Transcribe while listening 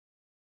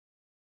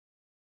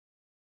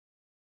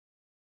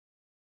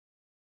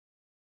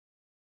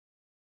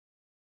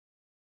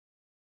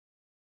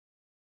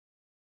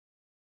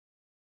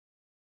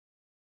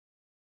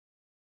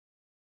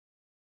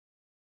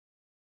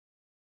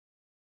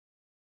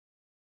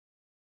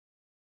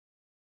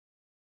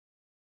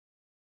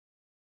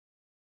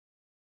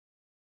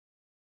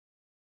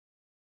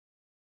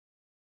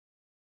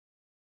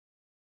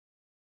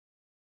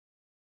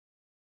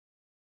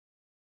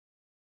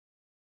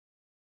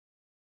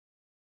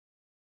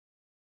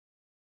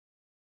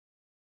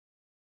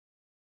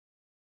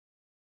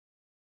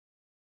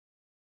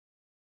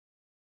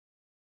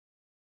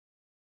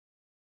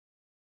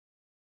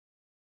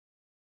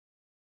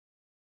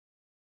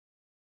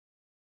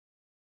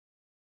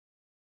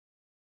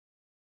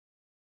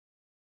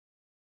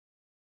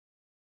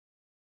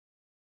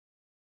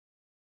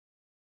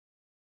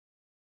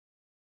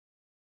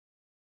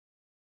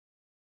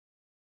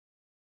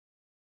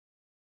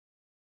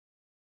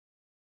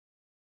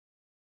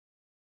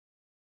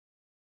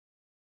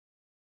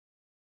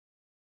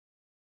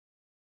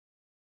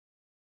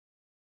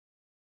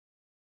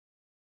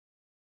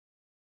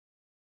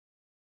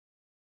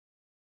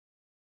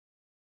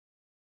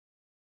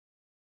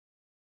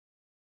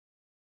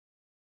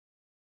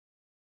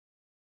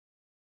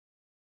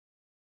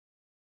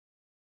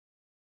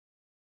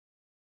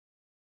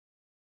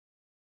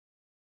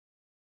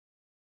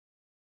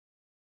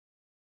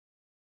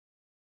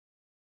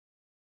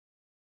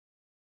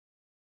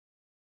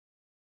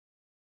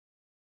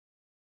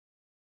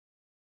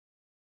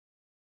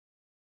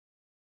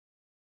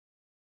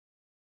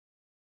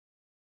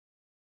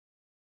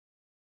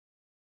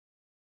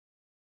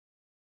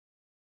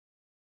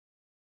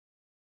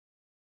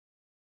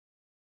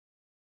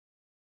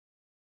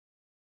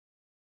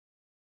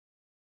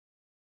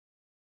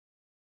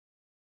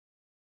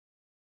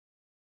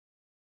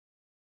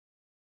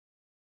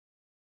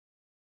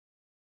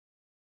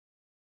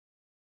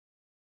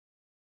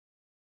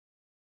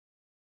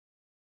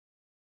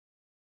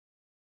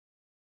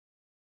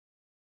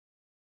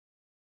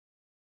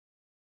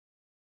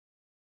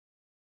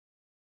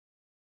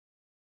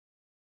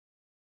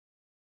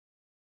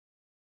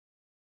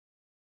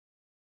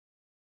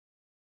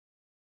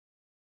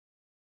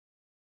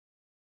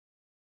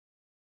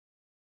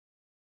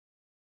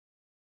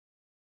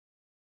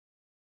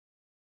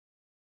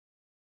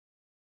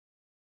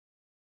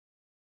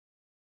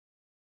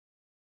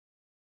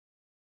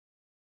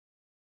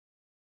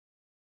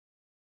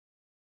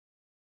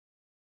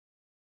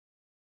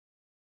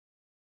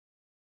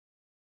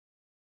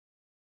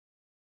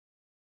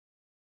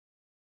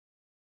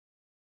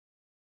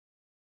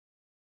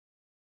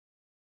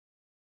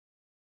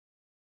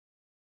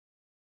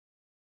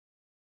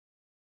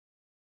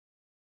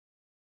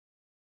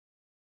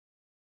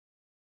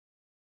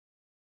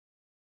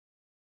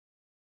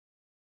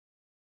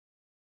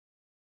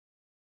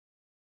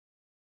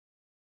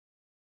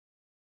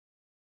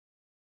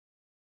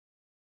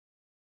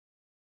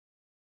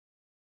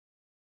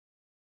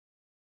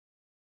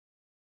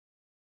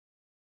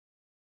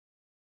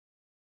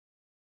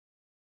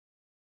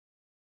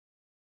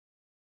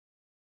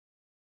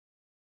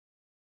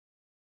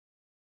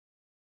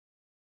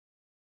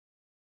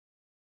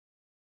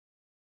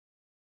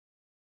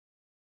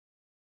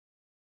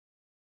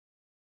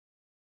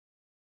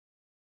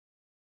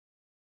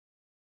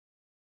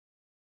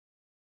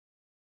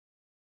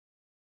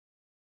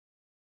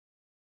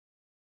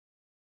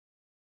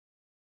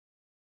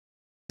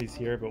He's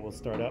here, but we'll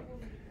start up.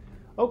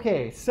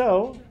 Okay,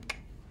 so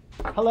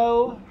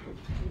hello,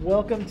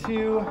 welcome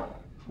to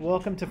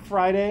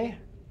Friday.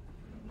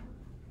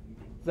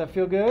 Does that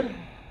feel good?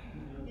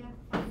 Yeah.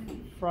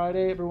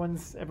 Friday,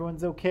 everyone's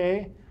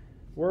okay.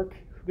 Work?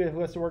 Who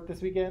has to work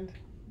this weekend?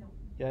 No.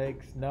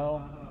 Yikes!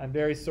 No, I'm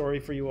very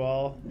sorry for you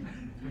all.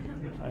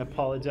 I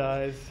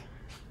apologize.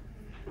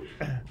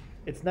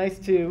 It's nice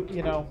to,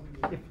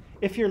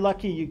 if you're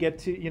lucky, you get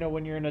to,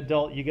 when you're an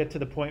adult, you get to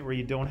the point where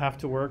you don't have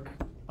to work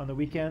on the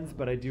weekends.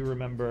 But I do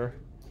remember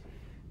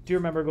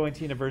going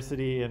to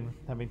university and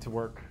having to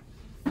work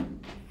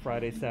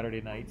Friday,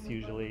 Saturday nights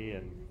usually,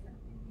 and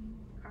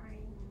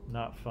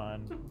not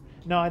fun.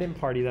 No, I didn't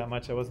party that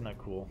much. I wasn't that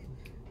cool.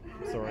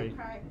 Sorry.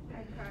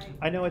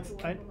 I know it's.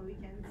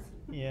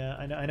 Yeah,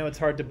 I know it's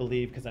hard to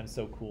believe because I'm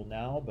so cool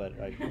now, but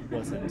I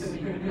wasn't. I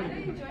know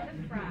you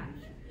joined a frat.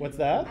 What's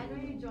that? I know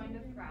you joined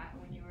a frat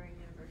when you were in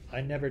university.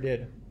 I never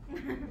did.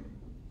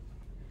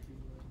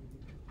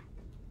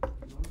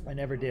 I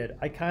never did.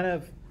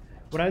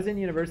 When I was in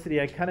university,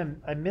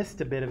 I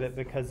missed a bit of it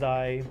because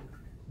I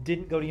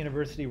didn't go to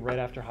university right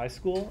after high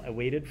school. I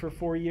waited for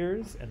 4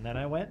 years and then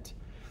I went.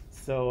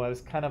 So I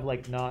was kind of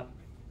like not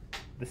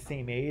the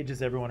same age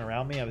as everyone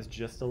around me. I was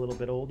just a little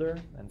bit older.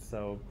 And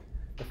so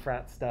the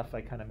frat stuff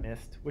I kind of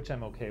missed, which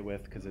I'm okay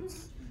with because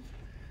it's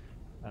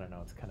kind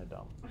of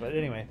dumb. But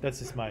anyway,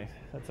 that's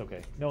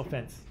okay. No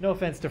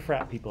offense to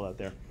frat people out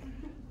there.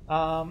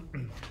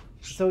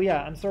 So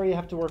yeah, I'm sorry you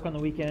have to work on the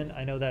weekend.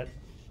 I know that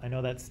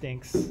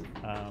stinks.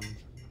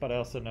 But I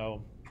also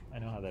know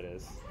how that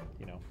is,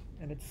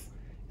 and it's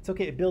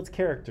okay. It builds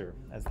character,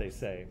 as they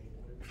say,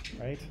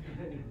 right?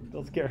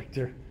 Builds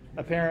character,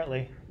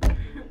 apparently.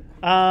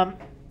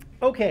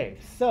 Okay,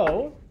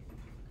 so,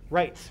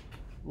 right.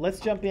 Let's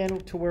jump in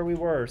to where we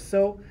were.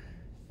 So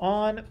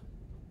on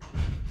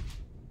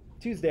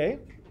Tuesday,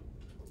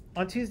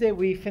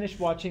 we finished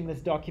watching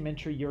this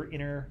documentary, Your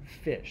Inner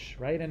Fish,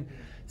 right? And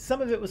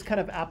some of it was kind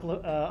of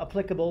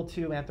applicable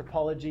to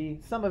anthropology,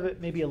 some of it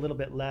maybe a little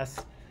bit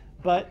less,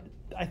 but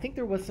I think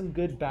there was some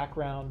good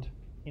background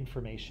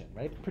information,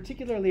 right?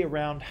 Particularly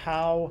around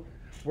how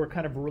we're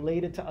kind of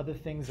related to other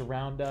things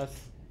around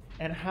us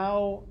and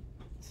how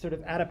sort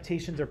of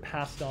adaptations are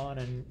passed on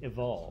and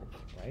evolve,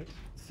 right?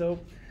 So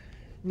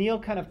Neil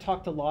kind of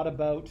talked a lot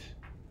about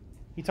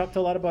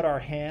our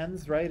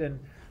hands, right? And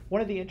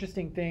one of the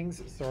interesting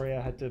things, sorry,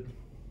 I had to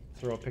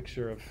throw a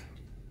picture of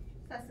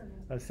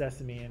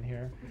sesame in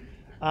here.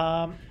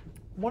 One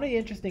of the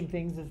interesting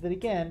things is that,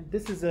 again,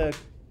 this is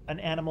an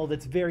animal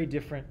that's very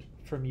different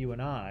from you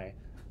and I,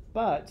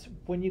 but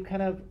when you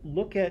kind of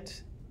look at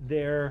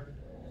their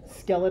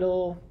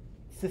skeletal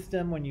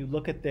system, when you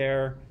look at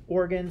their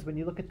organs, when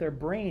you look at their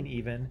brain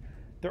even,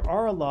 there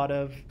are a lot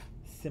of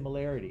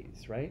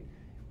similarities, right?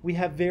 We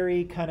have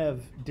very kind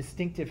of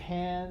distinctive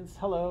hands.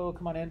 Hello,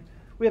 come on in.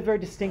 We have very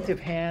distinctive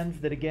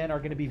hands that, again, are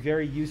going to be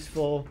very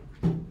useful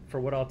for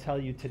what I'll tell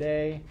you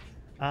today.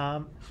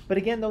 But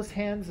again, those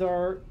hands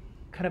are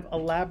kind of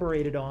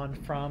elaborated on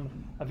from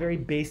a very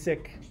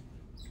basic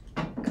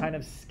kind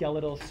of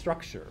skeletal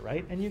structure,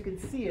 right? And you can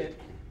see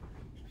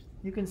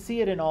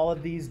it in all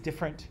of these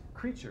different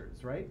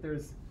creatures, right?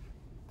 There's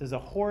a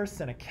horse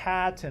and a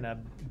cat and a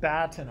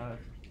bat and a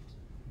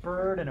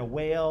bird and a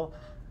whale.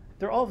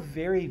 They're all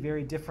very,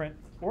 very different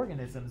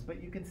organisms,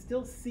 but you can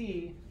still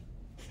see,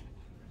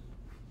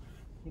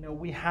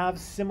 we have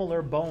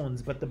similar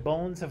bones, but the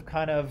bones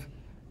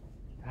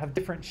have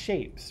different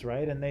shapes,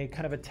 right? And they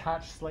kind of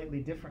attach slightly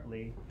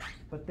differently,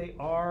 but they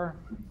are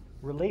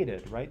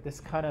related, right?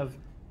 This kind of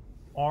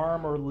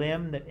arm or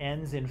limb that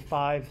ends in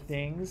 5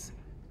 things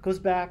goes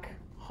back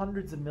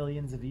hundreds of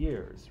millions of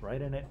years,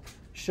 right? And it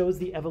shows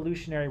the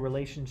evolutionary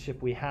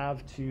relationship we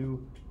have to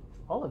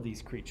all of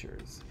these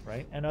creatures,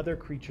 right? And other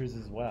creatures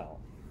as well.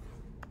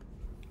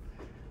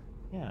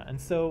 Yeah, and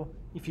so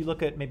if you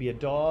look at maybe a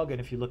dog and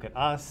if you look at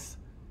us,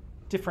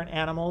 different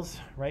animals,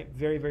 right?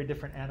 Very, very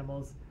different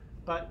animals,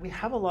 but we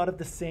have a lot of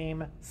the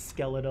same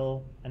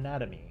skeletal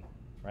anatomy,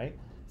 right?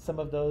 Some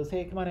of those,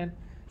 hey, come on in.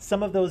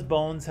 Some of those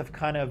bones have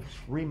kind of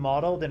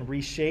remodeled and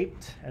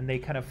reshaped, and they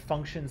kind of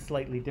function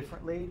slightly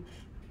differently.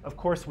 Of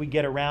course, we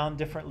get around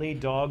differently.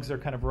 Dogs are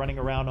kind of running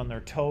around on their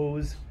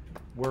toes.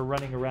 We're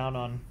running around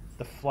on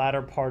the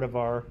flatter part of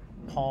our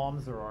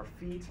palms or our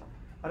feet.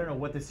 I don't know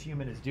what this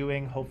human is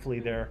doing.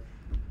 Hopefully they're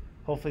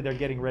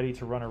getting ready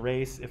to run a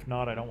race. If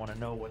not, I don't want to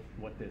know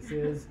what this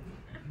is.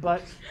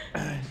 But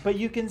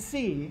you can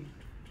see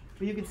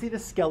the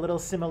skeletal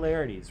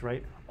similarities,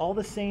 right? All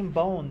the same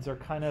bones are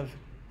kind of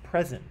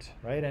present,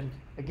 right? And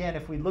again,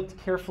 if we looked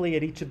carefully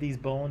at each of these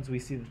bones, we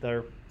see that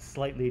they're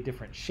slightly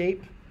different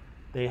shape.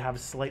 They have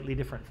slightly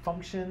different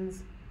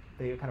functions.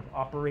 They kind of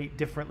operate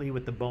differently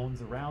with the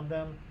bones around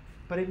them.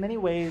 But in many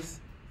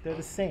ways, they're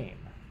the same,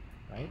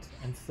 right?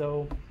 And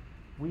so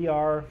we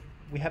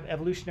have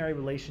evolutionary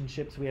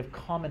relationships. We have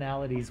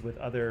commonalities with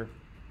other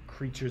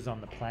creatures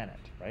on the planet,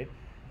 right?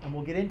 And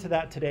we'll get into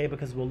that today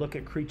because we'll look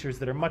at creatures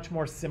that are much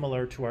more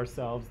similar to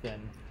ourselves than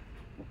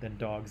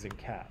dogs and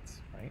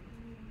cats, right?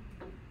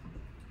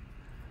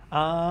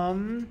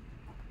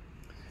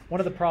 One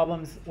of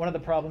the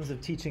problems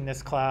of teaching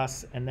this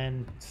class and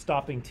then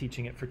stopping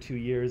teaching it for 2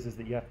 years is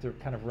that you have to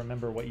kind of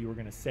remember what you were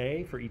going to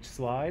say for each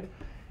slide.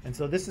 And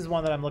so this is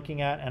one that I'm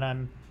looking at, and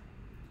I'm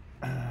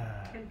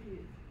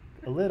Confused.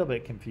 a little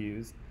bit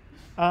confused.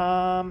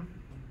 We'll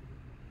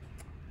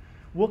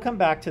come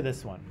back to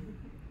this one.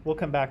 We'll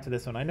come back to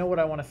this one. I know what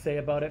I want to say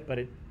about it, but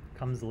it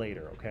comes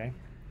later, okay?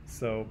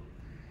 So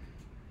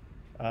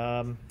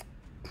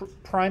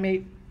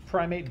primate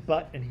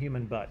butt and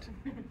human butt.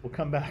 We'll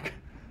come back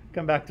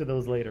to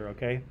those later,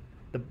 okay?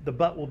 The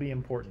butt will be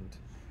important.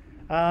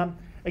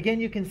 Again,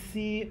 you can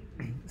see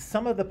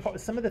some of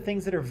the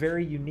things that are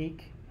very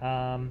unique.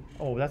 That's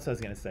what I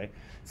was going to say.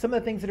 Some of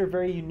the things that are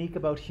very unique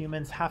about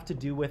humans have to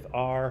do with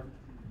our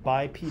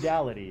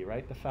bipedality,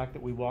 right? The fact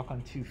that we walk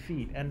on 2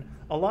 feet. And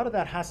a lot of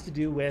that has to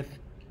do with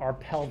our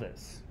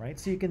pelvis, right?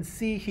 So you can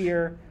see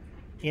here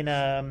in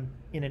an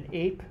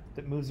ape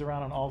that moves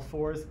around on all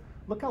fours,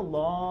 look how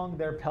long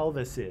their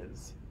pelvis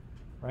is,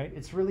 right?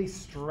 It's really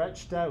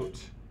stretched out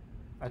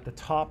at the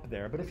top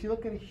there. But if you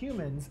look at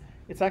humans,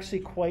 it's actually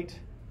quite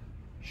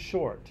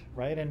short,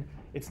 right? And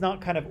it's not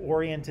kind of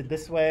oriented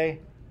this way.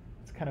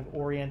 It's kind of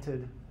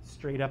oriented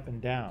straight up and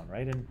down,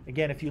 right? And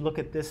again, if you look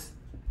at this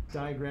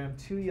diagram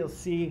too, you'll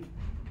see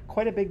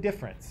quite a big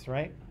difference,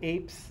 right?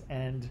 Apes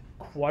and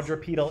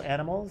quadrupedal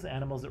animals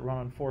that run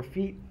on 4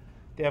 feet,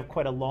 they have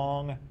quite a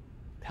long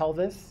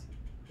pelvis,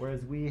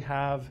 whereas we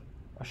have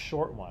a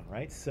short one,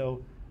 right?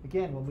 So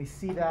again, when we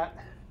see that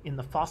in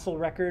the fossil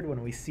record,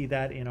 when we see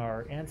that in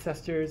our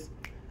ancestors,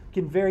 we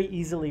can very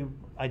easily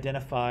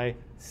identify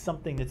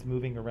something that's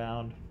moving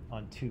around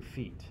on 2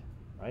 feet,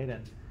 right?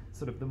 And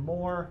sort of the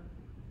more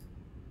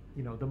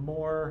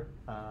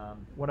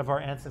one of our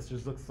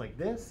ancestors looks like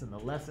this and the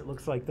less it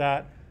looks like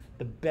that,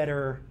 the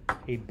better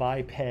a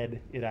biped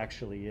it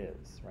actually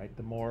is, right?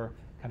 The more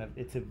kind of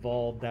it's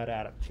evolved that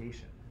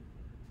adaptation.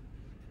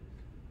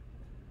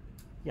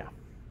 Yeah,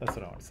 that's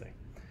what I want to say.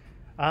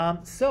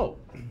 So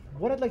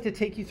what I'd like to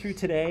take you through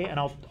today, and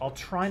I'll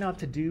try not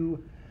to go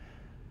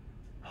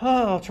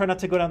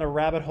down the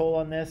rabbit hole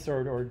on this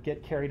or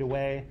get carried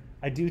away.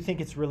 I do think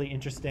it's really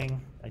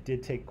interesting. I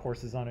did take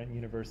courses on it in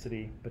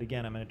university, but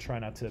again, I'm going to try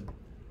not to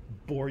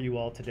bore you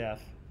all to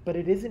death. But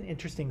it is an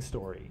interesting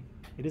story.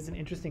 It is an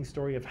interesting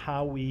story of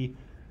how we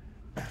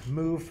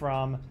move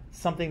from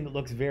something that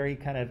looks very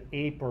kind of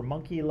ape or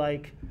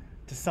monkey-like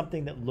to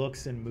something that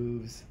looks and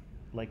moves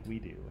like we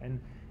do. And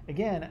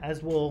again,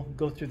 as we'll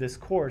go through this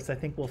course, I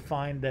think we'll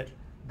find that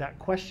that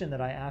question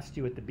that I asked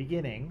you at the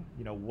beginning,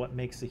 what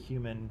makes a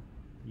human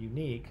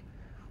unique,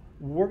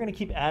 we're going to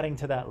keep adding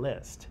to that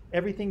list.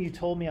 Everything you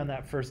told me on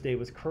that first day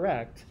was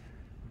correct,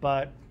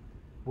 but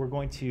we're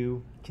going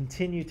to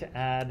continue to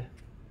add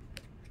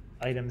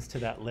items to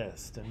that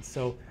list. And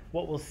so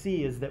what we'll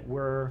see is that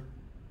we're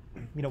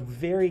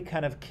very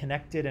kind of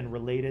connected and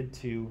related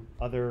to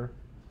other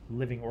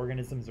living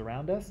organisms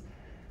around us,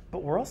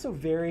 but we're also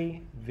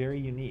very, very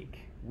unique.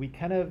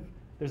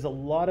 There's a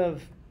lot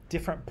of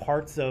different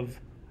parts of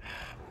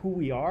who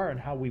we are and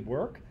how we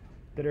work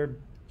that are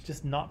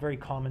just not very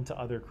common to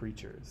other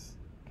creatures.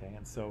 Okay,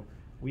 and so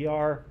we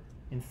are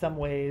in some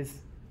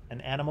ways an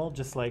animal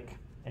just like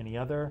any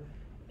other,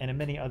 and in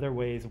many other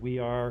ways we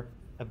are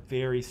a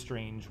very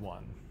strange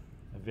one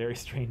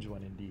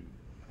indeed.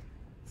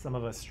 Some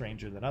of us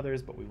stranger than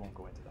others, but we won't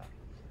go into that.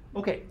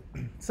 Okay,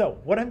 so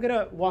what I'm going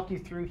to walk you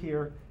through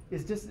here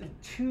is just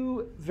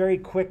 2 very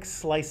quick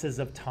slices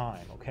of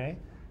time, okay?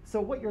 So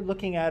what you're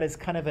looking at is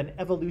kind of an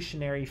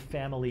evolutionary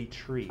family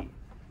tree.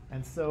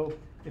 And so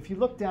if you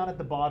look down at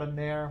the bottom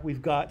there,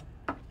 we've got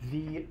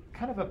the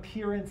kind of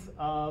appearance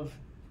of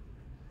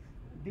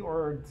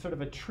or sort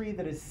of a tree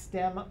that is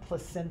stem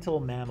placental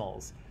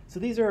mammals. So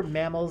these are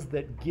mammals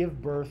that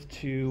give birth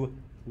to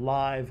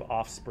live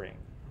offspring,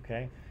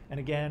 okay? And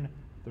again,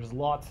 there's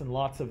lots and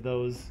lots of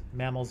those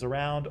mammals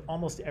around.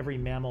 Almost every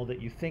mammal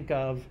that you think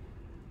of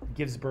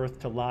gives birth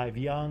to live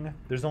young.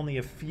 There's only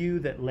a few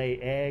that lay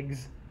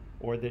eggs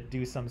or that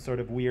do some sort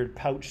of weird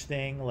pouch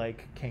thing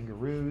like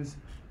kangaroos,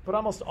 but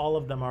almost all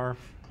of them are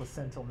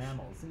placental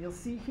mammals. And you'll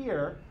see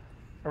here,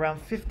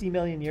 around 50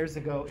 million years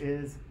ago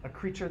is a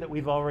creature that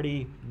we've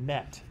already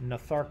met,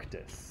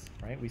 Natharctus,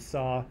 right? We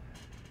saw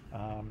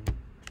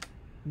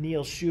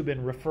Neil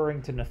Shubin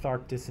referring to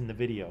Natharctus in the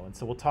video. And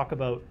so we'll talk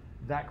about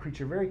that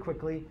creature very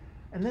quickly.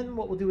 And then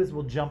what we'll do is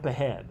we'll jump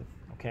ahead,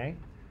 okay?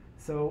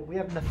 So we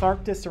have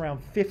Natharctus around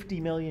 50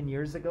 million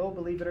years ago,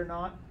 believe it or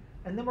not.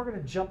 And then we're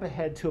going to jump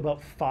ahead to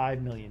about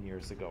 5 million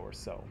years ago or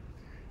so.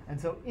 And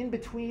so in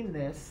between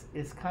this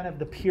is kind of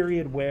the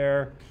period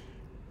where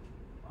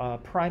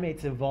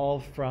primates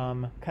evolved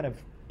from kind of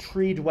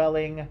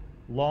tree-dwelling,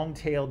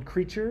 long-tailed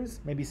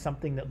creatures, maybe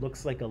something that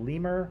looks like a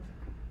lemur,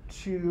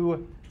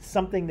 to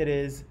something that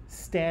is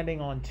standing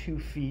on 2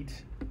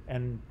 feet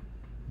and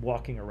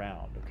walking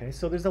around, okay?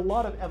 So there's a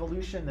lot of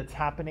evolution that's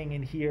happening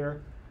in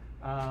here.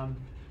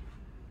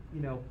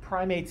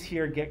 Primates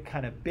here get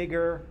kind of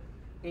bigger.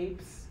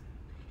 Apes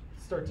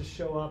start to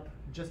show up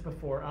just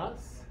before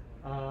us.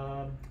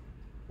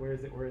 Where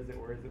is it?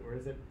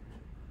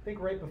 I think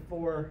right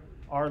before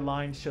our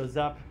line shows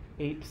up,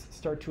 apes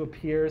start to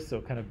appear,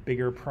 so kind of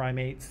bigger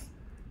primates.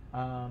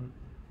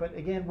 But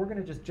again, we're going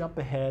to just jump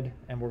ahead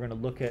and we're going to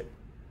look at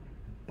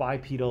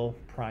bipedal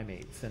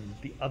primates and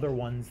the other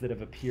ones that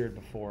have appeared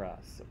before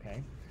us,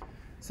 okay?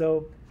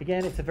 So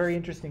again, it's a very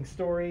interesting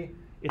story.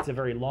 It's a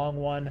very long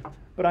one,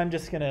 but I'm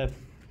just going to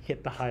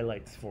hit the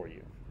highlights for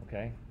you,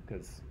 okay?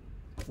 Because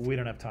we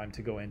don't have time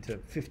to go into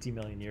 50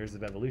 million years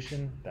of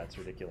evolution. That's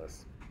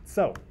ridiculous.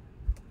 So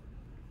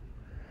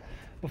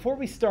before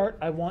we start,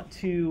 I want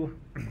to,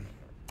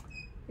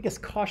 I guess,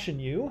 caution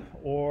you,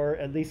 or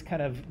at least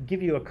kind of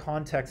give you a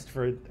context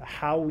for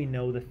how we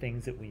know the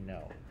things that we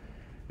know.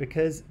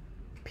 Because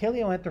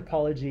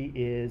paleoanthropology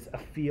is a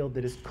field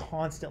that is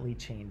constantly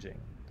changing,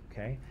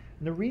 okay?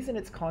 And the reason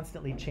it's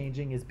constantly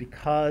changing is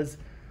because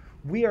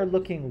we are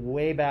looking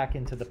way back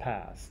into the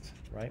past,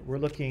 right? We're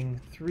looking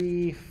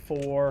 3,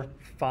 4,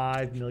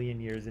 5 million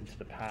years into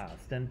the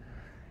past. And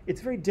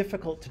it's very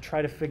difficult to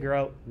try to figure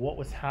out what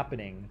was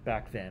happening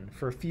back then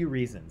for a few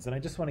reasons. And I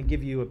just want to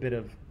give you a bit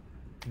of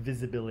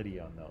visibility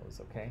on those,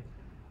 okay?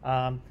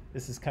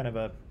 This is kind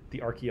of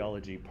the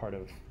archaeology part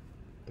of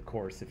the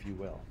course, if you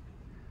will.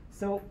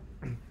 So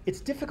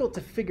it's difficult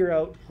to figure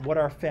out what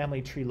our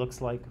family tree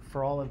looks like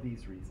for all of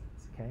these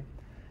reasons, okay?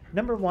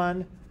 Number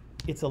one,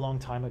 it's a long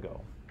time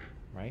ago,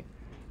 right?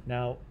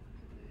 Now,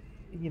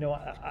 you know,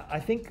 I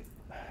think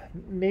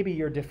maybe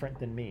you're different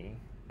than me,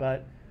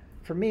 but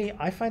for me,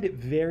 I find it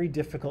very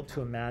difficult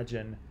to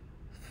imagine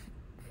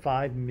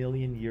 5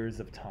 million years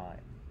of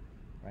time,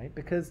 right?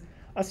 Because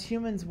us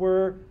humans,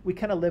 we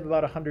kind of live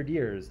about 100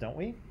 years, don't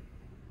we?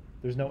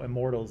 There's no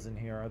immortals in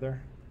here, are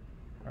there?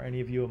 Are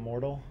any of you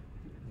immortal?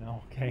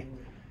 No, okay.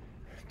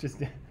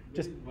 Just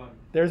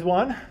there's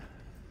one.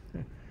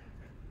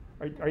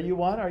 Are you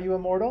one? Are you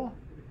immortal?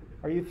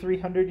 Are you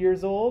 300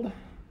 years old?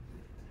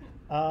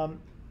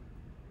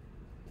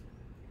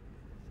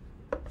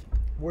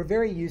 We're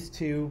very used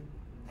to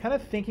kind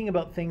of thinking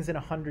about things in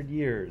 100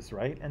 years,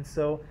 right? And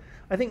so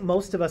I think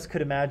most of us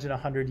could imagine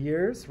 100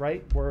 years,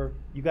 right? Where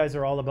you guys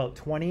are all about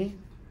 20.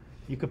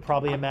 You could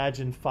probably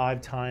imagine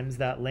 5 times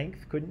that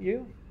length, couldn't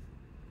you?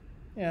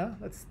 Yeah,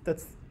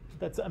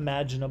 that's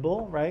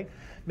imaginable, right?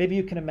 Maybe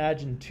you can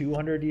imagine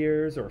 200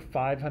 years or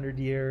 500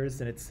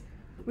 years, and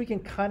we can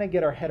kind of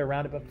get our head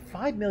around it, but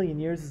 5 million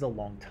years is a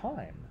long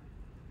time,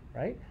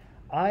 right?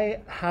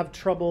 I have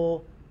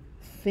trouble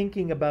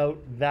thinking about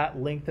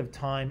that length of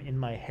time in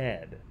my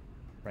head,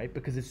 right?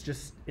 Because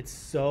it's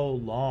so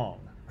long,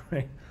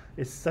 right?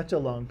 It's such a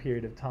long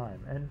period of time.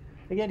 And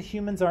again,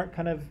 humans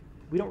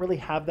we don't really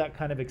have that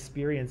kind of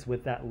experience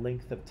with that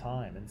length of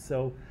time. And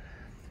so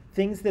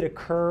things that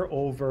occur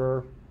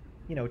over,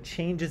 you know,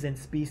 changes in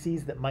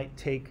species that might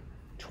take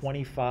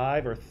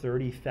 25 or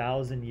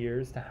 30,000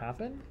 years to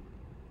happen,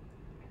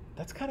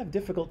 that's kind of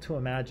difficult to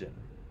imagine,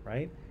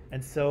 right?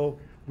 And so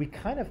we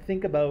kind of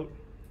think about,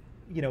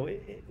 you know,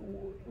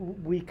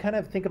 we kind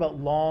of think about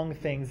long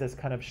things as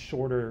kind of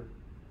shorter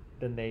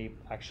than they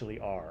actually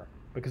are,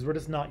 because we're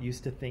just not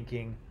used to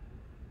thinking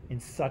in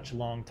such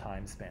long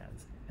time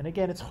spans. And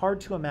again, it's hard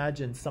to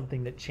imagine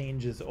something that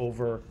changes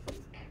over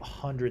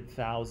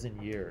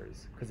 100,000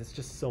 years, because it's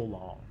just so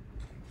long.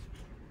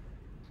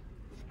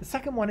 The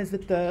second one is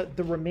that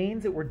the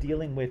remains that we're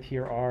dealing with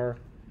here are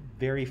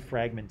very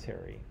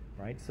fragmentary,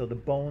 right? So the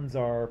bones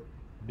are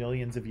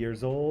millions of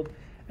years old.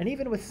 And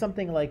even with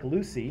something like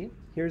Lucy,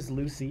 here's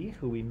Lucy,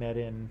 who we met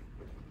in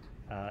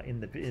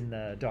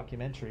the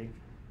documentary.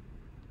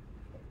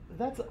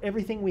 That's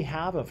everything we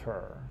have of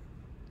her,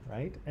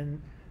 right?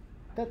 And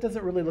that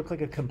doesn't really look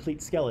like a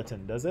complete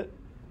skeleton, does it?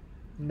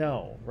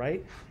 No,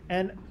 right?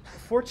 And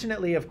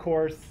fortunately, of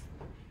course,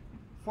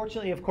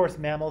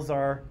 mammals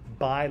are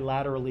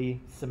bilaterally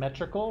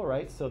symmetrical,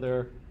 right? So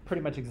they're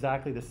pretty much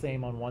exactly the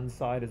same on one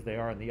side as they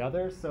are on the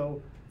other. So,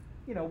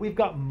 you know, we've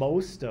got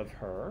most of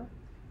her,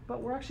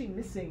 but we're actually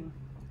missing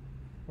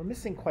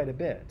quite a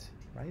bit,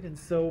 right? And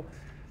so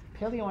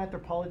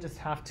paleoanthropologists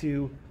have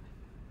to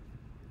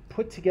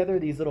put together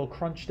these little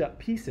crunched up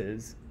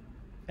pieces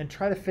and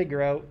try to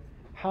figure out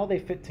how they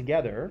fit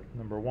together,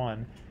 number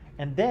one,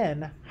 and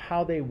then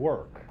how they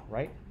work,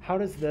 right? How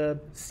does the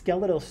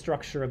skeletal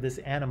structure of this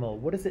animal,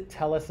 what does it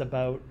tell us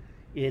about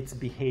its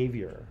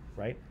behavior,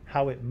 right?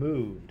 How it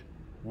moved,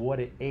 what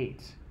it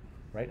ate,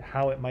 right?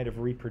 How it might have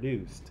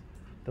reproduced.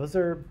 Those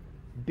are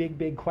big,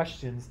 big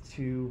questions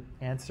to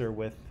answer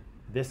with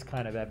this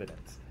kind of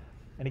evidence.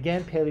 And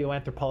again,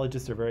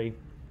 paleoanthropologists are very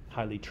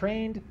highly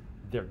trained.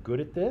 They're good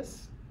at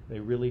this. They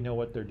really know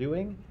what they're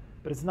doing,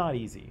 but it's not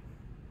easy.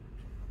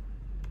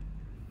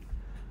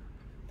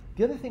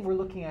 The other thing we're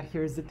looking at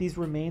here is that these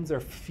remains are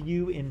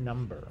few in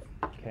number,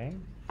 okay?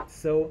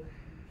 So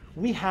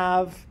we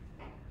have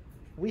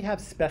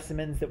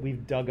specimens that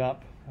we've dug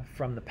up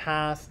from the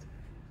past.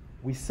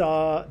 We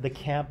saw the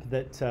camp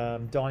that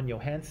Don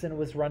Johansson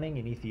was running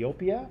in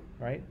Ethiopia,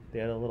 right? They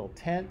had a little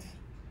tent,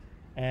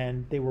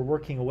 and they were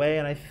working away.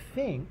 And I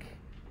think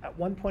at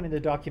one point in the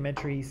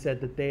documentary, he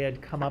said that they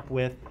had come up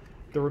with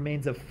the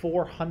remains of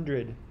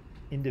 400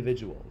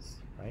 individuals,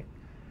 right?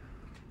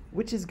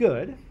 Which is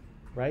good,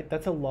 right?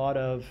 That's a lot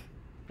of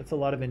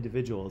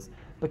individuals.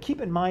 But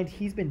keep in mind,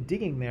 he's been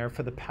digging there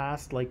for the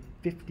past like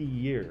 50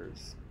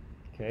 years.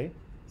 Okay,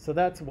 so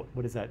that's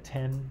what is that,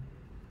 10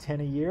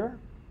 a year?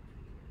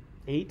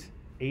 8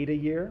 a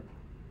year?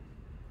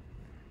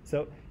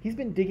 So he's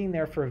been digging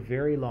there for a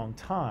very long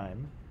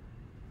time.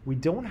 We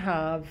don't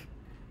have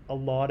a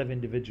lot of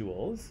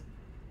individuals.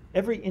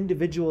 Every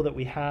individual that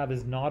we have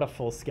is not a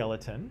full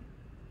skeleton.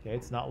 Okay,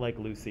 it's not like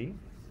Lucy.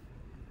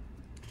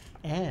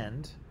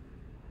 And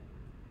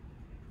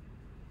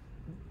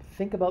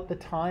think about the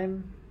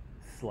time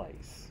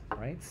slice,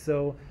 right?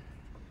 So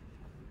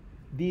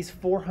these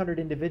 400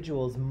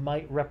 individuals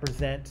might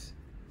represent,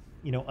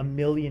 you know, 1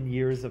 million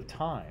years of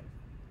time.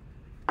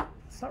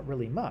 It's not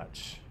really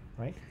much,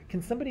 right?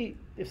 Can somebody,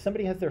 if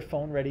somebody has their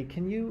phone ready,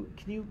 can you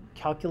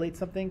calculate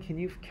something? Can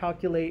you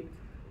calculate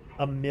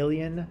 1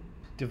 million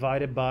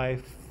divided by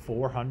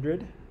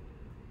 400?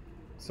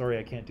 Sorry,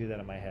 I can't do that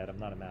in my head. I'm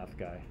not a math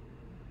guy.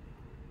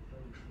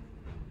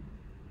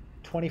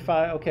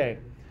 25, okay.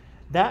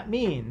 That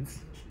means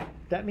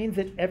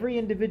that every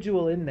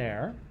individual in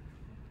there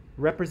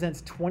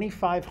represents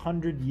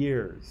 2,500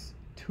 years,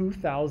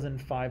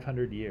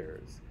 2,500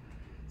 years.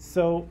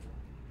 So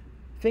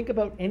think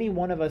about any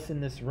one of us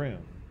in this room.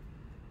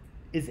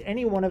 Is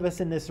any one of us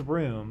in this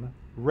room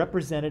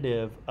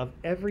representative of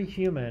every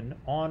human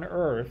on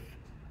Earth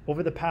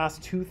over the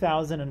past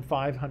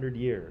 2,500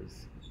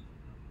 years?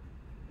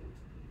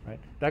 Right?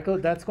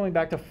 That's going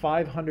back to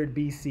 500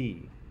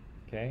 BC.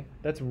 Okay,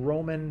 that's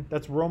Roman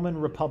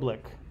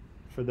Republic.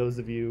 For those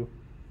of you,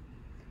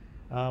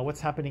 what's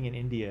happening in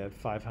India at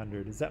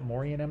 500? Is that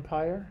Mauryan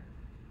Empire?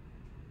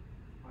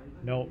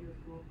 No,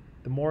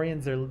 the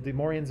Mauryans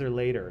are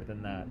later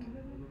than that.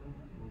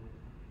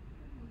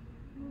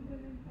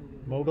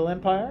 Mughal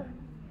Empire?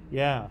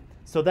 Yeah.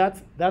 So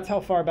that's how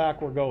far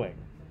back we're going.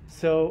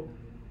 So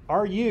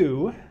are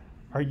you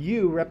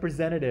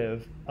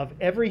representative of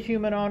every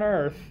human on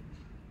Earth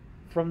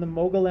from the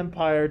Mughal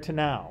Empire to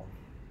now?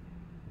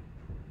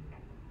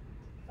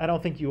 I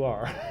don't think you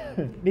are.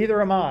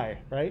 Neither am I,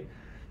 right?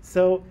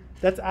 So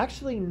that's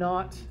actually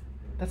not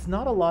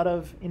a lot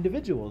of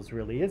individuals,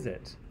 really, is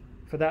it?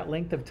 For that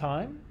length of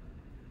time?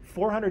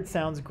 400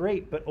 sounds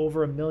great, but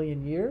over 1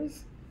 million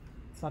years,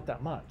 it's not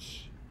that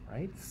much,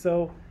 right?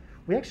 So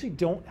we actually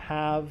don't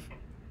have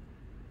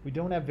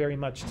very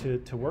much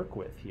to work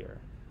with here.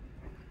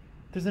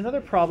 There's another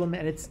problem,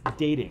 and it's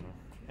dating.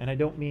 And I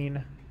don't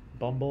mean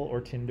Bumble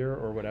or Tinder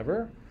or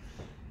whatever.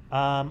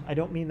 I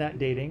don't mean that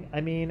dating.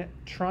 I mean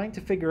trying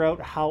to figure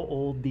out how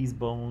old these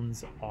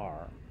bones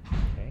are.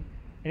 Okay.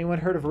 Anyone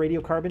heard of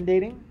radiocarbon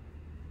dating?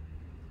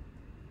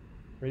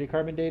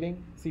 Radiocarbon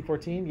dating?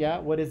 C14? Yeah.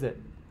 What is it?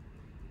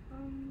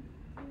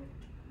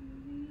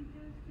 We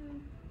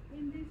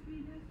just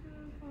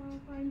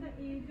find the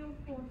age of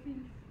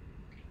fossils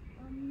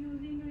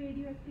using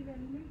radioactive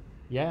elements.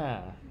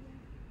 Yeah.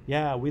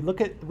 Yeah. We look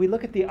at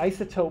the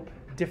isotope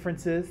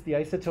differences, the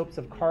isotopes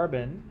of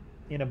carbon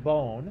in a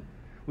bone.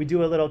 We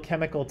do a little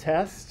chemical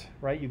test,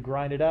 right? You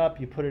grind it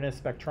up, you put it in a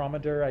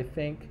spectrometer, I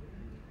think,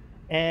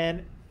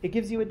 and it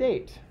gives you a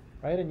date,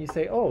 right? And you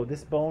say, oh,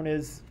 this bone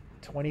is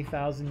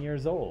 20,000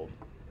 years old,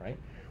 right?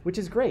 Which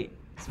is great.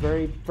 It's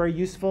very, very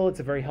useful. It's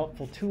a very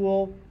helpful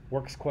tool,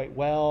 works quite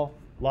well.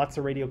 Lots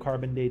of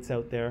radiocarbon dates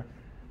out there.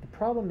 The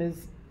problem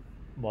is,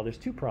 well, there's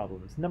two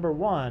problems. Number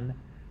one,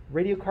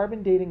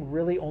 radiocarbon dating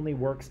really only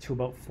works to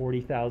about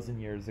 40,000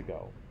 years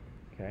ago,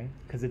 okay?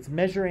 Because it's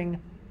measuring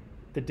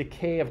the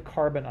decay of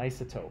carbon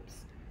isotopes.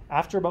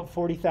 After about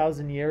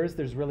 40,000 years,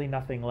 there's really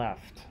nothing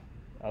left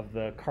of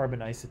the carbon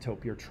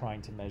isotope you're trying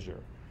to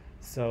measure.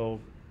 So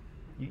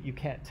you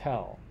can't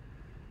tell.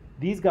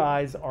 These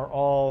guys are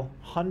all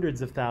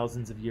hundreds of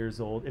thousands of years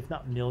old, if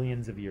not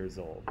millions of years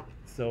old.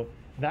 So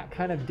that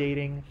kind of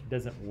dating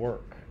doesn't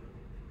work.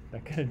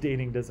 That kind of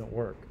dating doesn't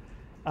work.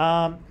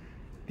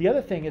 The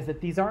other thing is that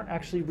these aren't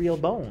actually real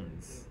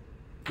bones.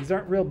 These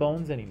aren't real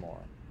bones anymore.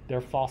 They're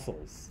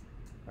fossils,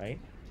 right?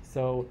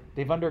 So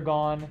they've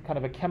undergone kind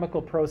of a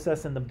chemical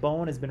process, and the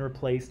bone has been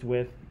replaced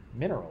with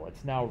mineral.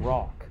 It's now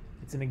rock.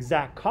 It's an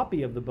exact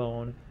copy of the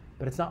bone,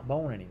 but it's not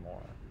bone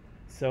anymore.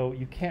 So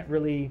you can't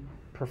really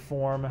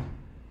perform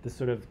the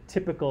sort of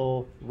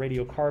typical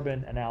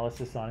radiocarbon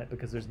analysis on it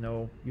because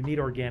you need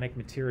organic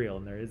material,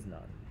 and there is none.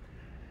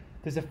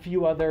 There's a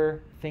few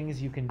other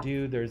things you can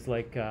do. There's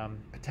like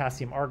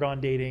potassium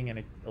argon dating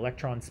and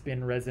electron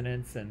spin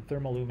resonance and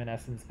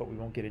thermoluminescence, but we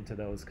won't get into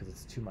those because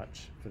it's too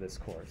much for this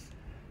course.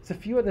 There's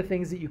a few other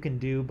things that you can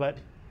do, but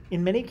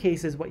in many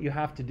cases what you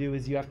have to do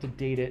is you have to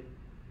date it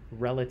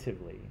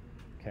relatively,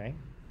 okay?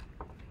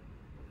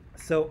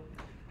 So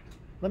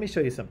let me show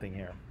you something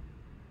here.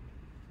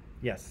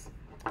 Yes.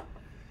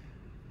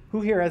 Who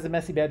here has a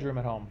messy bedroom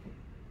at home?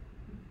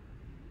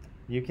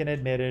 You can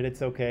admit it,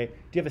 it's okay.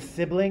 Do you have a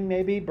sibling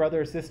maybe, brother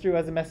or sister who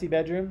has a messy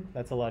bedroom?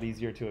 That's a lot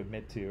easier to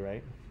admit to,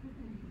 right?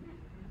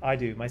 I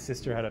do. My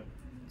sister had a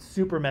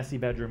super messy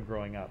bedroom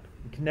growing up.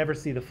 You can never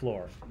see the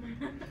floor.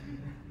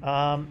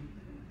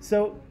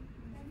 So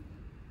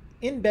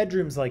in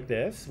bedrooms like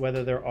this,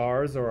 whether they're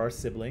ours or our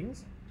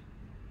siblings,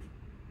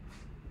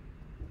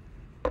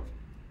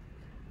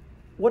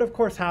 what of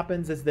course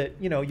happens is that,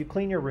 you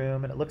clean your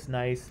room and it looks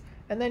nice,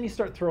 and then you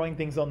start throwing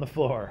things on the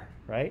floor,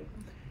 right?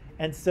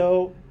 And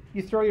so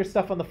you throw your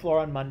stuff on the floor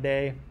on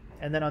Monday,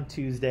 and then on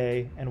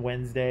Tuesday and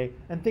Wednesday,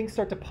 and things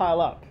start to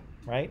pile up,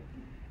 right?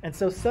 And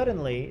so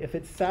suddenly, if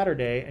it's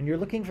Saturday and you're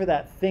looking for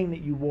that thing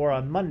that you wore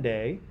on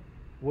Monday,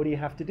 what do you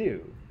have to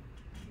do?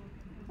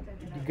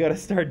 You got to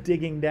start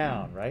digging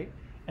down, right?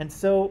 And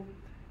so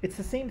it's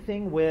the same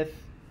thing with,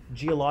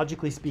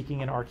 geologically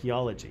speaking, in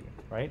archaeology,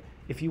 right?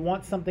 If you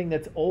want something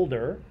that's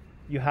older,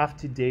 you have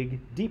to dig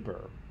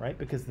deeper, right?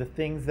 Because the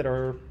things that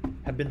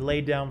have been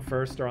laid down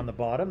first are on the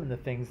bottom, and the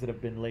things that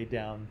have been laid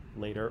down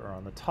later are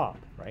on the top,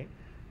 right?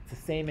 It's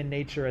the same in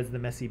nature as the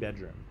messy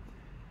bedroom.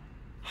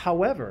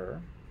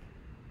 However,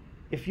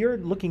 if you're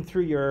looking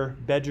through your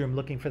bedroom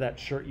looking for that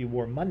shirt you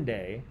wore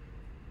Monday,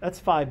 that's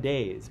 5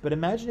 days. But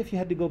imagine if you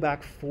had to go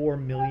back 4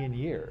 million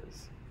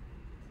years.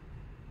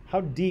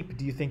 How deep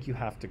do you think you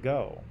have to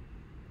go?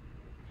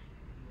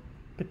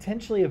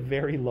 Potentially a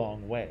very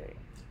long way,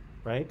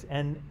 right?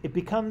 And it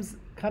becomes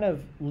kind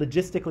of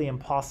logistically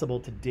impossible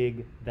to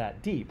dig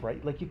that deep,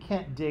 right? Like, you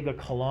can't dig a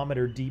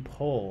kilometer deep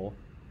hole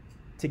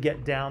to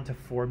get down to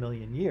 4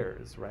 million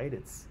years, right?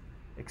 It's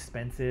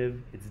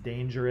expensive, it's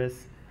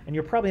dangerous, and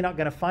you're probably not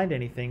going to find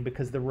anything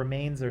because the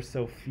remains are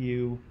so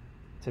few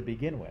to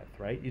begin with,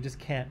 right? You just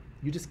can't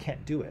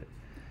do it.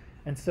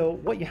 And so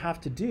what you have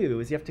to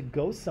do is you have to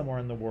go somewhere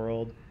in the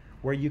world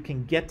where you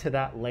can get to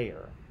that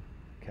layer,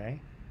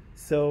 okay?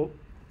 So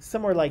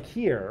somewhere like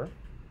here,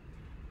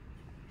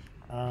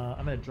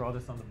 I'm going to draw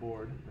this on the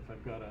board if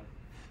I've got a...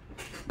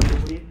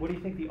 What do you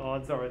think the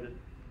odds are that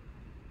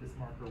this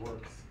marker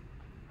works?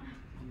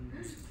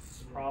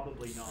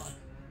 Probably not.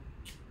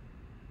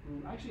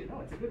 Ooh, actually,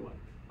 no, it's a good one.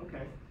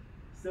 Okay.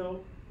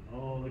 So,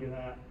 oh, look at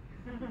that.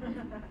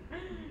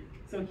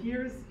 So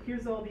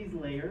here's all these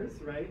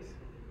layers, right?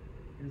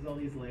 Here's all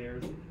these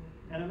layers.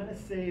 And I'm going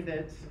to say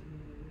that's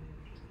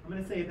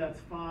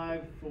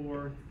 5,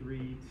 4,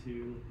 3,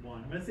 2,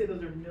 1. I'm going to say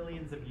those are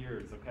millions of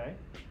years, okay?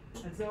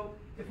 And so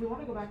if we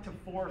want to go back to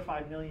 4 or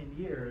 5 million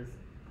years,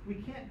 we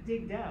can't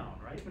dig down,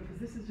 right? Because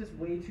this is just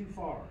way too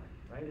far,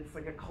 right? It's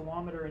like a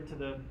kilometer into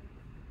a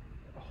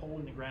hole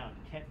in the ground.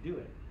 You can't do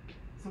it.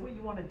 So what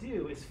you want to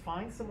do is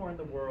find somewhere in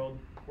the world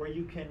where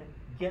you can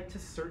get to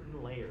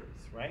certain layers,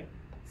 right?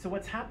 So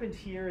what's happened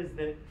here is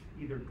that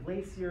either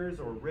glaciers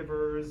or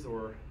rivers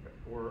or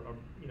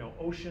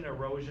ocean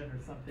erosion or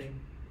something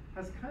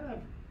has kind of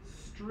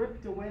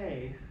stripped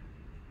away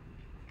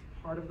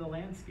part of the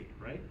landscape,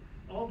 right?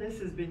 All this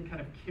has been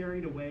kind of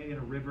carried away in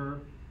a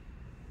river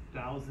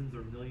thousands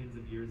or millions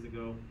of years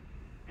ago,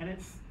 and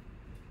it's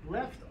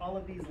left all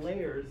of these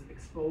layers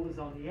exposed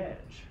on the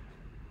edge,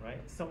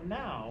 right? So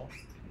now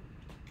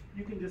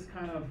you can just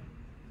kind of,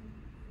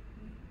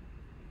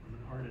 I'm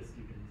an artist,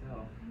 you can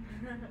tell.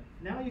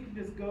 Now you can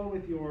just go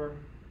with your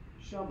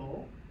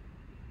shovel,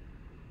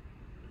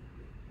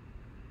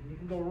 and you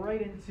can go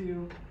right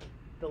into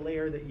the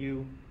layer that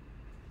you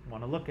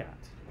want to look at,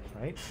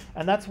 right?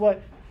 And that's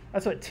what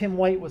Tim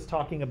White was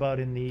talking about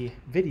in the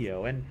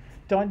video, and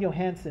Don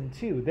Johansson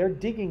too. They're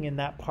digging in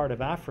that part of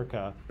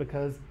Africa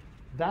because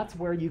that's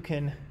where you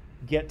can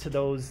get to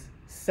those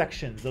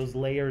sections, those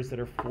layers that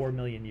are 4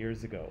 million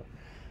years ago.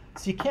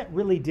 So you can't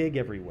really dig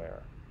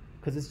everywhere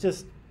because you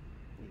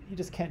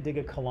just can't dig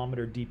a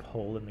kilometer deep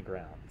hole in the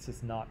ground. It's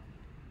just not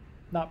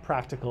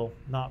practical,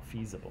 not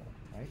feasible,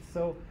 right?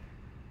 So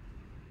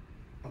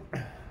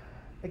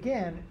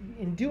again,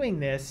 in doing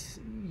this,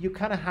 you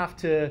kind of have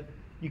to,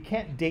 you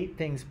can't date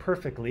things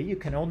perfectly. You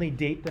can only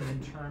date them in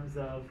terms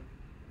of,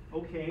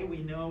 okay,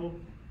 we know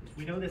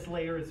this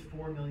layer is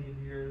 4 million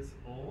years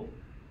old,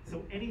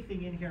 so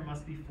anything in here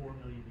must be 4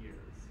 million years.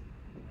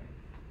 Right?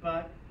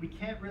 But we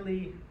can't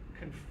really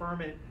confirm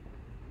it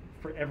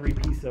for every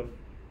piece of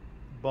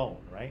bone,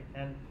 right?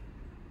 And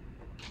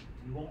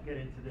we won't get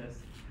into this,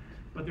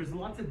 but there's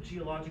lots of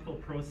geological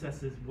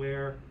processes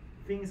where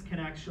things can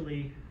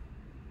actually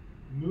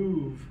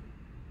move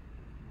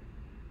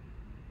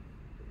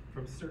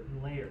from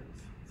certain layers.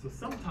 So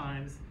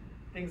sometimes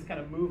things kind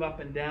of move up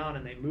and down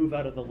and they move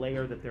out of the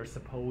layer that they're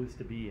supposed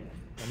to be in.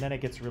 And then it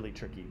gets really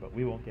tricky, but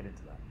we won't get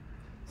into that.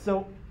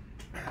 So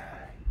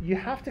you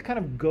have to kind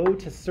of go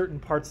to certain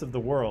parts of the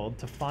world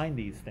to find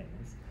these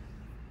things.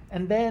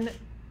 And then,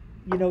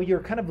 you're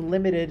kind of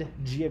limited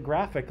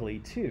geographically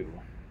too,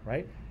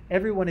 right?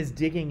 Everyone is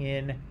digging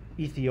in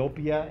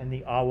Ethiopia in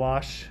the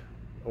Awash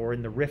or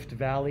in the Rift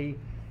Valley.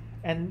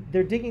 And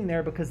they're digging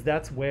there because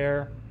that's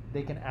where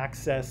they can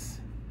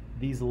access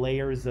these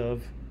layers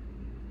of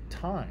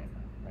time,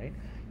 right?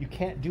 You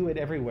can't do it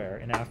everywhere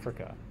in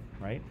Africa,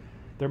 right?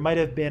 There might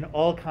have been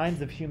all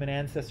kinds of human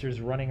ancestors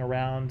running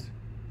around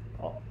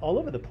all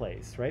over the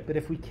place, right? But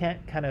if we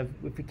can't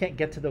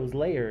get to those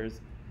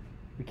layers,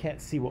 we can't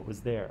see what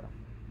was there,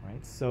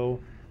 right? So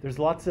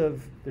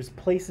there's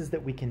places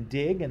that we can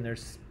dig and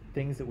there's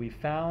things that we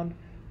found,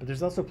 but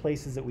there's also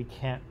places that we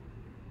can't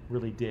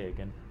really dig.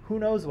 And who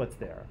knows what's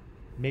there?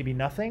 Maybe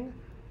nothing,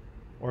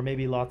 or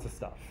maybe lots of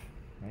stuff,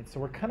 right? So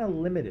we're kind of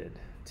limited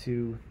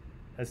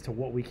as to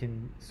what we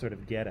can sort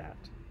of get at.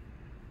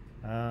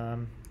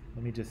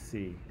 Let me just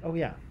see. Oh,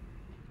 yeah.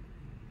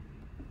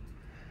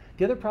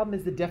 The other problem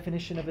is the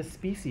definition of a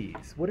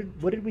species.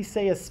 What did we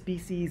say a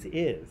species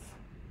is?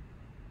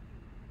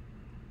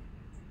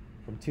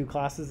 From 2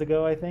 classes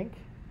ago, I think.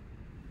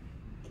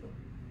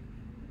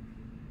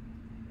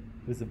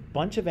 It was a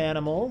bunch of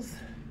animals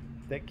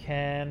that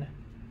can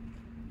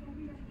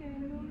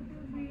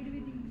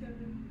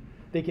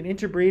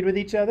interbreed with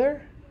each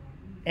other,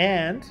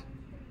 and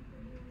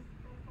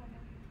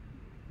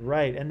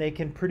right, and they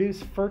can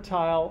produce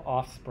fertile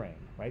offspring,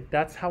 right?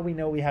 That's how we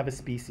know we have a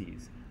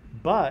species.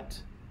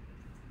 But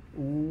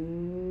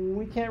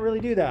we can't really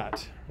do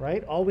that,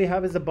 right? All we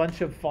have is a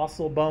bunch of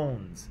fossil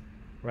bones,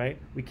 right?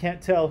 We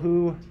can't tell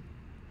who,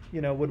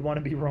 would want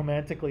to be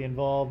romantically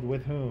involved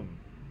with whom.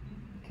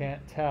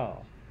 Can't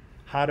tell.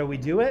 How do we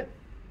do it?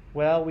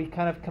 Well, we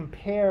kind of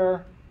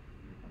compare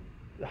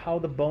how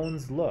the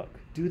bones look.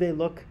 Do they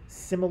look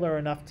similar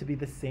enough to be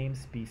the same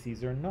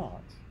species or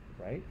not,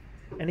 right?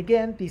 And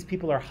again, these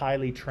people are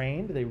highly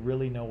trained. They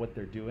really know what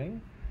they're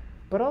doing.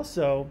 But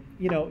also,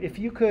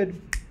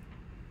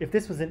 if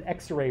this was an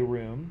X-ray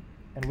room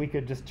and we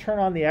could just turn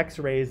on the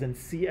X-rays and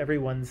see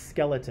everyone's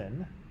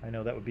skeleton, I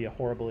know that would be a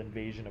horrible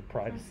invasion of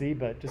privacy,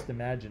 but just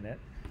imagine it.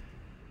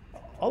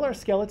 All our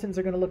skeletons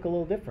are going to look a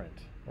little different,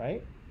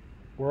 right?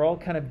 We're all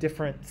kind of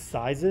different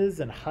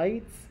sizes and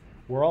heights.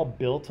 We're all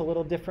built a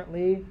little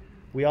differently.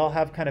 We all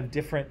have kind of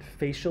different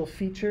facial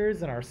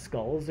features, and our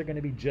skulls are going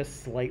to be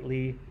just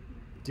slightly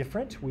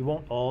different. We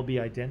won't all be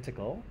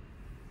identical.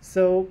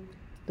 So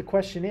the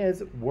question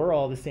is, we're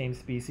all the same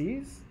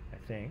species, I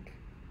think.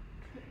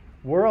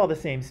 We're all the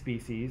same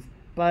species,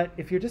 but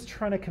if you're just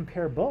trying to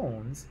compare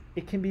bones,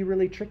 it can be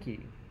really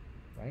tricky,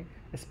 right?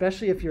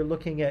 Especially if you're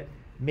looking at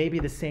maybe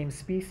the same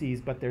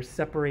species, but they're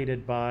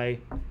separated by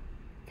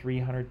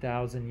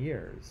 300,000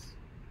 years,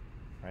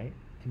 right?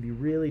 It can be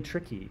really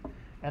tricky.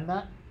 And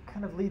that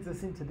kind of leads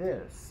us into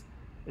this,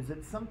 is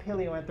that some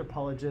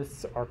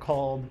paleoanthropologists are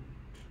called,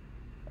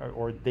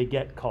 or they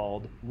get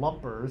called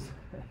lumpers,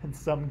 and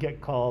some get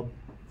called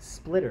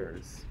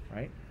splitters,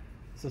 right?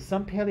 So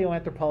some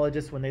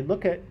paleoanthropologists, when they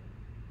look at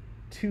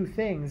 2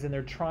 things and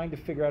they're trying to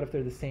figure out if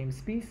they're the same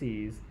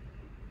species,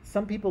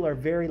 some people are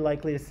very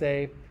likely to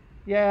say,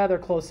 yeah, they're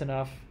close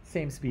enough,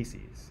 same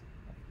species.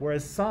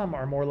 Whereas some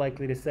are more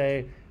likely to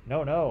say,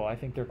 no, I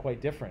think they're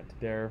quite different.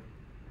 They're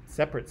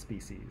separate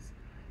species.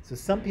 So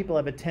some people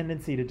have a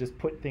tendency to just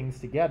put things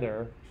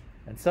together,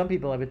 and some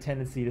people have a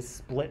tendency to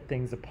split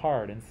things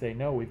apart and say,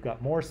 no, we've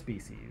got more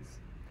species.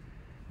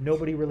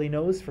 Nobody really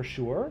knows for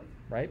sure,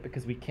 right?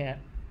 Because we can't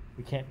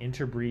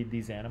interbreed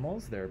these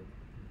animals. They're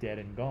dead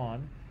and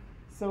gone.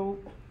 So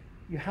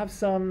you have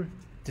some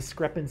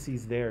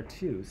discrepancies there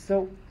too.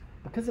 So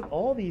because of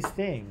all these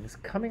things,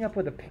 coming up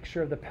with a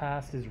picture of the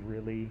past is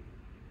really,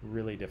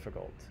 really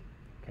difficult,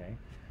 okay?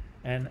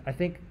 And I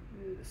think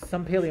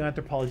some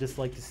paleoanthropologists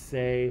like to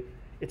say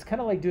it's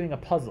kind of like doing a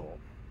puzzle.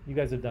 You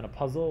guys have done a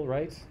puzzle,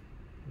 right?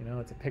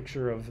 It's a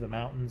picture of the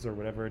mountains or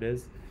whatever it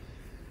is.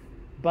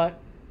 But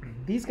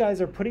these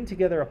guys are putting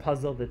together a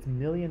puzzle that's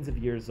millions of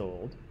years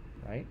old,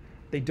 right?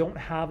 They don't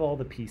have all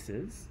the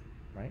pieces,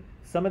 right?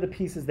 Some of the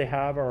pieces they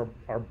have are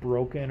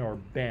broken or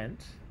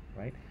bent,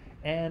 right?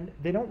 And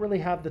they don't really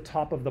have the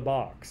top of the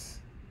box.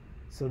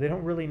 So they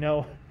don't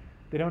know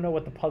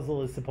what the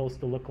puzzle is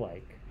supposed to look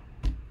like,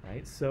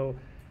 right? So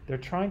they're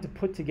trying to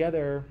put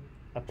together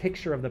a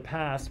picture of the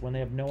past when they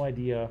have no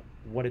idea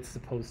what it's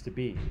supposed to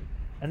be.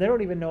 And they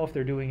don't even know if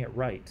they're doing it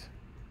right,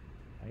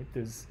 right?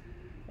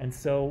 And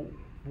so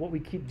what we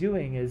keep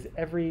doing is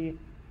every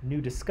new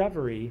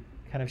discovery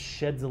kind of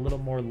sheds a little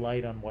more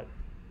light on what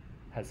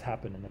has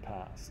happened in the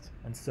past.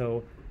 And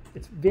so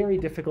it's very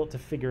difficult to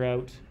figure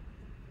out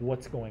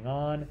what's going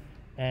on.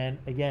 And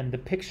again, the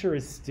picture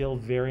is still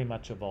very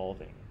much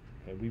evolving.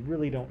 Okay? We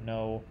really don't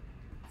know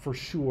for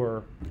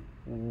sure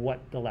what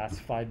the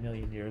last 5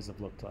 million years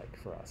have looked like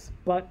for us.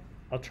 But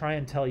I'll try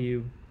and tell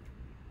you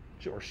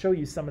or show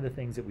you some of the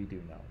things that we do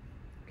know.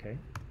 Okay?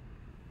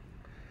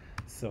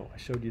 So I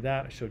showed you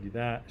that, I showed you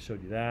that, I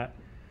showed you that.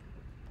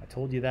 I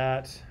told you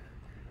that.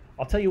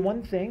 I'll tell you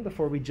one thing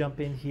before we jump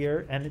in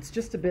here, and it's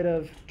just a bit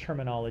of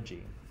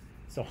terminology.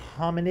 So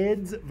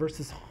hominids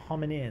versus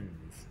hominins,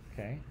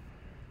 okay?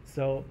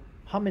 So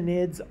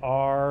hominids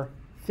are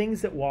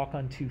things that walk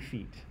on 2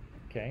 feet,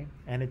 okay?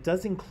 And it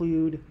does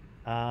include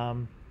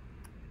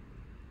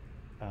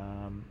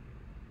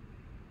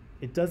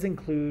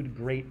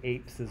great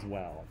apes as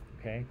well,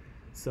 okay?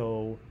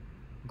 So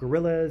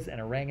gorillas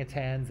and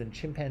orangutans and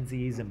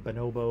chimpanzees and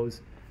bonobos,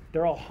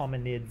 they're all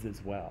hominids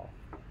as well.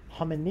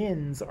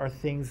 Hominins are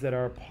things that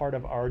are part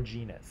of our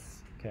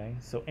genus, okay?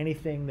 So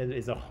anything that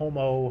is a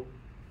homo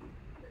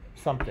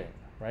something,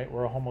 right?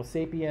 We're a homo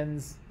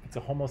sapiens, it's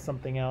a homo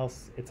something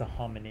else, it's a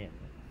hominin,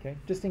 okay?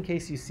 Just in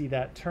case you see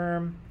that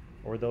term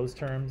or those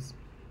terms,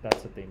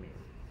 that's what they mean,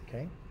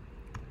 okay?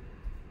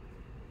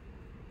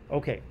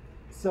 Okay,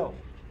 so,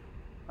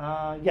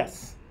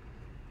 yes,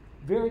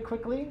 very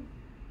quickly,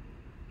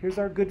 here's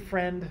our good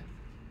friend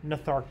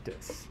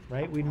Gnatharctus,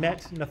 right? We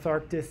met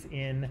Gnatharctus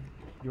in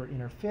Your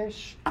Inner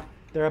Fish.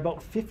 They're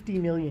about 50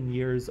 million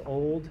years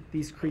old,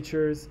 these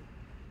creatures.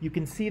 You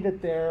can see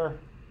that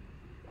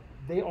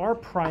they are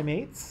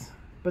primates,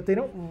 but they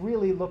don't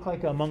really look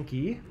like a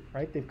monkey,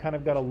 right? They've kind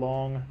of got a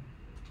long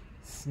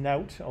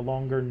snout, a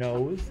longer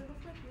nose. They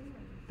look like humans.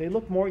 They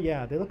look more,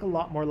 yeah, they look a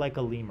lot more like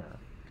a lemur,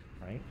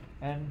 right?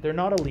 And they're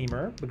not a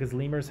lemur because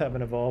lemurs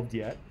haven't evolved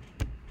yet,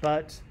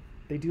 but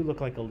they do look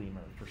like a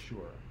lemur for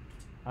sure.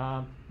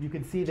 You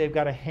can see they've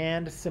got a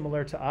hand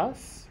similar to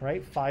us,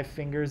 right? 5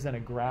 fingers and a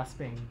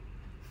grasping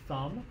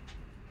thumb.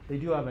 They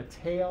do have a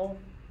tail.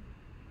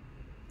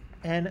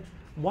 And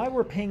why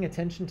we're paying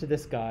attention to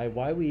this guy,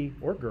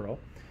 or girl,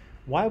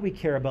 why we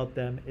care about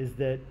them is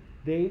that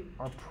they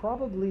are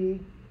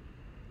probably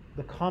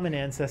the common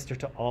ancestor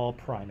to all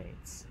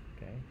primates.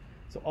 Okay,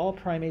 so all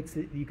primates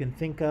that you can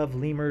think of: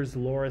 lemurs,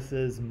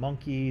 lorises,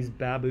 monkeys,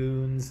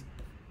 baboons,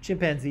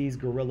 chimpanzees,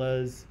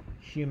 gorillas,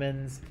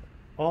 humans,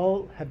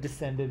 all have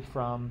descended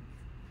from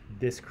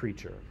this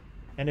creature.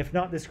 And if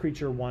not this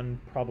creature, one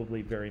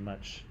probably very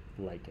much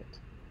like it.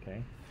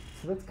 Okay,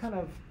 so that's kind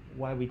of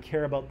why we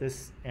care about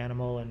this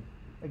animal. And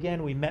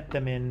again, we met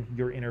them in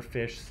Your Inner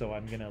Fish, so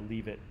I'm gonna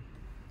leave it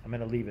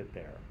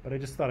there. But I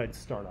just thought I'd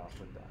start off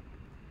with that.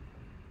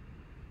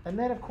 And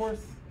then, of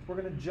course, we're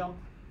going to jump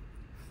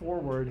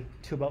forward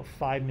to about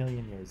 5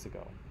 million years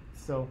ago.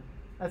 So,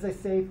 as I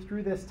say,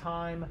 through this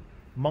time,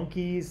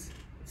 monkeys,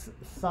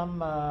 some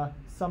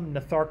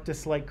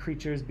Neotharctus-like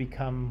creatures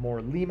become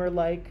more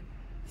lemur-like,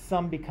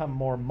 some become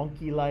more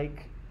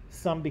monkey-like,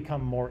 some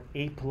become more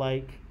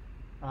ape-like,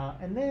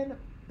 and then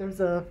there's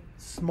a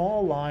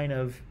small line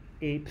of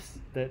apes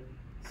that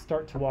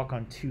start to walk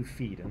on 2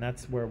 feet, and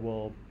that's where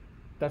we'll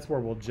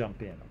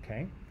jump in.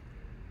 Okay.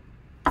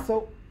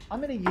 So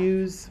I'm going to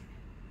use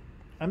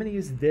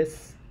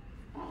this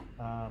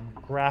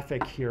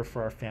graphic here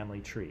for our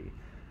family tree.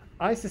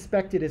 I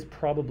suspect it is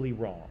probably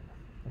wrong.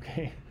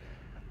 Okay.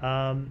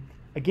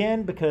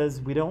 Again,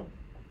 because we don't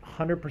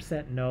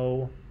 100%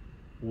 know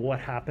what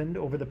happened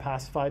over the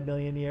past 5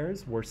 million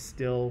years. We're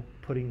still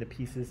putting the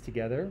pieces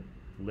together,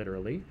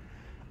 literally.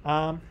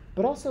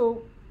 But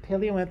also,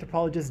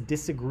 paleoanthropologists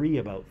disagree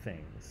about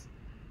things.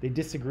 They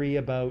disagree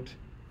about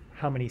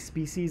how many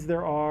species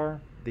there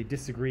are. They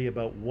disagree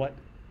about what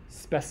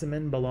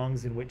specimen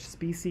belongs in which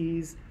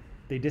species.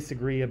 They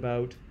disagree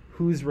about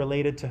who's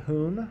related to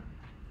whom,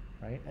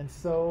 right? And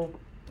so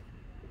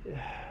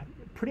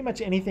pretty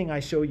much anything I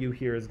show you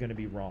here is going to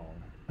be wrong.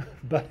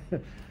 but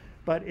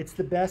it's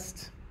the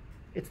best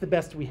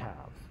we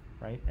have,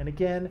 right? And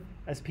again,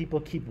 as people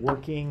keep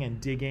working and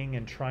digging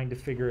and trying to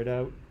figure it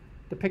out,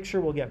 the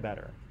picture will get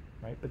better,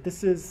 right? But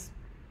this is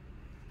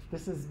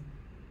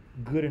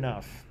good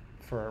enough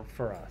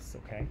for us,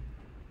 okay?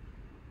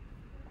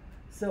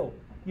 So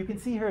you can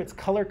see here it's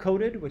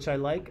color-coded, which I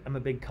like. I'm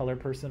a big color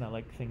person. I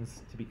like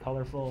things to be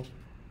colorful.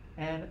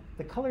 And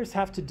the colors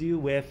have to do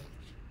with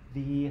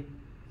the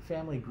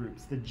family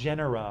groups, the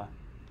genera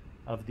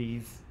of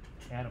these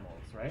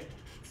animals, right?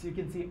 So you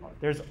can see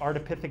there's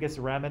Ardipithecus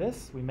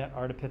ramidus. We met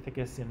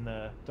Ardipithecus in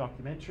the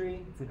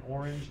documentary. It's in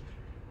orange.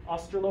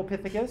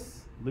 Australopithecus.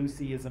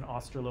 Lucy is an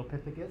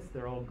Australopithecus.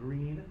 They're all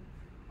green.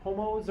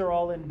 Homos are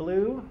all in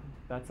blue.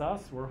 That's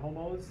us. We're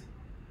homos.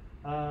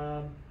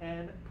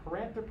 And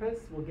Paranthropus,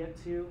 we'll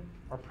get to,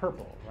 are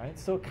purple, right?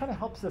 So it kind of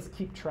helps us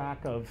keep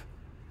track of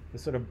the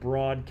sort of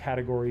broad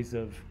categories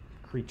of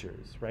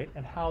creatures, right?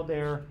 And how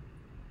they're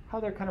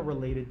kind of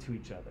related to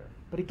each other.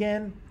 But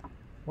again,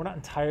 we're not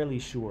entirely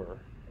sure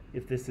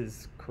if this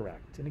is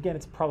correct. And again,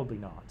 it's probably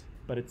not,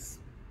 but it's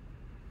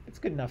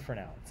good enough for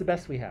now. It's the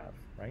best we have,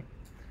 right?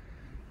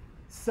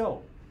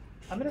 So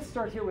I'm going to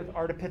start here with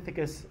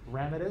Ardipithecus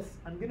ramidus.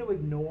 I'm going to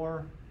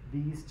ignore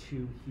these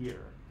two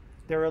here.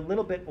 They're a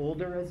little bit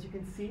older, as you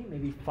can see,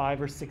 maybe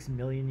 5 or 6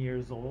 million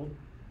years old,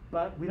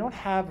 but we don't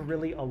have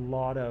really a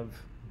lot of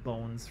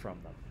bones from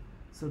them.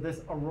 So this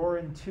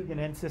Auroran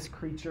tuganensis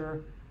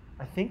creature,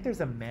 I think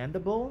there's a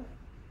mandible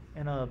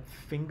and a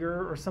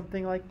finger or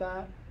something like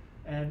that.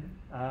 And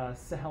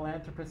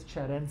Sahelanthropus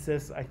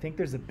chadensis, I think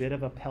there's a bit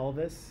of a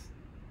pelvis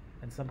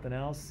and something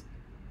else.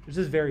 There's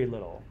just very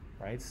little,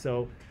 right?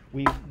 So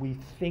we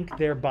think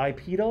they're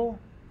bipedal,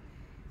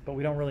 but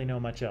we don't really know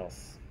much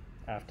else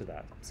after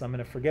that. So I'm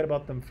going to forget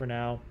about them for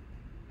now.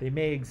 They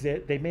may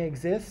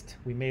exist.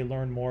 We may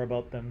learn more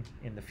about them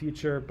in the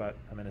future, but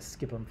I'm going to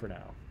skip them for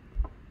now.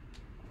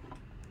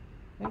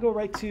 And go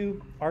right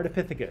to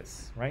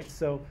Ardipithecus, right?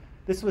 So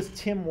this was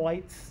Tim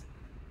White's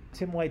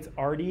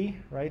Artie,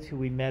 right, who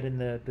we met in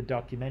the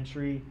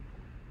documentary.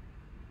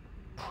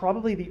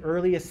 Probably the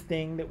earliest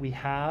thing that we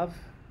have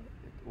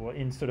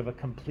in sort of a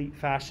complete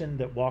fashion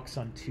that walks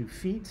on 2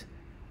 feet.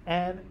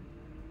 And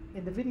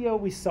in the video,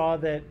 we saw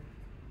that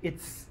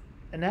its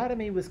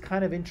anatomy was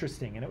kind of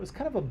interesting, and it was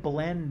kind of a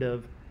blend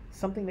of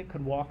something that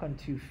could walk on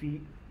 2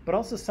 feet, but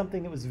also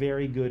something that was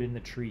very good in the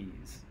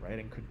trees, right,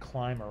 and could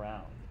climb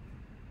around.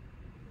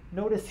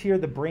 Notice here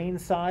the brain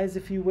size,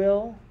 if you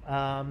will.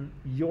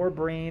 Your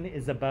brain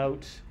is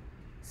about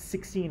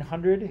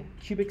 1,600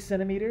 cubic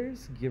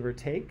centimeters, give or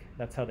take.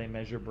 That's how they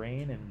measure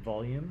brain and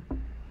volume.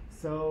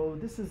 So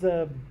this is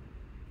a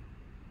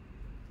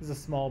This is a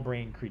small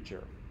brain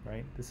creature,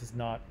 right? This is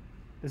not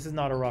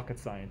a rocket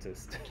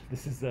scientist.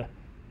 This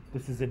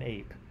is an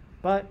ape,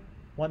 but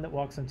one that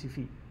walks on 2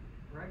 feet.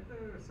 Right, the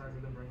size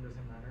of the brain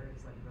doesn't matter.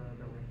 It's like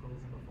the wrinkles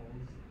and the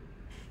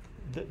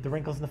folds. The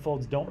wrinkles in the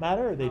folds don't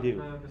matter, or they do?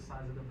 The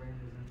size of the brain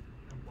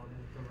isn't important.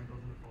 It's the wrinkles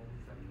and the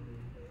folds that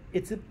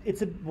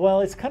really.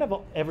 Well, it's kind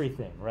of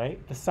everything,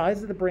 right? The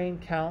size of the brain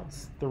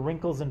counts. The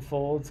wrinkles and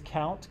folds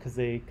count because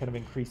they kind of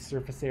increase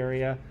surface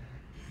area.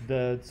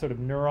 The sort of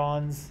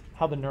neurons,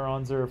 how the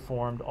neurons are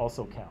formed,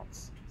 also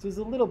counts. So there's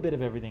a little bit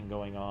of everything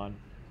going on.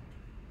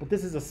 But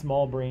this is a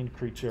small-brained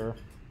creature,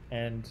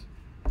 and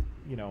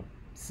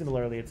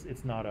similarly,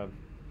 it's not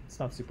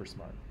super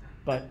smart.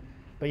 But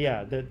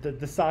yeah,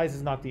 the size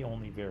is not the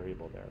only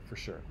variable there, for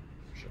sure.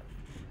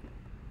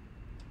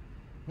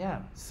 Yeah.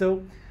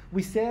 So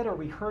we said, or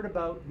we heard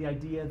about the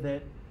idea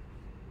that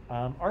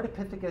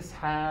Ardipithecus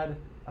had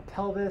a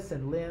pelvis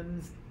and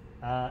limbs,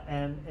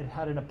 and it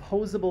had an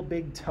opposable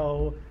big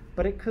toe,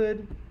 but it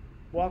could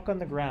walk on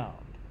the ground,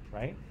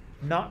 right?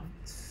 Not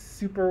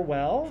super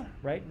well,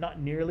 right? Not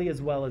nearly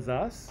as well as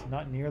us,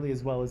 not nearly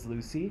as well as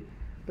Lucy,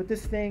 but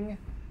this thing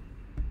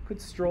could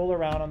stroll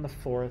around on the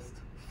forest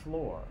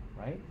floor,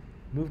 right?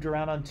 Moved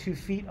around on 2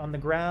 feet on the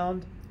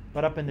ground,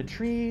 but up in the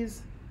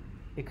trees,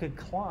 it could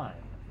climb,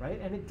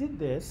 right? And it did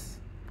this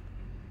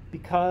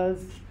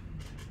because,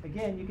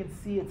 again, you can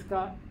see it's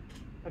got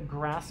a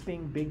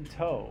grasping big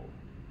toe,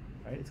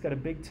 right? It's got a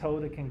big toe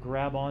that can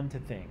grab onto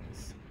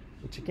things,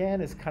 which again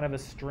is kind of a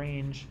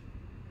strange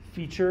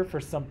feature for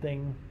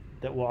something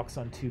that walks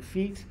on 2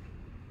 feet.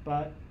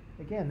 But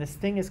again, this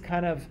thing is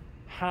kind of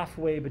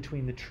halfway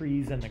between the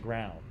trees and the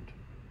ground,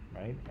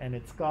 right? And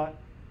it's got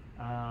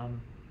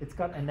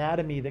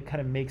anatomy that kind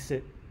of makes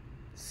it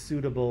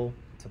suitable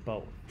to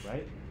both,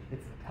 right?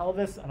 Its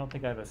pelvis, I don't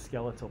think I have a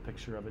skeletal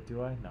picture of it,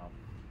 do I? No.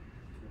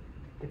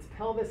 Its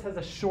pelvis has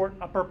a short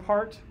upper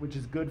part, which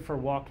is good for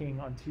walking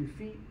on 2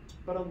 feet,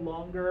 but a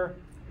longer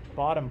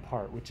bottom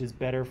part, which is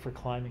better for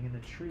climbing in the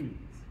trees,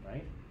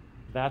 right?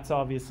 That's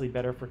obviously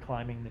better for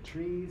climbing the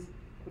trees.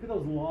 Look at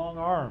those long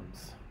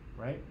arms,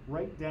 right?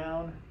 Right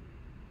down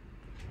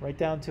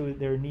to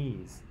their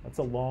knees. That's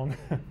a long,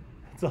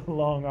 that's a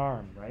long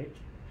arm, right?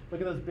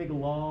 Look at those big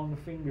long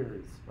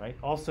fingers, right?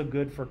 Also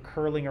good for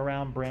curling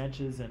around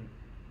branches and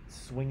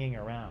swinging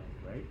around,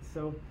 right?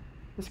 So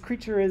this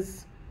creature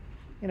is,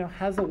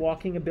 has a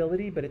walking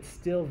ability, but it's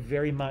still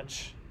very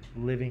much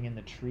living in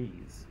the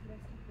trees.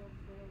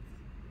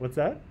 What's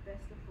that?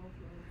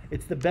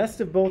 It's the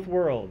best of both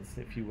worlds,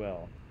 if you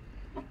will.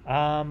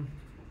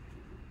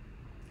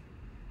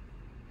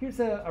 Here's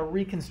a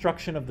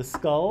reconstruction of the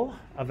skull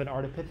of an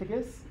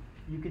Ardipithecus.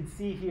 You can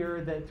see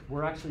here that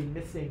we're actually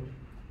missing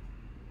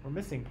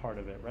part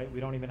of it, right? We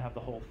don't even have the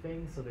whole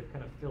thing, so they've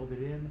kind of filled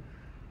it in.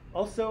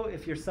 Also,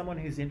 if you're someone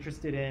who's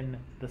interested in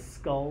the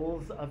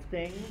skulls of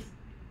things,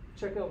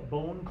 check out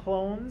Bone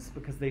Clones,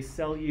 because they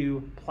sell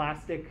you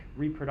plastic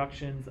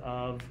reproductions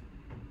of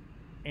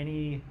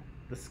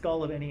the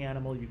skull of any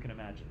animal you can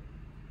imagine.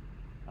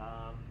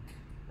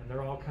 And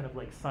they're all kind of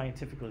like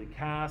scientifically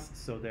cast,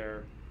 so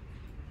they're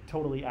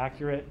totally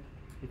accurate.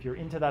 If you're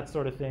into that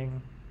sort of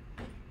thing,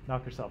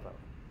 knock yourself out.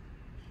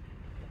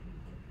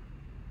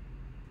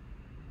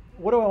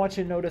 What do I want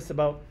you to notice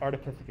about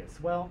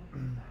Ardipithecus? Well,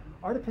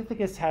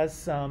 Ardipithecus has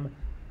some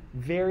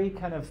very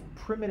kind of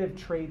primitive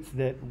traits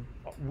that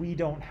we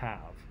don't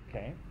have,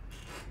 okay?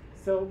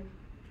 So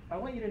I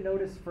want you to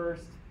notice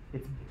first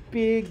its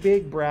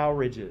big brow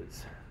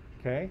ridges,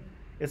 okay?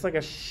 It's like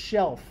a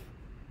shelf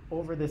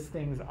over this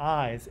thing's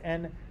eyes.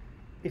 And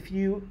if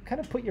you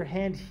kind of put your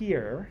hand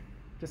here,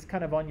 just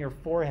kind of on your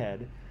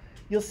forehead,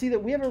 you'll see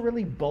that we have a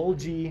really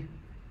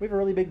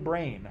really big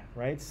brain,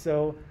 right?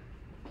 So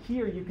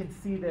here you can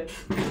see that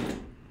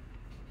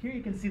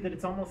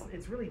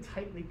it's really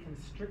tightly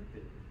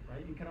constricted,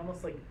 right? You can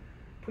almost like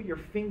put your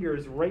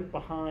fingers right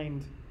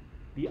behind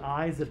the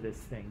eyes of this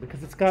thing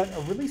because it's got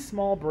a really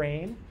small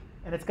brain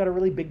and it's got a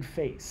really big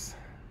face,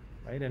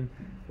 right? And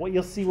what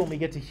you'll see when we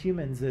get to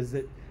humans is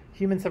that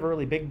humans have a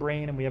really big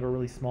brain and we have a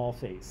really small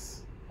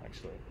face,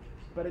 actually.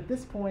 But at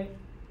this point,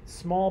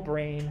 small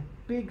brain,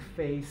 big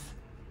face,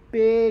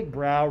 big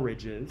brow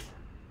ridges,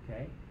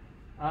 okay?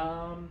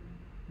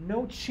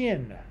 No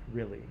chin,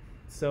 really.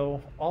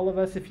 So all of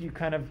us, if you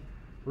kind of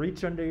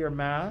reach under your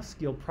mask,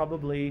 you'll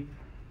probably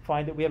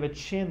find that we have a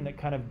chin that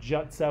kind of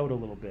juts out a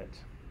little bit,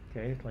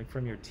 okay, like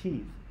from your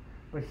teeth.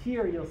 But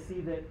here you'll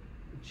see that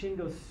the chin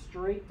goes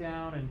straight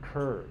down and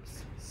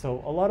curves. So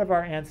all of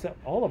our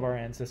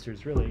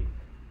ancestors really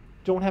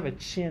don't have a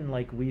chin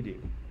like we do.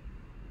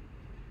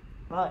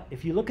 But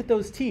if you look at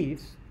those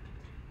teeth,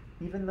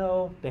 even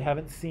though they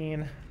haven't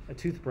seen a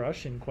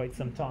toothbrush in quite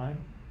some time,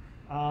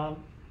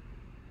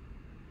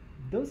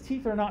 those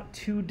teeth are not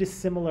too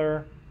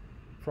dissimilar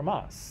from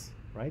us,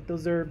 right?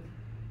 Those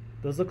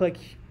look like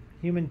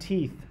human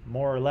teeth,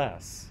 more or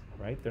less,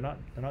 right? They're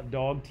not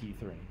dog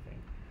teeth or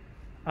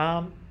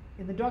anything.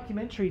 In the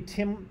documentary,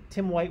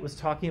 Tim White was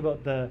talking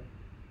about the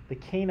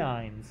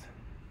canines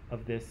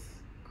of this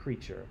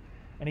creature,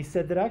 and he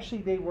said that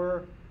actually they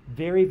were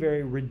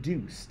very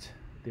reduced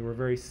They were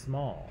very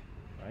small,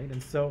 right?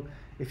 And so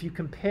if you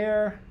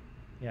compare,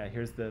 yeah,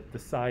 here's the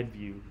side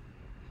view.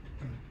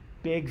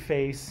 Big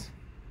face,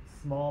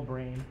 small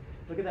brain.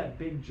 Look at that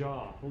big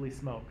jaw, holy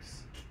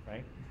smokes,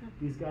 right?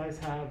 These guys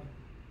have,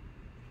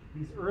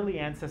 these early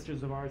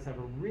ancestors of ours have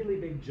a really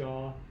big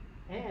jaw,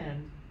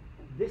 and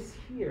this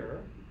here,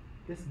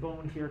 this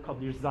bone here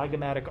called your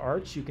zygomatic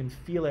arch, you can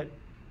feel it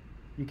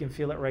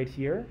right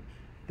here.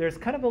 There's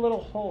kind of a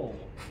little hole,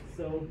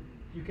 so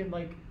you can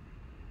like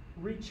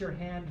reach your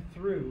hand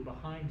through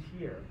behind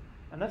here,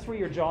 and that's where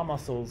your jaw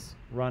muscles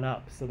run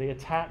up. So they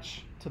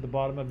attach to the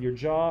bottom of your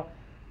jaw,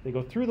 they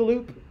go through the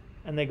loop,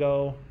 and they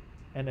go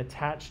and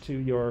attach to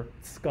your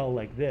skull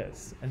like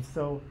this. And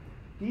so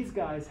these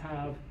guys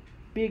have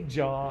big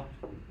jaw,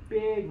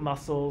 big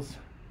muscles,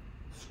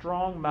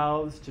 strong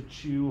mouths to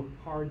chew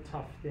hard,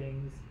 tough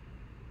things.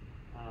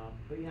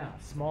 But yeah,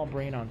 small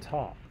brain on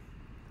top.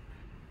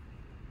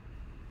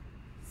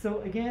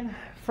 So again,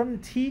 from the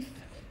teeth,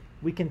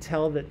 we can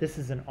tell that this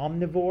is an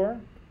omnivore.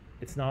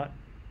 It's not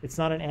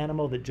an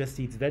animal that just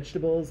eats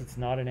vegetables. It's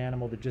not an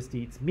animal that just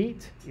eats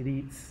meat. It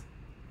eats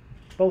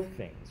both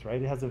things,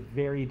 right? It has a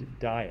varied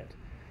diet.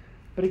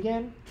 But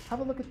again, have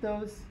a look at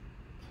those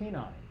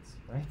canines,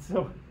 right?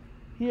 So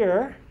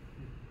here,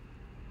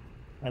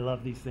 I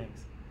love these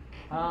things.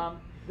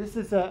 This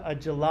is a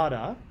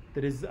gelada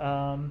that is,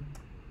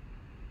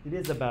 it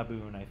is a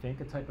baboon, I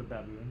think, a type of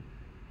baboon.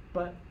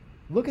 But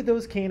look at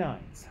those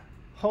canines.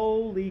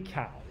 Holy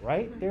cow,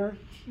 right? They're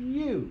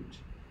huge.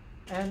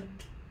 And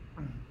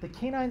the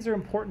canines are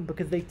important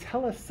because they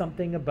tell us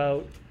something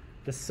about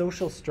the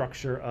social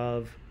structure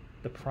of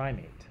the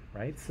primate,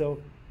 right? So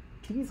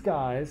these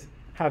guys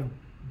have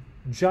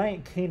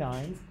giant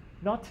canines,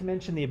 not to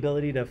mention the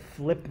ability to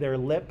flip their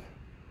lip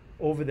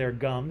over their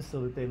gums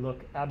so that they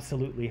look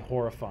absolutely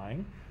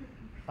horrifying.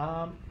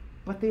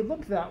 But they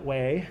look that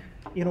way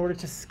in order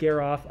to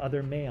scare off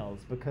other males,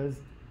 because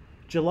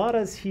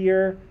geladas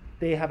here,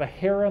 they have a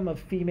harem of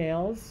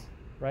females,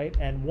 right?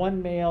 And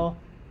one male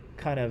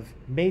kind of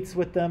mates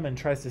with them and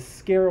tries to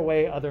scare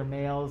away other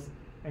males,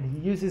 and he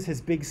uses his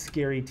big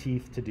scary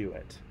teeth to do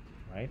it,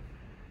 right?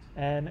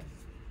 And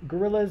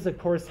gorillas, of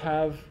course,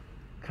 have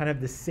kind of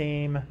the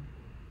same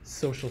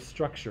social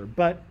structure,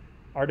 but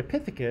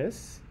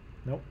Ardipithecus,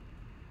 nope.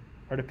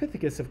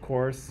 Ardipithecus, of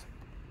course,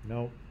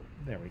 no,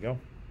 there we go.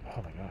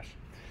 Oh my gosh.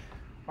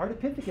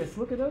 Ardipithecus,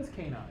 look at those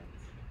canines.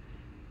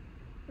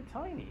 They're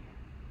tiny,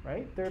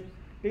 right? They're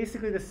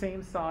basically the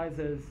same size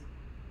as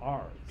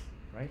ours,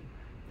 right?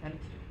 And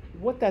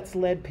what that's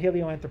led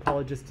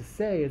paleoanthropologists to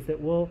say is that,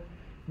 well,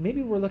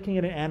 maybe we're looking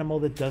at an animal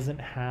that doesn't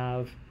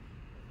have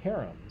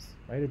harems,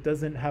 right? It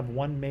doesn't have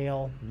one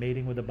male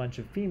mating with a bunch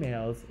of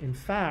females. In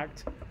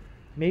fact,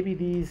 maybe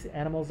these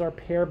animals are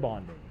pair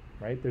bonding,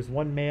 right? There's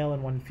one male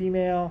and one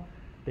female.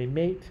 They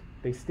mate,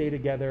 they stay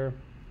together,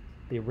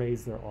 they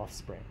raise their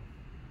offspring.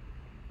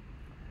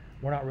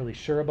 We're not really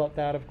sure about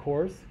that, of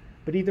course,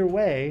 but either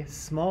way,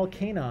 small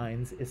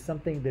canines is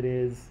something that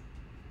is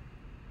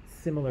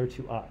similar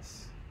to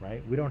us,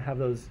 right? We don't have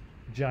those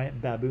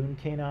giant baboon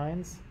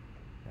canines,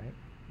 right?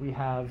 We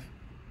have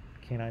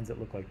canines that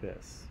look like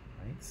this,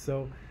 right?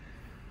 So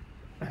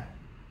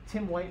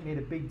Tim White made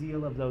a big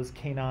deal of those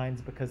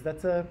canines because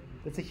that's a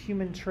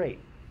human trait.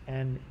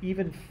 And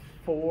even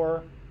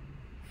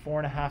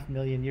 4.5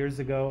 million years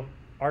ago,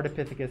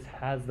 Ardipithecus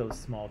has those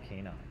small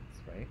canines,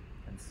 right?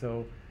 And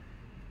so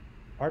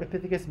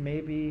Ardipithecus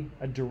may be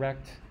a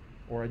direct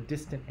or a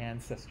distant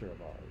ancestor of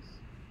ours.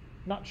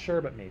 Not sure,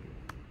 but maybe.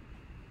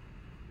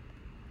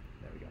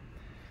 There we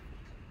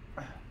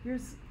go.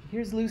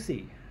 Here's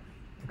Lucy,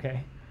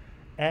 okay?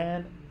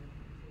 And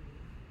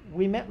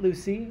we met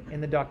Lucy in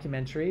the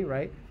documentary,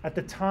 right? At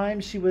the time,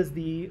 she was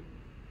the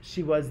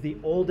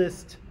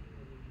oldest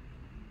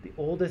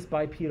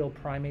bipedal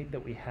primate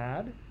that we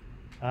had.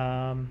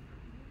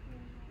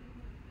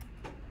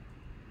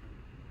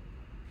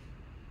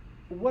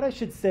 What I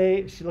should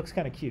say, she looks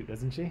kind of cute,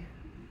 doesn't she?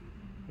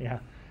 Yeah.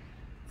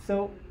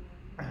 So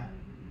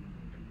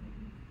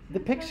the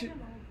picture,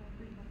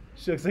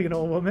 she looks like an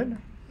old woman.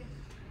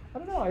 I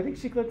don't know. I think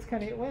she looks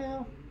kind of,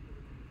 well,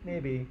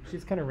 maybe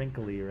she's kind of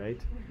wrinkly,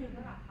 right?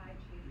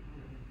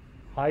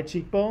 High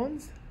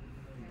cheekbones.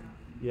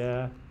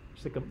 Yeah.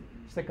 She's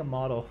like a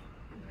model.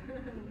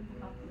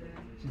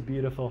 She's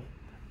beautiful.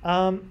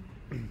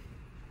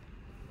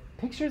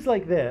 Pictures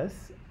like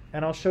this,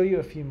 and I'll show you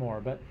a few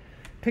more, but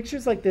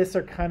pictures like this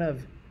are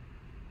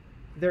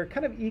they're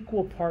kind of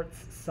equal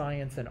parts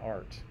science and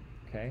art,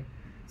 okay?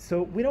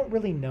 So we don't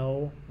really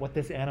know what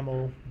this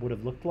animal would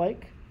have looked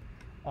like.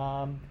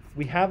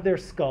 We have their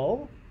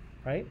skull,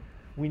 right?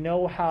 We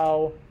know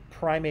how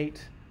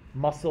primate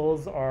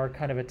muscles are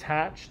kind of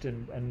attached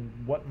and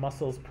what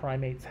muscles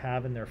primates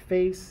have in their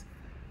face.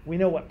 We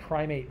know what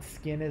primate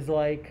skin is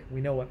like.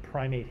 We know what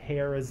primate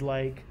hair is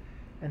like.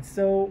 And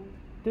so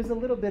there's a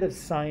little bit of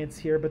science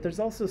here, but there's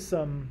also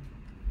some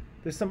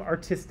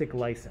artistic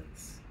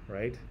license,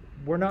 right?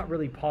 We're not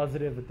really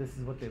positive that this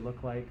is what they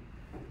look like,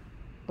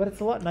 but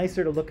it's a lot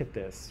nicer to look at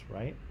this,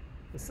 right?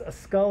 A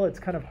skull, it's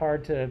kind of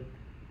hard to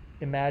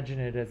imagine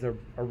it as a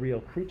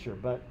real creature.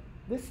 But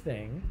this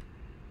thing,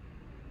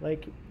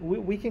 like,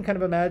 we can kind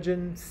of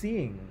imagine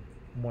seeing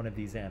one of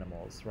these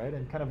animals, right?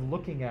 And kind of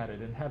looking at it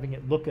and having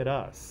it look at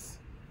us,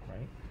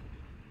 right?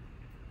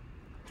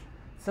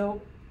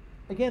 So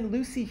again,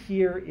 Lucy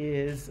here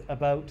is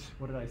about,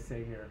 what did I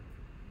say here?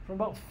 From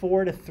about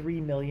 4 to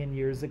 3 million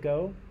years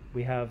ago.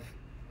 We have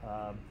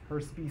her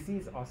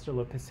species,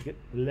 Australopithecus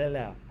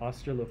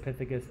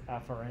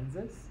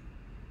afarensis.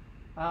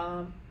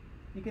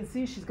 You can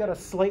see she's got a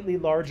slightly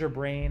larger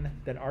brain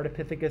than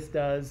Ardipithecus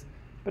does,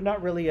 but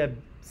not really a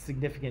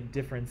significant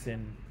difference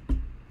in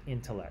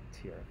intellect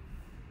here.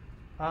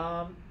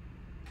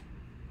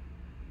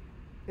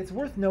 It's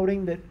worth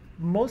noting that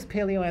most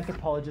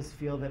paleoanthropologists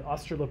feel that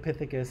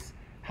Australopithecus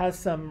has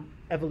some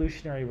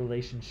evolutionary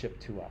relationship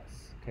to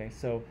us. Okay,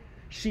 so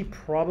she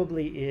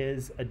probably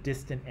is a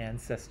distant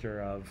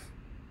ancestor of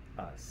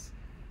us.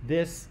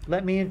 This,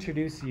 let me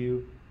introduce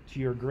you to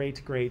your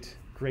great,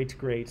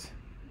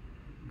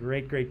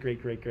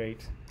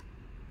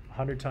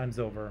 100 times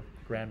over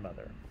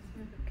grandmother.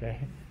 Okay,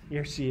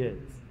 here she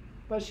is.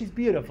 But she's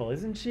beautiful,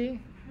 isn't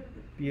she?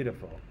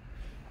 Beautiful.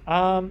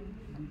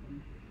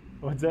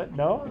 What's that?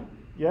 No?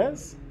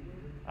 Yes?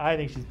 I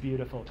think she's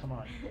beautiful. Come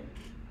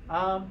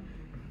on.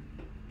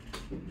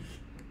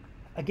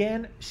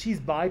 Again, she's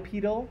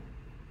bipedal.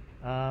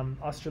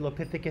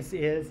 Australopithecus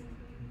is,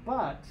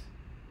 but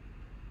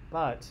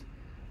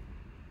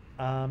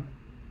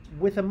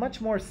with a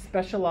much more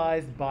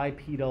specialized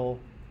bipedal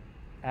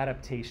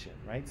adaptation,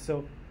 right?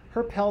 So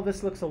her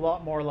pelvis looks a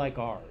lot more like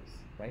ours,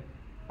 right?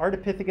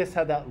 Ardipithecus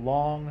had that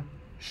long,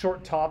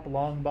 short top,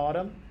 long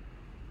bottom.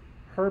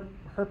 Her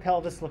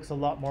pelvis looks a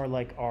lot more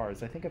like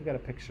ours. I think I've got a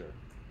picture.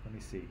 Let me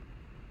see.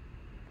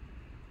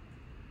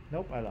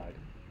 Nope, I lied.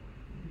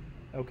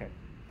 Okay.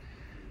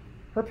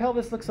 Her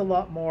pelvis looks a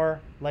lot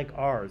more like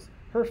ours.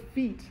 Her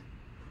feet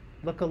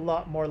look a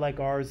lot more like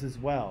ours as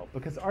well,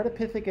 because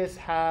Ardipithecus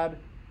had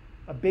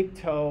a big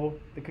toe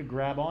that could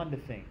grab onto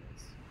things,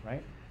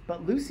 right?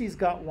 But Lucy's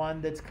got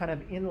one that's kind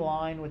of in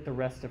line with the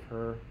rest of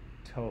her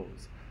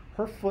toes.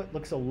 Her foot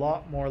looks a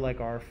lot more like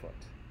our foot,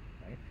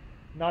 right?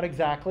 Not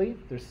exactly.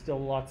 There's still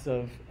lots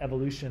of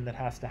evolution that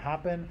has to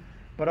happen,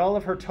 but all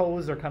of her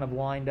toes are kind of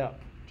lined up,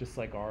 just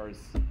like ours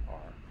are.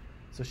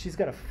 So she's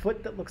got a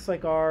foot that looks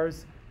like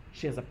ours.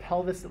 She has a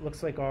pelvis that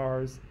looks like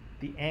ours.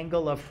 The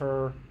angle of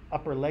her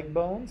upper leg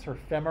bones, her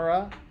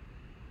femora,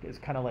 is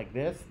kind of like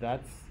this.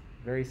 That's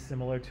very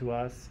similar to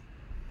us.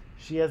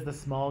 She has the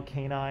small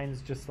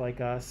canines just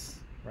like us,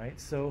 right?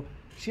 So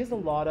she has a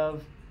lot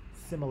of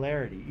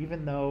similarity,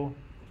 even though,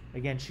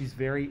 again, she's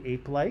very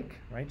ape-like,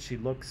 right? She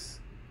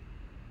looks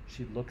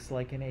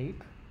like an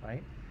ape,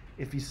 right?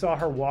 If you saw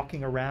her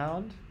walking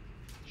around,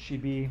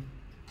 she'd be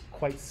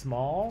quite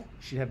small.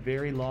 She'd have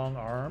very long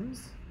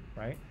arms,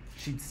 right?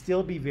 She'd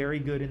still be very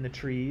good in the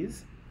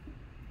trees.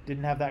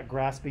 Didn't have that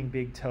grasping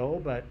big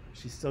toe, but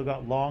she's still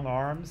got long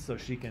arms, so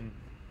she can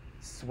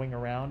swing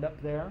around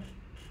up there.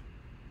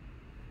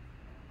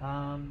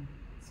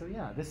 So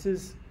yeah, this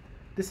is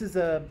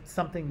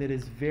something that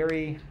is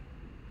very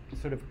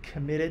sort of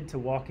committed to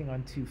walking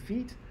on 2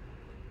 feet,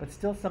 but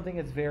still something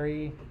that's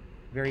very,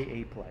 very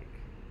ape-like.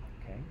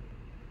 Okay.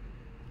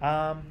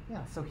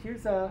 Yeah. So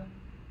here's an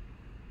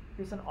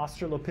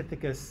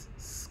Australopithecus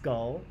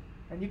skull,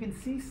 and you can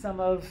see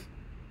some of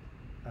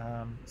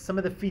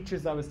the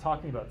features I was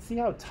talking about. See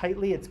how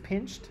tightly it's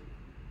pinched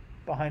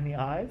behind the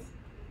eyes?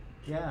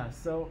 Yeah.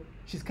 So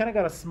she's kind of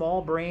got a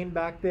small brain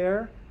back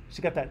there. She's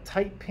got that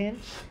tight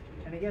pinch,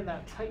 and again,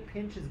 that tight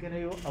pinch is going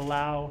to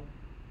allow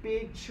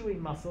big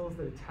chewing muscles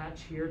that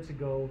attach here to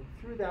go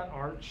through that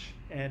arch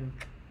and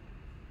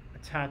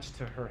attach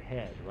to her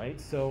head, right?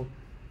 So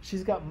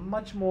she's got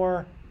much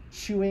more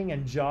chewing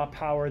and jaw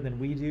power than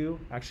we do.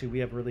 Actually, we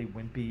have really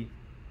wimpy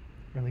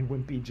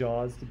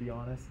jaws, to be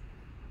honest.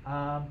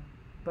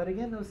 But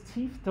again, those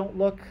teeth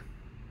look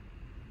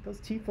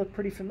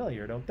pretty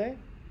familiar, don't they?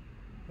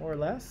 More or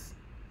less.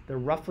 They're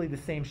roughly the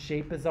same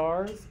shape as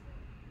ours.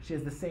 She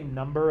has the same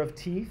number of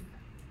teeth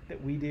that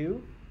we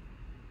do.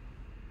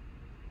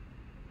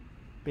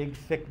 Big,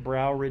 thick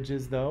brow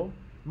ridges, though.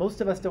 Most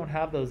of us don't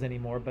have those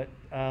anymore, but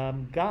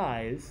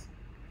guys,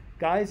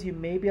 you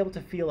may be able to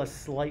feel a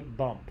slight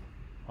bump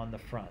on the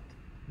front.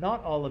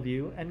 Not all of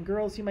you, and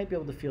girls, you might be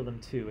able to feel them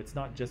too. It's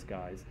not just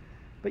guys.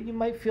 But you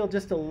might feel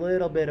just a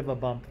little bit of a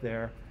bump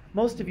there.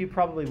 Most of you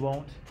probably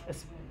won't,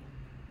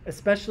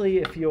 especially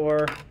if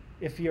you're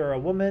a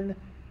woman.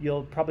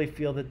 You'll probably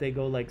feel that they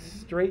go like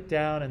straight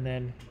down and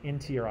then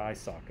into your eye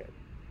socket.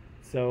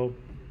 So,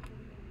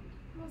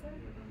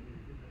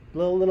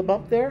 little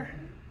bump there.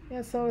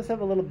 Yeah, some of us have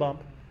a little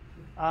bump.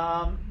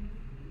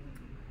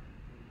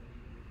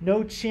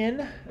 No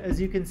chin,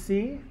 as you can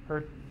see.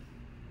 Her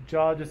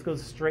jaw just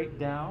goes straight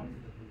down.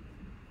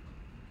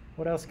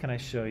 What else can I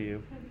show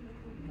you?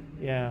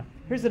 Yeah,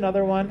 here's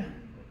another one.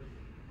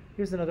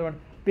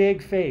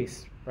 Big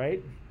face,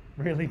 right?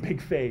 Really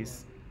big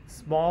face.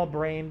 Small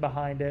brain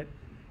behind it.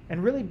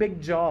 And really big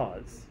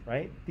jaws,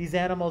 right? These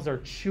animals are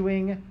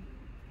chewing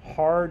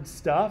hard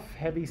stuff,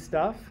 heavy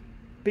stuff.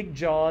 Big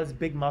jaws,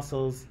 big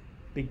muscles,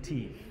 big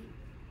teeth.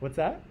 What's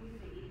that?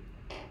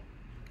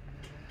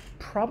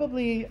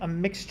 Probably a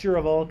mixture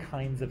of all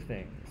kinds of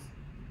things.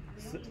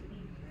 So,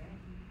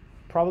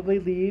 probably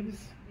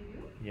leaves.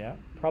 Yeah.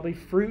 Probably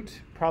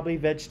fruit, probably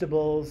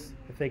vegetables,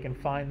 if they can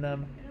find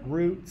them,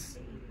 roots,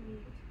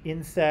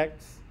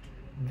 insects.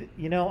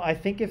 You know, I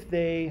think if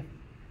they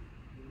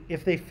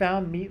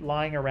found meat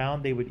lying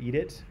around, they would eat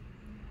it.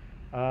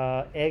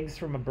 Eggs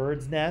from a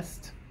bird's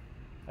nest,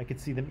 I could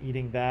see them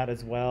eating that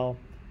as well.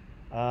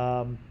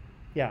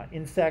 Yeah,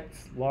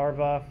 insects,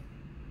 larvae,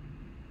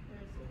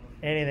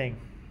 anything.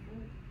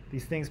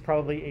 These things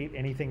probably ate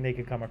anything they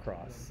could come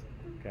across.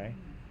 Okay.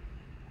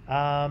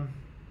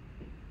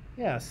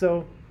 Yeah,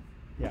 so,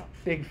 yeah,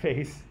 big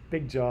face,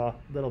 big jaw,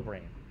 little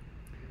brain.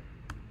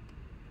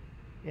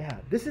 Yeah,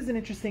 this is an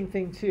interesting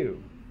thing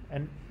too.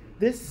 And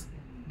this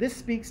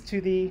speaks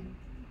to the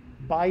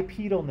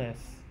bipedalness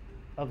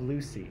of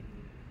Lucy.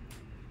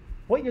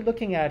 What you're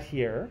looking at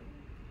here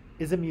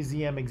is a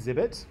museum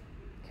exhibit,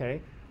 okay?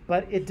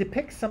 But it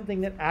depicts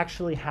something that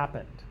actually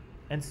happened.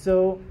 And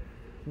so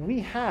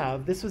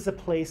this was a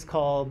place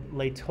called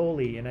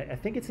Laetoli, and I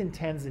think it's in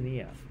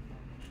Tanzania.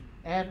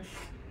 And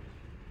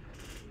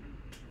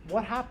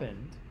what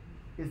happened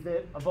is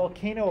that a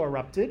volcano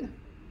erupted,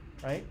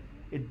 right?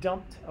 It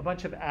dumped a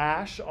bunch of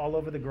ash all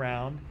over the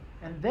ground,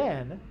 and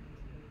then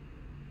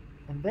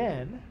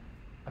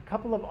a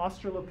couple of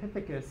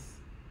Australopithecus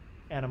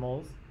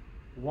animals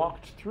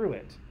walked through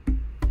it.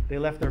 They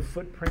left their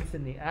footprints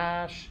in the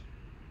ash.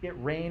 It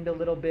rained a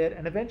little bit,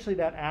 and eventually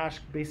that ash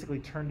basically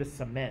turned to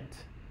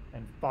cement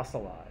and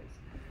fossilized.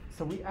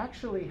 So we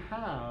actually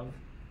have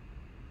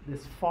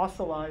this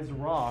fossilized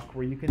rock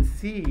where you can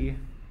see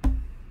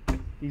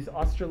these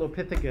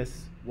Australopithecus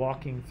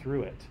walking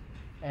through it.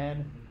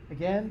 And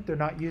again, they're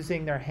not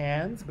using their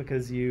hands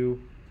because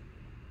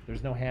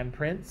there's no hand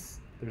prints,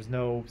 there's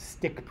no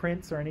stick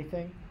prints or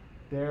anything.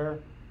 They're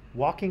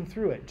walking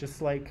through it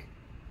just like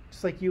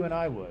you and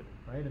I would,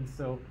 right? And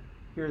so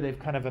here they've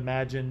kind of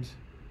imagined,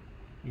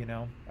 you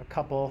know, a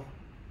couple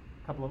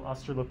of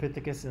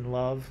Australopithecus in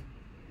love.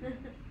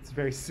 It's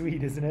very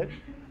sweet, isn't it?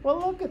 Well,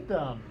 look at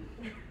them.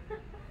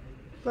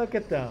 Look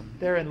at them.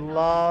 They're in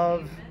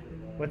love.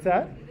 What's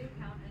that? Do they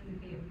count as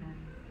cavemen?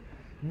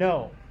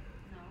 No.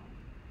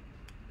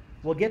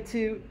 We'll get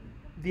to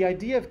the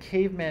idea of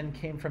cavemen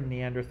came from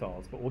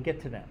Neanderthals, but we'll get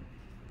to them.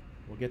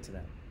 We'll get to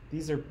them.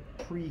 These are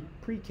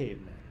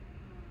pre-cavemen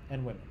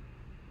and women.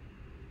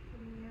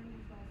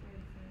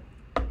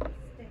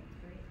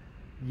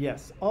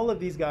 Yes, all of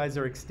these guys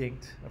are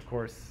extinct, of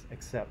course,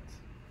 except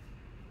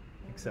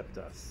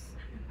us.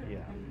 Yeah.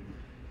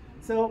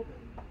 So,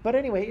 but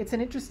anyway, it's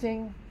an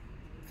interesting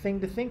thing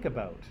to think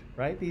about,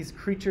 right? These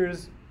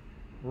creatures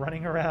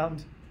running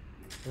around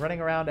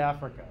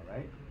Africa,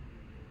 right?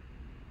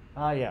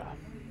 Ah, yeah.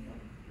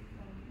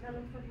 That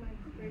looks like my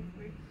great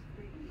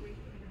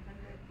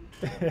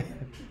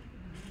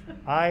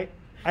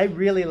I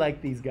really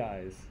like these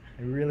guys.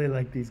 I really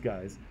like these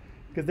guys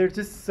because they're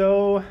just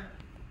so.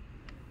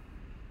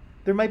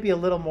 There might be a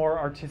little more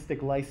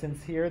artistic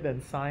license here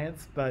than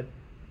science, but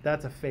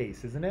that's a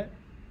face, isn't it?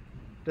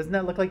 Doesn't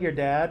that look like your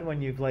dad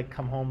when you've like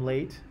come home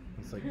late?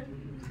 He's like,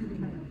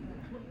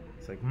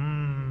 it's like,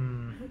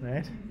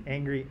 right?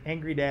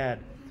 Angry dad.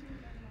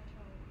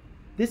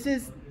 This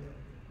is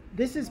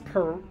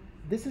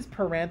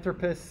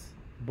Paranthropus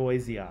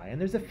boisei,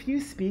 and there's a few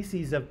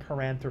species of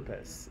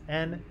Paranthropus,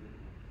 and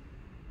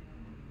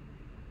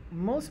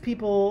most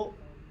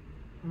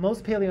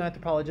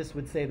paleoanthropologists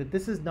would say that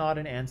this is not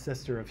an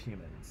ancestor of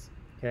humans,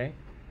 okay?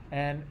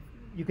 And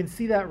you can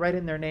see that right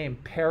in their name.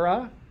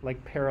 Para,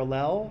 like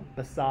parallel,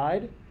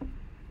 beside.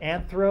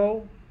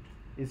 Anthro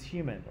is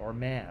human or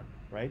man,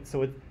 right?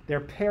 So they're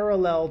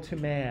parallel to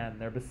man,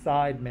 they're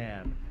beside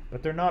man,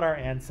 but they're not our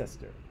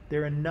ancestor.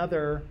 They're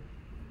another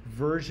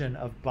version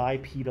of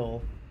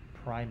bipedal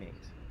primate,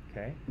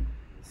 okay?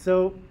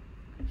 So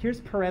here's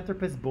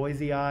Paranthropus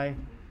boisei.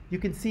 You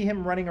can see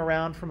him running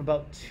around from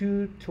about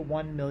 2 to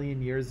 1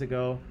 million years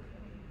ago.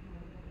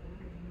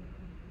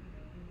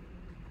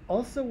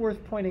 Also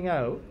worth pointing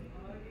out,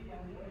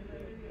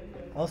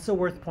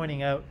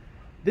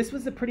 this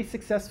was a pretty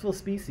successful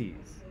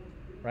species,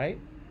 right?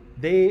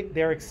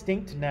 They're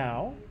extinct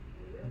now,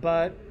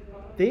 but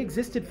they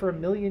existed for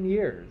 1 million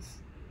years.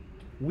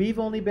 We've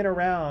only been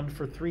around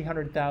for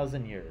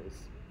 300,000 years.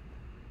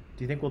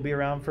 Do you think we'll be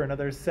around for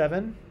another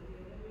 7?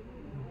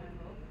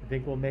 Do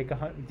you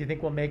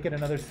think we'll make it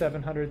another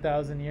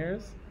 700,000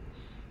 years?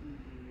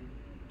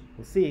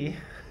 We'll see.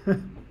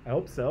 I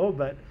hope so,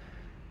 but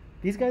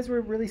these guys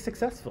were really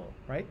successful,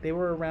 right? They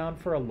were around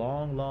for a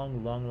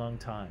long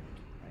time,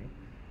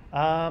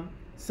 right?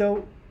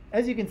 So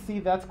as you can see,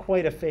 that's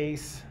quite a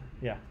face.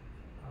 Yeah.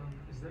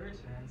 Is there a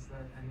chance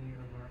that any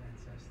of our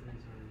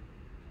ancestors or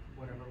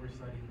whatever we're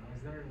studying now,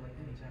 is there like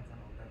any chance at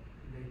all that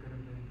they could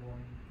have been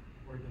born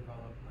or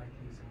developed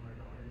IQ similar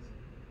to ours?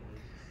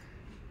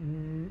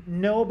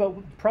 No, but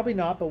probably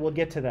not, but we'll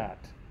get to that.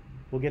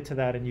 We'll get to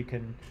that,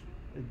 and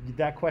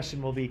that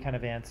question will be kind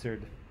of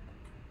answered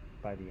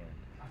by the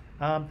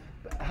end.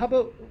 How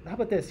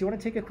about this? You want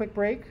to take a quick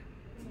break?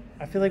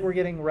 I feel like we're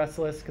getting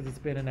restless because it's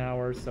been an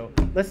hour. So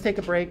let's take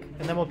a break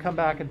and then we'll come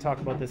back and talk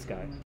about this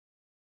guy.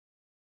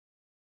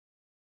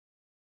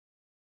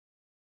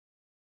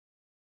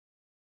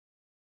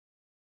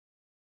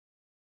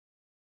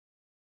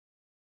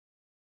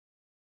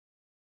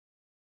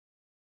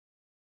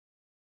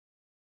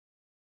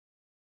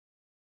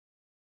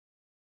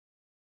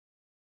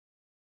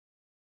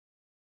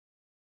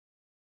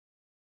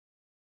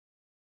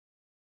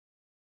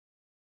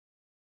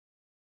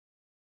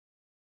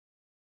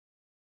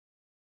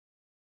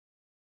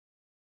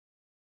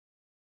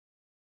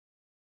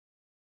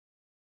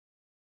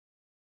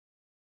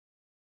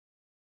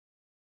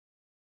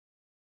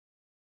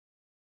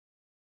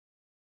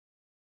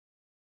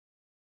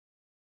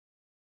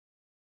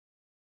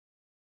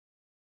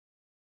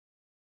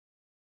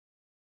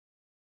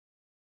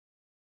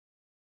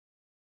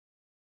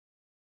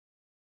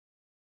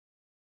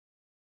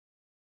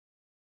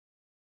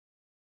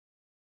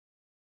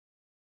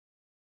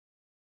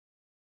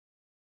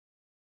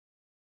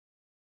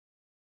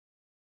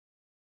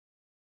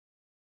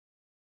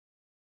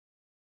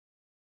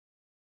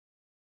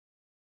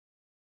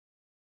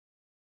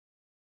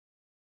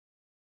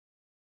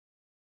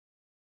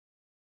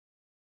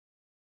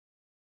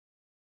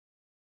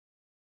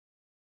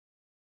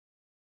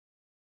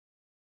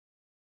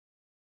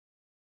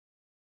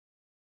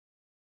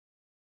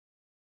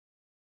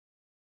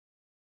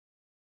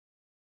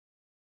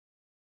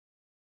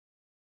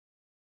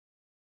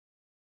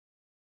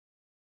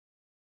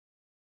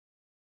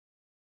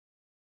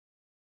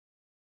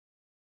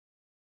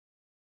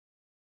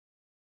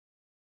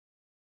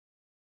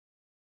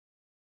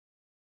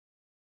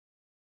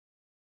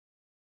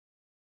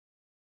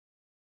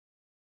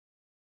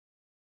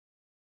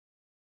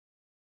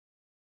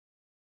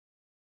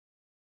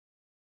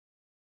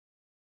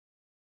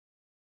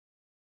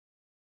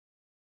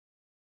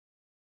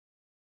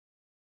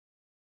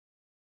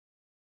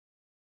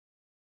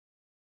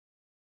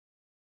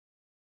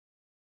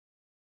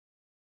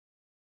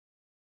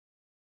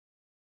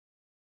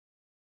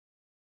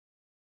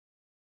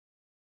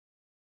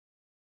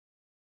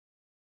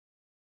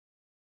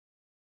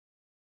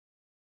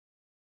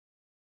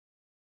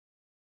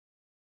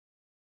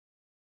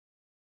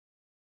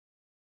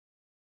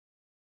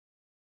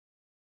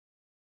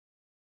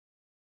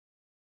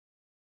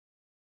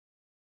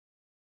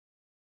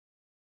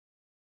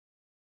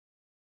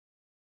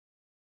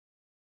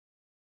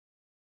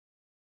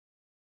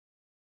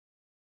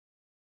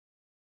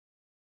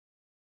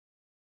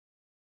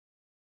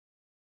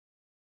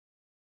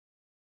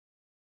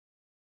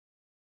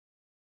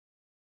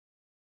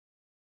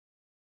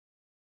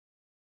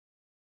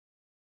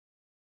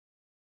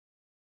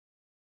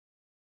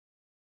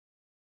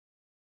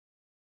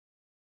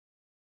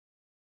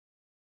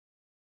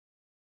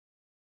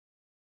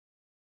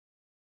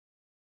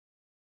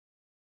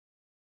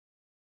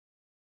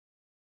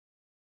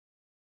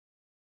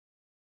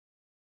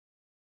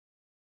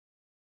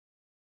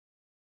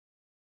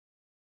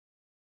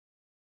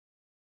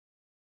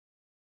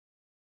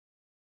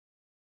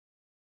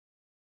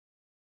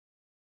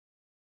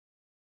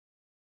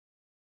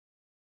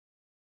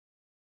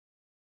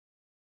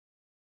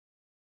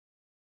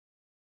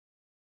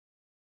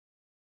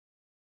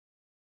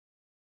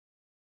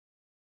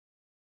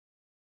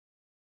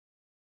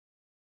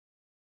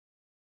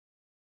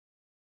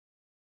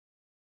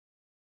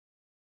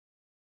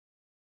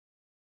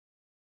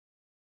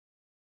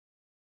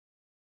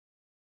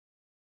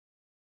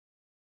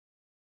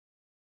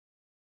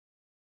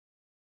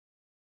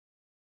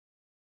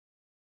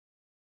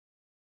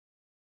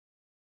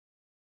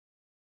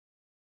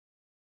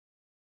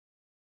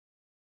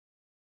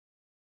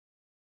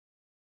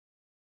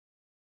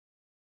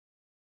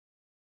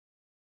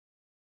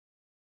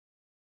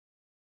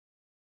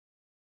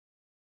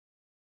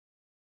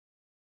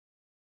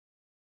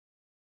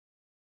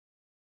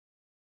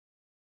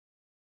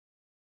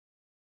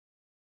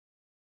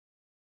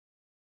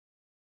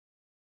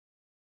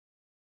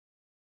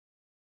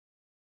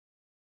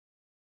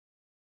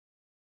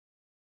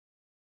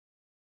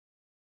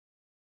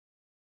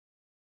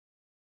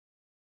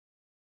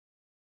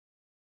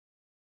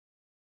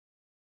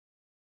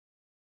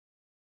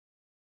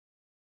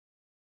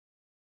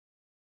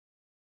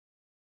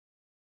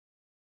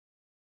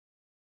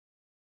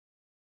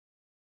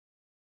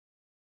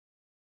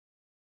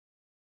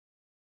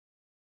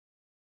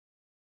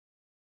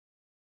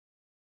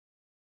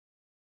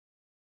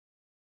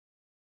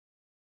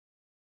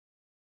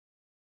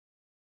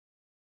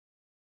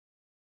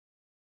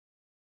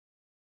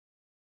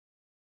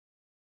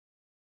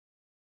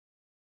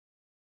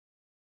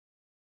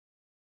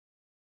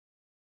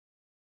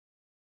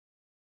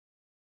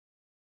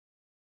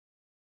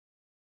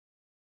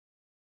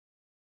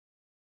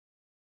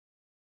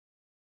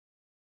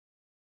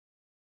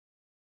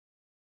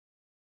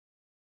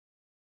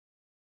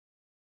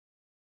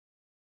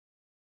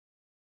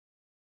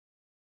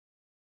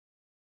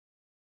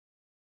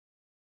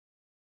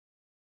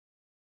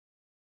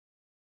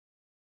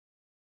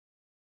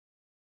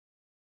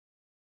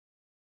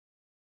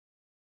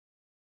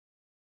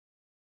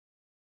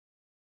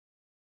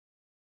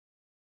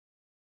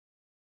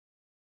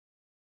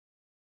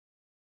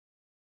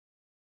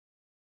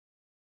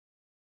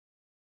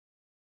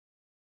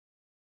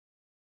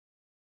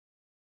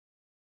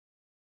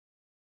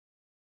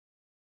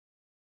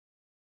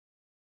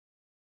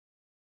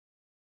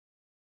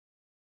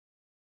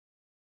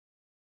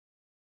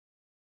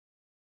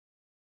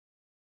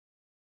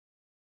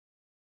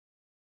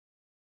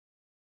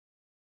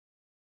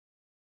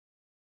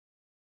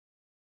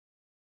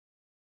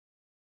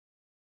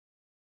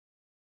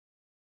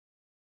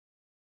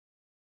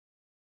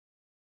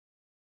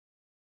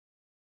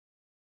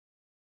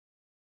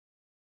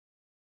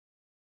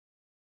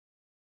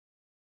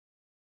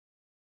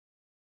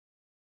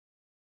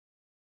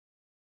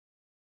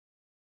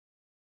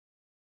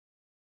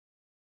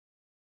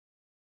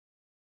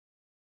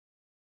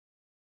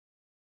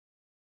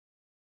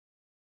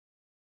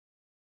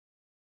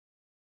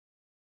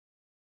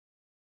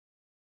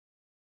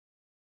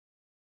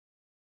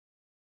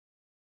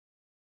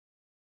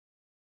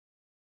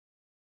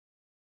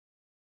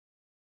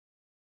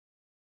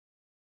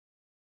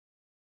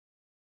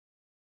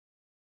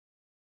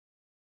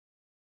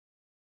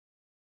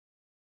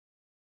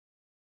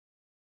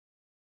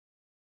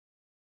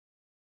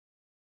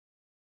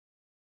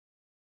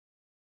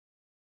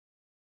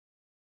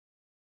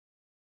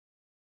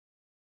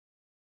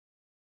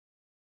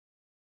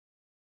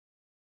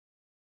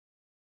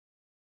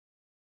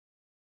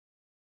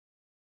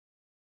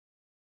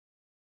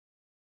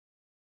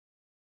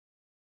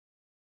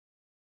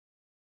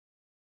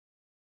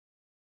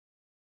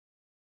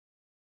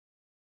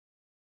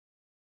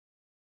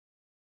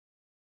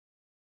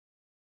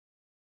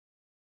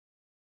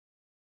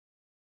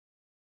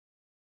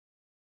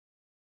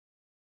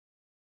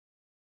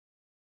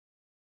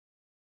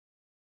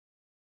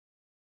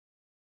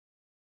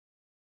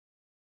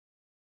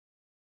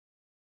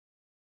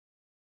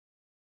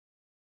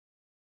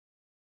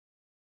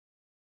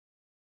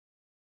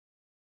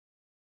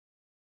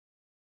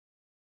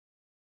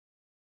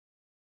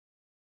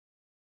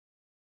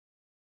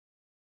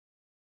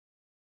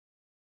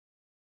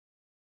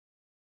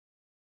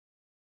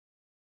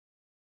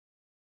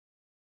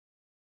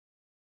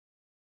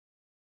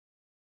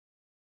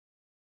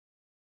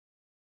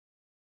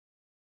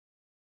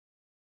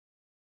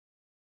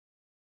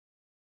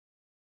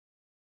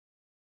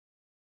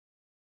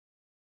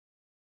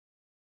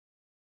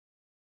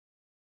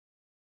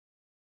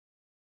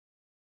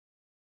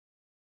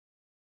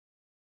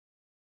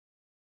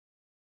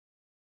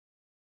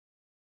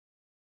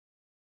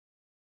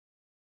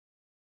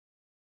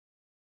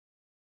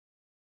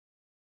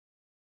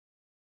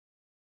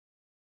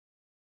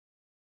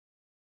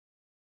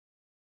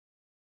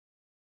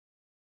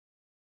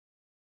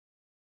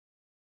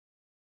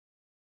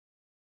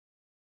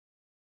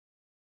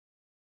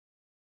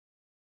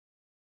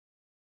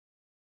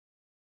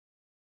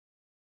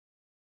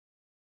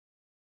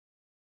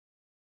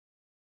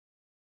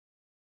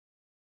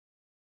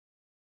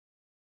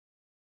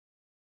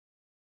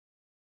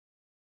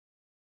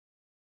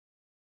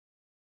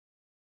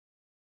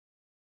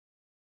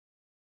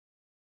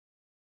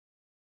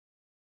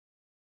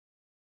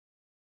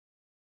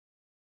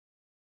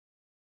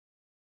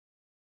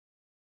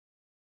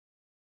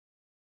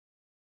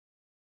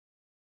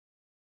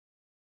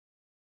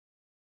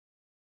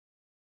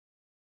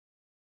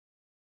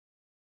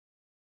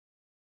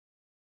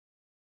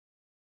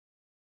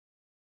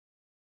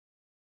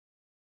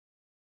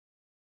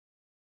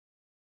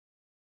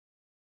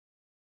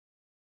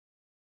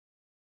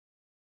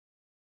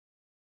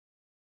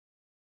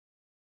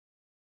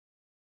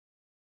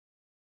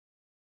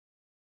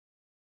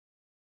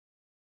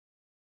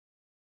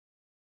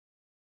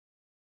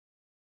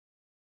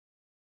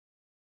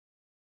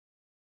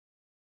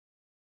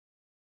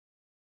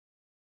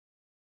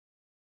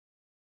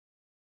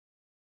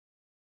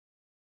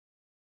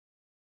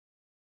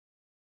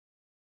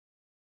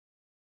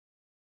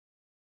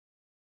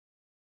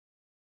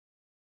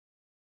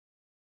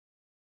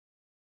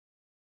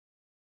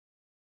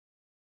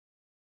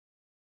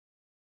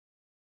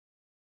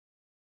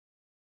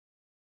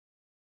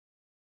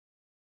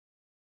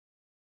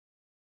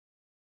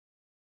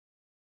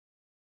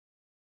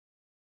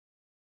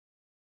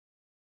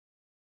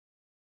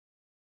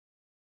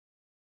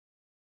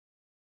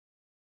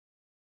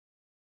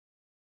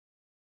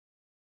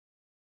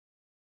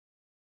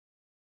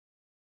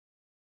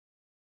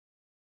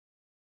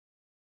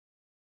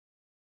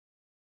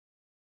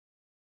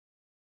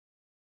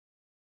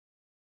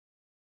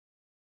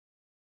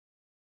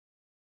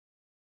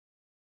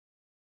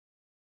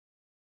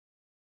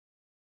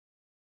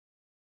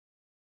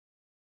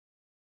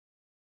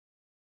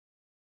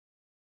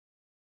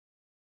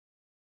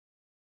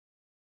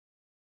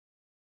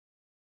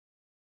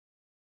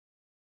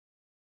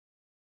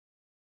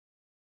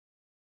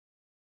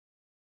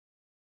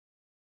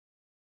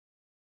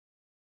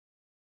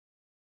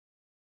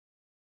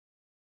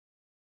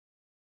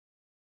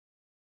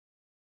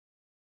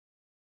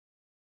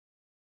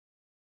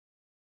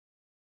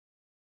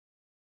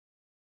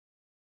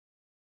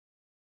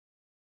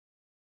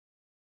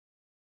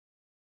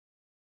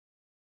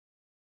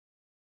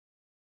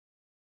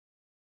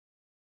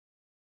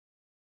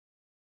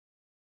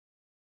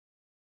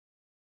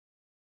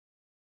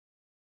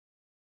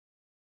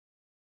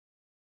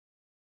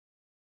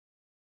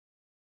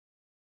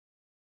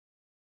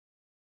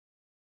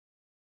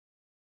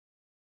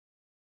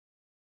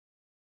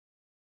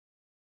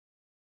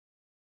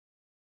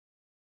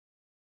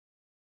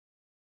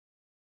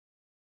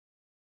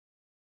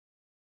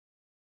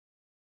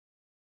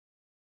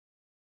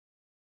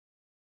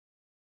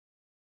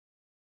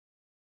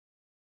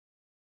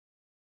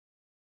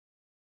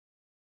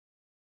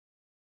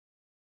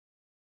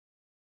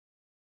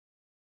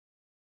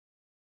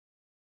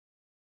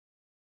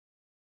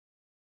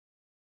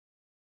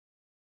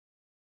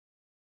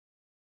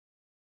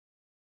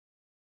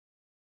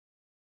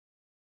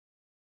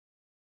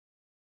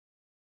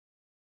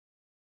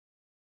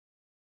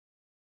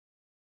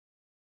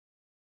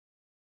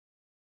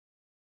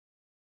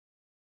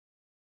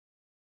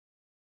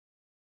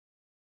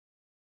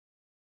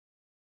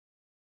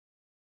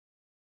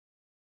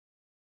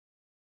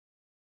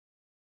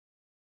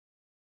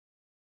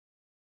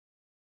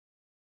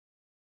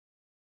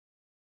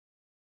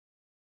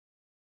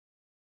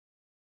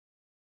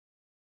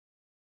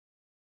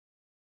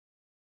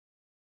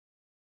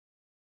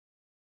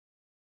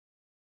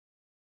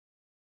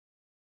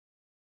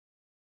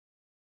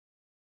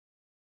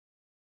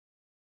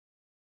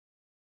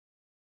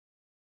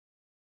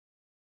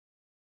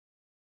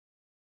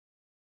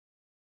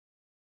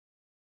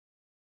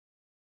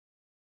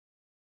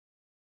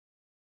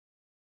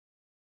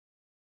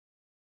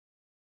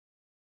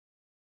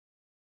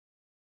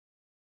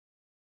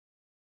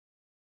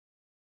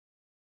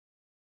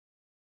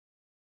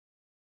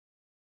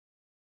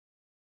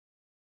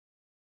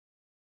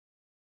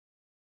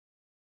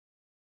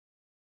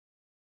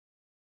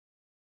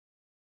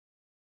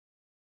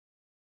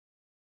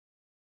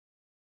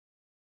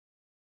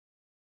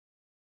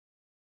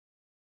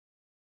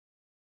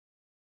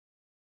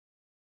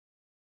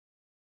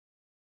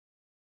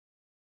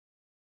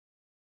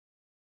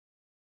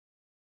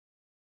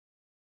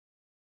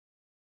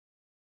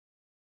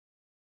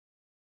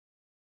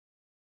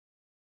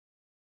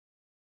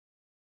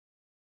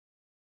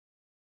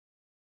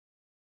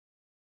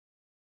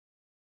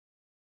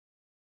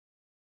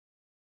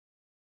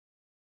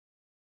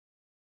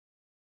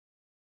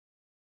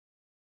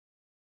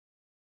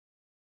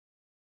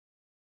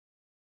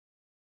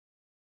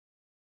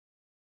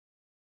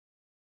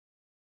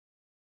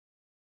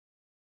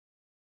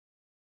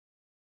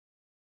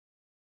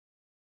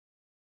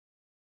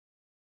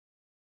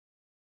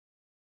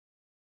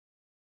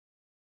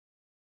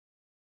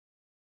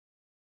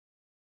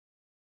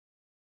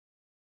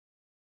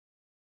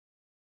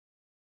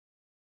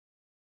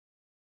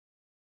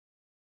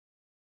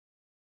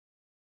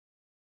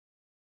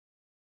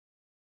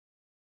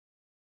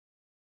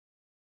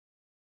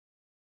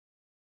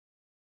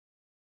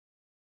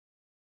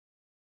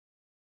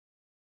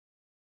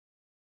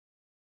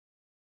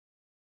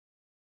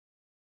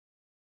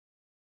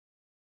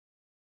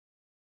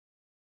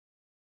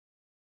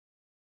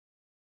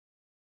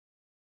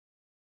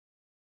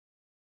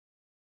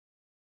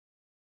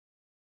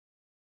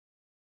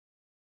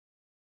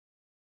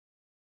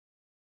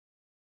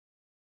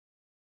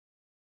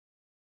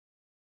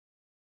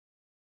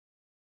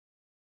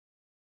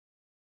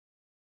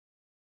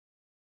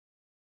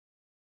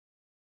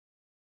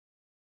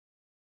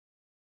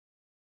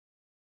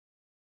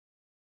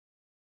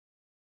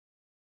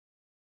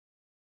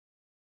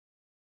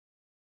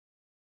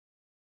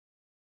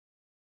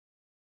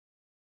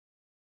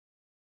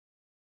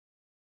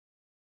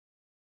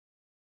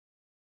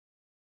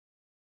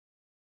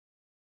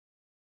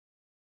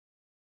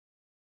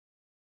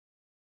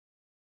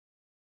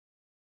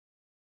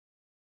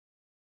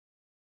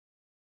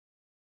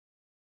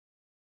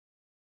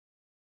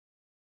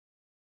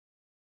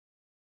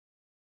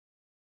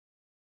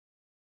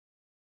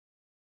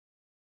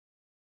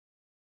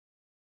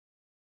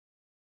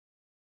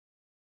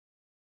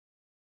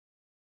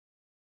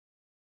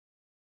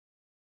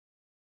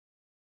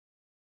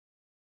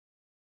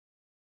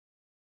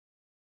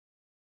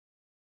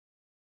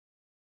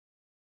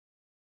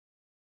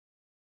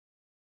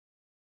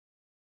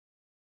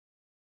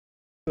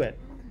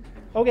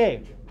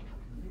 Okay.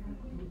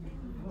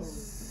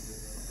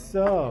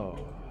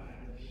 So.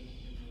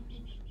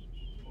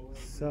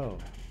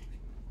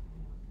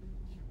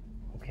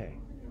 Okay.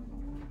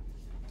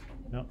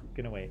 No,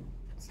 gonna wait.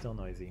 Still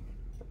noisy.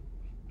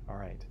 All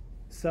right.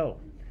 So,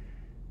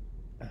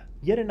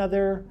 yet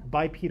another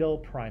bipedal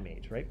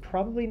primate, right?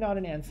 Probably not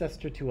an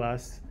ancestor to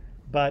us,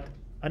 but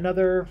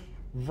another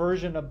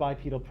version of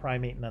bipedal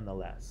primate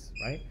nonetheless,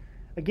 right?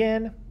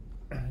 Again,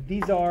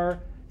 these are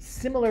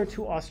similar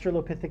to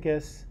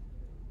Australopithecus,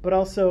 but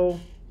also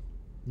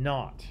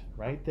not,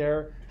 right?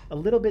 They're a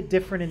little bit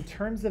different in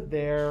terms of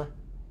their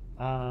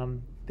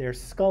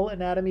skull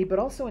anatomy, but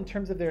also in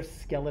terms of their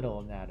skeletal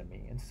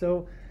anatomy. And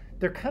so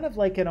they're kind of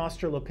like an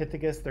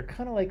Australopithecus, they're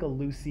kind of like a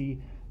Lucy,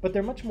 but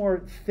they're much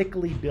more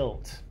thickly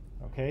built,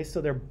 okay?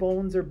 So their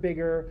bones are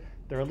bigger,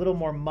 they're a little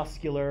more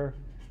muscular,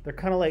 they're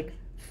kind of like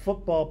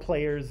football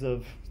players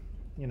of,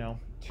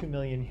 2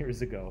 million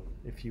years ago,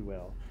 if you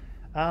will.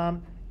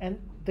 And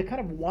the kind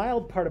of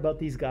wild part about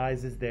these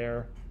guys is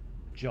their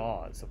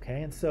jaws,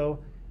 okay? And so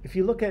if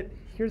you look at,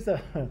 here's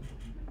a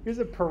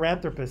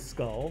Paranthropus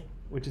skull,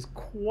 which is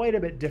quite a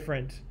bit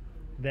different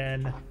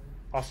than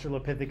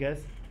Australopithecus.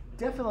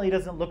 Definitely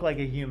doesn't look like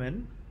a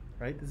human,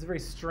 right? This is a very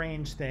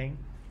strange thing.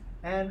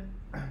 And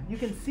you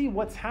can see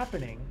what's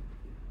happening.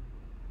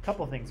 A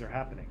couple things are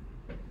happening.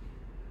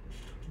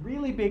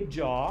 Really big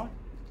jaw,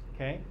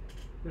 okay?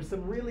 There's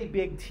some really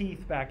big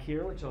teeth back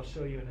here, which I'll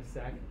show you in a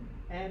sec.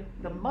 And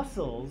the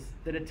muscles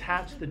that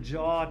attach the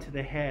jaw to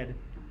the head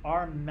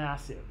are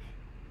massive.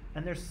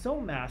 And they're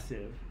so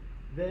massive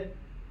that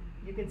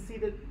you can see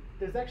that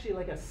there's actually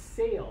like a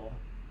sail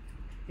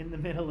in the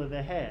middle of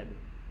the head,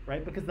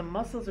 right? Because the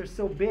muscles are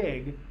so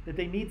big that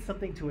they need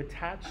something to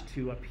attach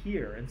to up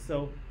here. And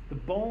so the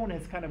bone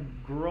has kind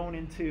of grown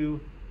into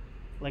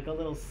like a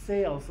little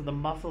sail so the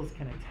muscles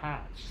can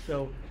attach.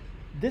 So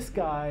this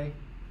guy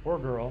or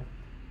girl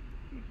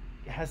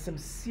has some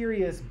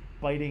serious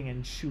biting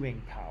and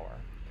chewing power,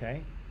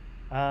 okay?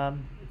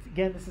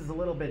 Again, this is a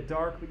little bit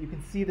dark, but you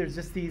can see there's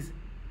just these,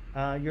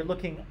 you're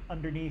looking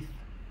underneath,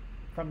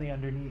 from the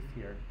underneath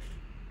here.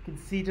 You can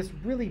see just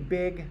really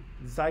big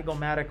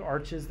zygomatic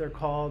arches, they're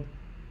called,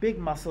 big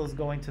muscles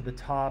going to the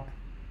top.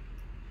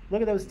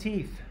 Look at those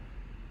teeth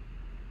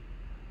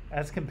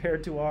as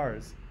compared to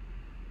ours.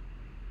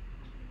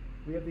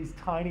 We have these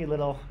tiny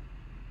little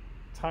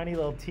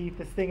teeth.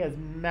 This thing has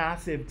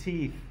massive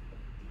teeth.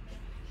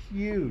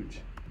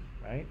 Huge,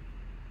 right?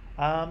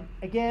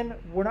 Again,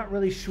 we're not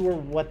really sure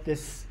what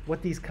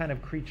these kind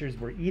of creatures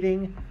were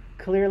eating.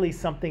 Clearly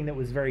something that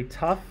was very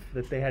tough,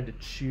 that they had to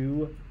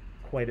chew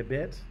quite a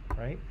bit,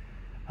 right?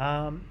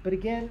 But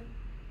again,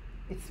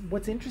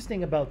 what's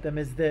interesting about them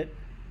is that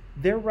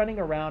they're running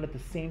around at the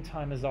same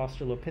time as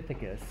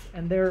Australopithecus,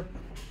 and they're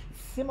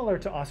similar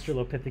to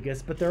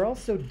Australopithecus, but they're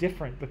also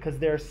different because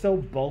they're so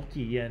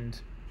bulky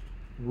and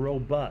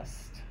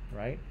robust,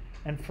 right?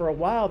 And for a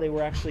while, they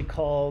were actually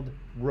called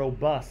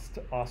robust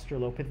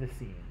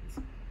Australopithecines.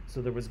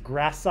 So there was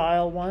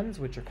gracile ones,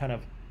 which are kind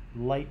of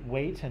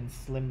lightweight and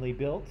slimly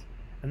built.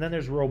 And then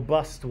there's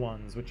robust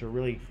ones, which are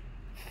really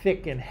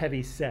thick and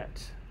heavy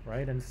set,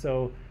 right? And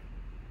so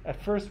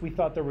at first we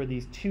thought there were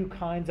these two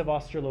kinds of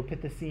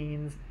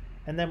Australopithecines.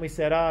 And then we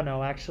said, oh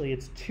no, actually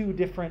it's two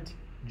different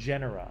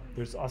genera.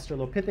 There's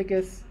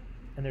Australopithecus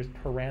and there's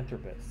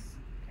Paranthropus,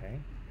 okay?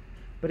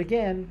 But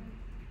again,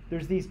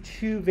 there's these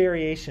two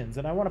variations,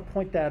 and I want to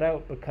point that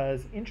out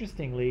because,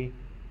 interestingly,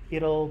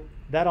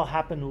 that'll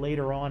happen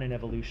later on in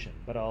evolution,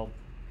 but I'll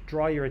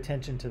draw your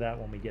attention to that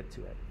when we get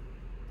to it.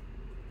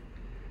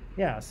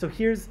 Yeah, so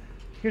here's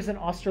an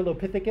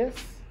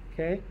Australopithecus,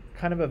 okay?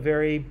 Kind of a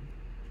very,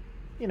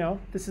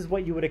 this is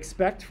what you would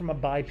expect from a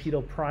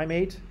bipedal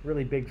primate,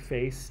 really big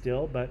face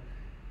still,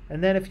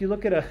 and then if you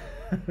look at a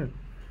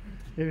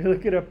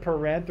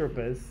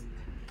Paranthropus,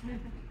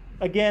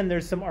 again,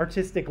 there's some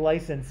artistic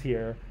license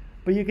here.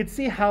 But you can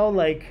see how,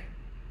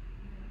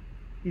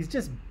 he's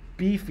just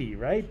beefy,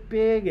 right?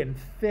 Big and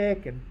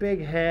thick and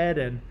big head,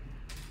 and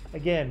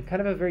again,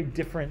 kind of a very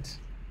different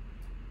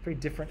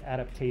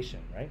adaptation,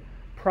 right?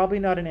 Probably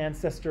not an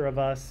ancestor of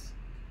us,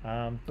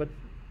 but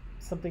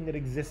something that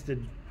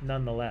existed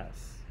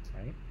nonetheless,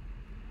 right?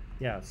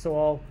 Yeah,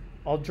 so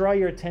I'll draw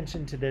your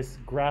attention to this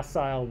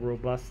gracile,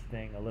 robust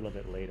thing a little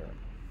bit later.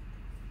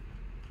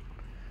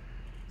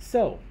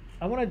 So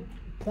I want to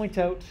point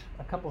out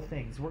a couple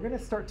things. We're going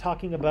to start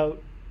talking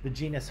about the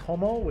genus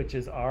Homo, which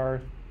is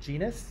our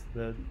genus,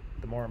 the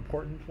more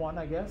important one,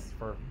 I guess,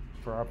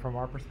 from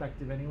our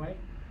perspective anyway.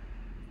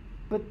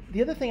 But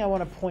the other thing I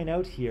want to point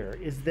out here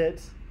is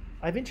that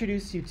I've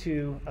introduced you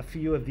to a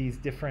few of these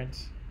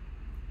different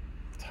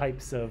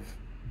types of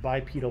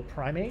bipedal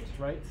primate,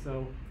 right?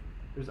 So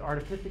there's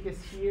Ardipithecus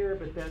here,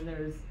 but then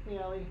there's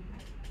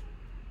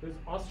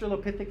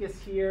Australopithecus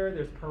here,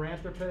 there's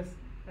Paranthropus,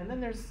 and then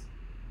there's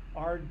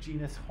our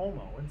genus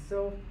Homo. And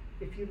so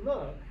if you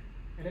look,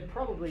 and it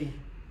probably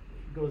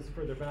goes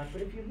further back,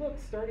 but if you look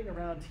starting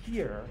around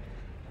here,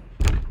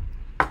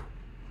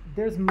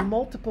 there's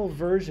multiple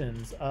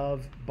versions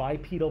of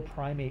bipedal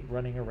primate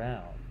running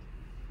around,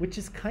 which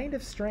is kind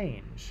of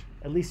strange,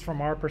 at least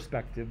from our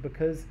perspective,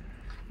 because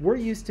we're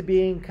used to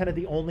being kind of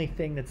the only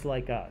thing that's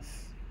like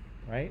us,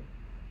 right?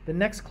 The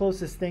next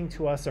closest thing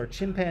to us are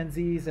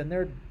chimpanzees, and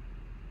they're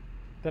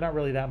not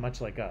really that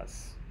much like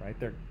us, right?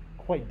 They're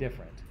quite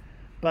different.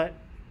 But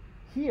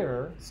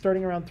here,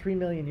 starting around 3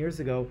 million years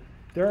ago,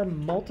 there are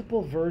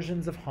multiple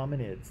versions of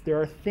hominids.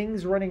 There are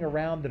things running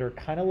around that are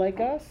kind of like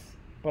us,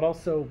 but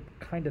also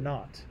kind of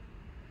not.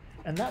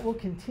 And that will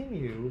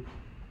continue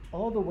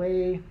all the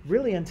way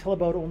really until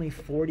about only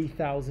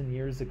 40,000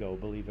 years ago,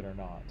 believe it or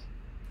not.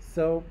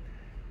 So,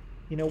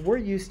 you know, we're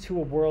used to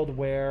a world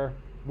where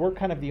we're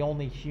kind of the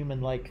only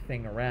human-like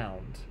thing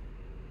around,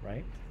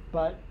 right?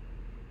 But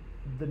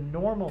the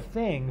normal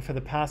thing for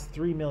the past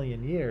 3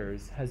 million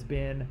years has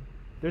been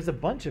there's a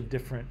bunch of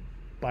different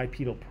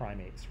bipedal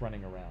primates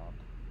running around,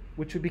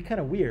 which would be kind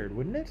of weird,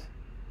 wouldn't it?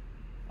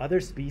 Other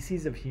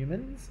species of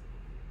humans,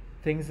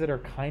 things that are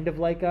kind of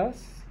like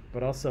us,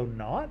 but also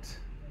not.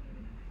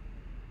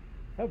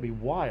 That would be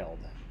wild,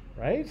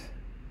 right?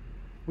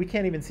 We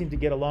can't even seem to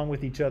get along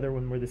with each other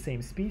when we're the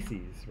same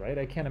species, right?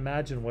 I can't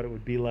imagine what it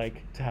would be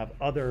like to have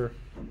other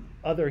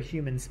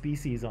human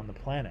species on the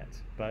planet,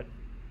 but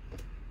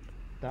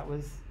that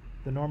was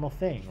the normal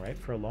thing, right,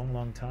 for a long,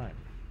 long time.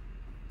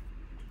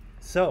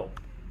 So,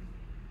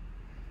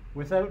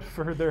 without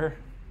further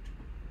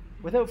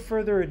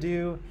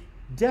ado,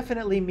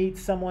 definitely meet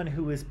someone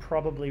who is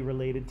probably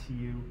related to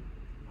you,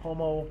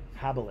 Homo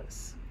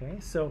habilis. Okay,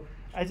 so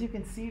as you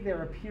can see,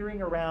 they're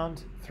appearing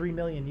around 3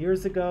 million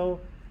years ago.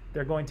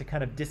 They're going to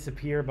kind of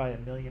disappear by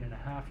 1.5 million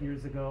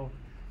years ago.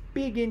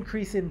 Big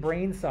increase in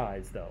brain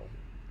size, though,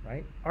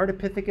 right?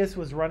 Ardipithecus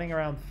was running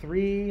around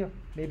 3,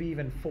 maybe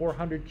even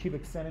 400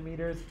 cubic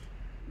centimeters.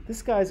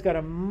 This guy's got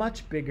a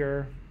much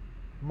bigger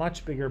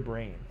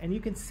brain. And you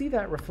can see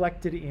that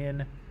reflected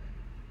in,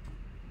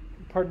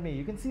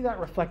 you can see that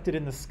reflected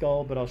in the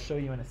skull, but I'll show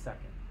you in a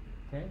second,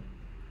 okay?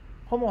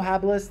 Homo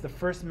habilis, the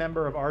first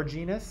member of our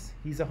genus.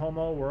 He's a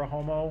homo, we're a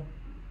homo,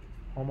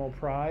 homo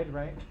pride,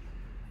 right?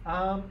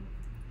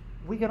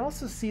 We can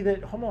also see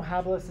that Homo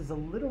habilis is a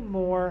little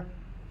more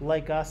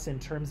like us in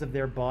terms of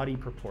their body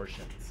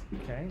proportions,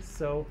 okay?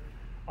 So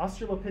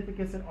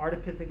Australopithecus and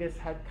Ardipithecus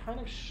had kind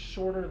of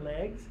shorter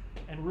legs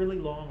and really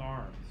long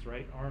arms,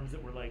 right? Arms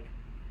that were like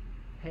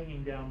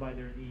hanging down by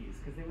their knees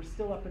because they were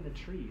still up in the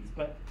trees.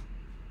 But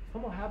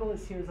Homo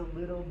habilis here is a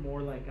little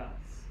more like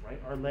us,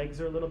 right? Our legs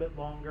are a little bit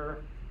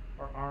longer,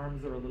 our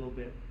arms are a little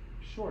bit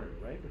shorter,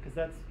 right? Because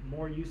that's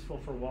more useful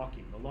for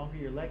walking. The longer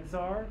your legs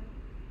are,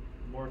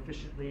 the more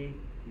efficiently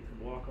you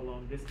can walk a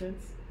long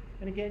distance.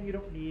 And again, you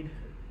don't need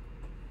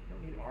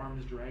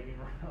arms dragging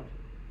around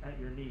at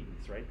your knees,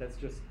 right? That's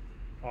just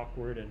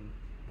awkward and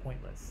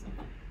pointless.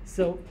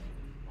 So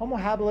Homo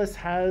habilis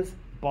has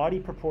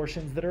body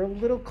proportions that are a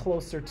little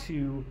closer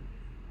to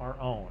our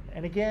own.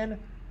 And again,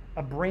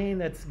 a brain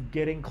that's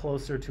getting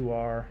closer to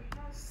our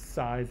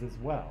size as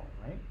well,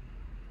 right?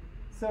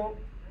 So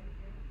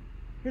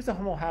here's a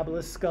Homo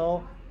habilis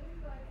skull.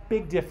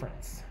 Big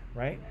difference,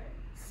 right?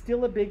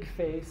 Still a big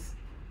face,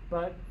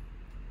 but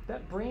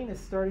that brain is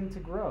starting to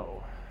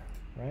grow,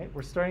 right?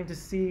 We're starting to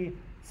see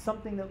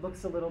something that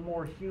looks a little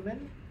more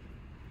human.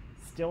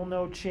 Still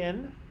no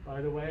chin, by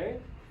the way.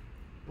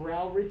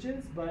 Brow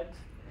ridges, but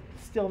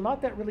still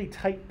not that really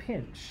tight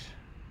pinch,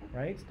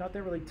 right? Not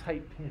that really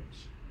tight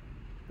pinch.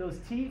 Those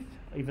teeth,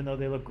 even though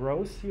they look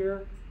gross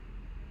here,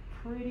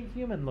 pretty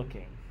human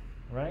looking,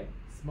 right?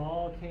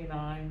 Small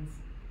canines.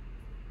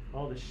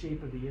 All the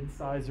shape of the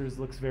incisors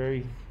looks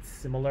very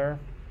similar,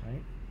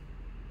 right?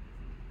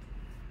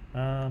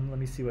 Let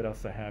me see what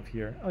else I have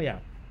here. Oh yeah,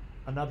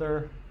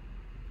 another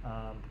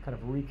kind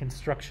of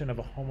reconstruction of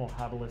a Homo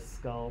habilis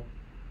skull.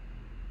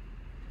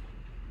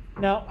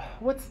 Now,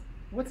 what's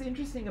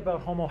interesting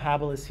about Homo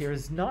habilis here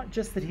is not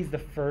just that he's the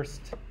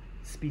first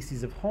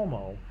species of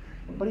Homo,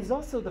 but he's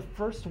also the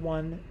first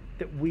one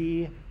that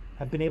we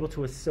have been able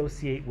to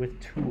associate with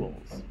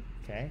tools,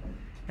 okay?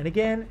 And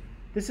again,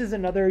 this is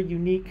another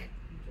unique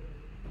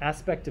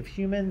aspect of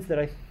humans that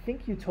I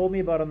think you told me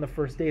about on the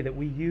first day, that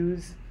we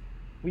use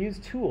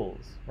tools,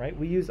 right?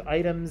 We use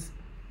items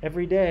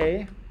every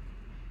day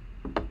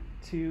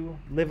to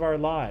live our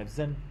lives.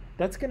 And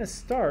that's going to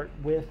start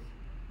with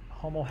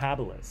Homo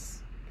habilis,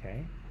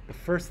 okay? The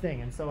first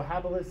thing. And so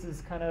habilis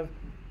is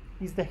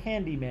he's the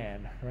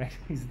handyman, right?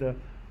 He's the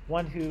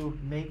one who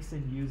makes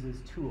and uses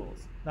tools.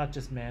 Not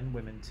just men,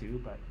 women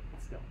too, but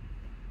still.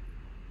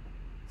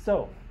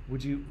 So,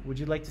 would you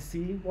like to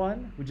see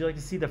one? Would you like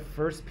to see the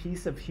first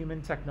piece of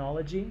human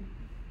technology?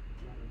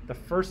 The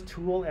first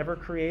tool ever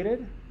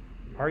created?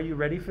 Are you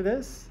ready for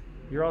this?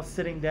 You're all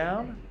sitting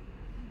down?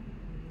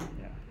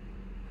 Yeah.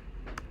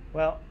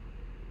 Well,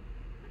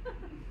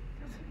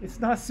 it's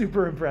not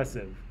super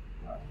impressive,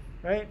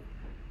 right?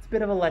 It's a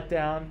bit of a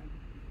letdown.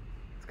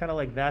 It's kind of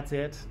like, that's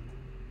it.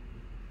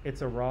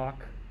 It's a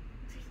rock,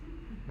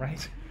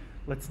 right?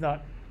 Let's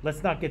not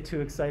get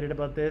too excited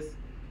about this.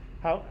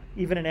 How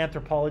even an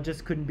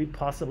anthropologist couldn't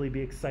possibly be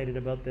excited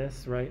about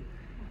this, right?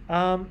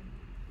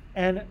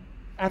 And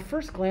at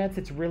first glance,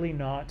 it's really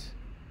not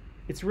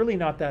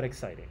that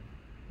exciting,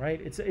 right?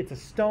 It's a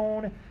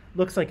stone,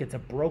 looks like it's a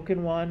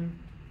broken one.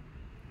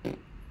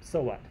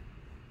 So what,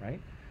 right?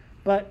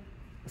 But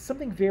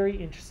something very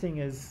interesting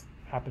is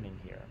happening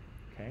here,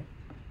 okay?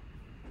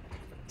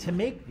 To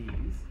make these,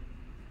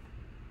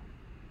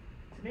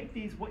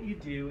 what you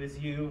do is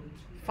you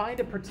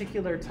find a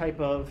particular type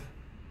of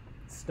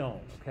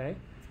stone, okay?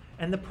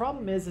 And the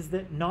problem is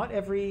that not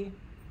every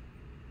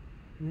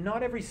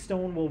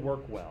stone will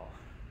work well,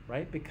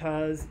 right?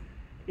 Because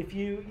if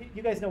you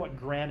guys know what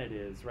granite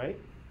is, right?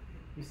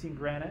 You've seen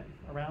granite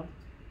around?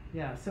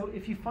 Yeah, so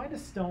if you find a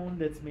stone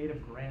that's made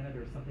of granite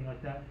or something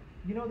like that,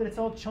 you know that it's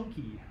all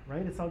chunky,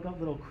 right? It's all got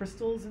little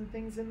crystals and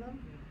things in them.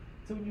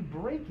 So when you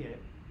break it,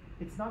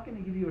 it's not going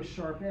to give you a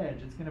sharp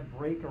edge. It's going to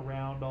break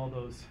around all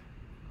those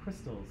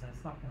crystals, and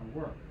it's not going to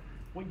work.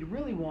 What you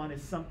really want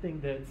is something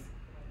that's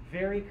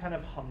very kind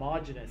of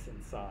homogeneous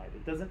inside.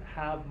 It doesn't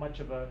have much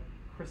of a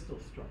crystal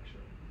structure.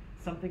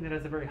 Something that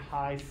has a very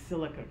high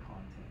silica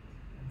content.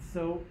 And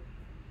so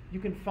you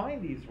can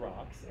find these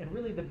rocks, and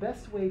really the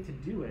best way to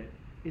do it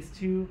is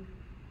to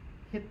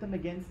hit them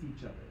against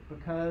each other,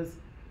 because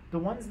the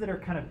ones that are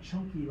kind of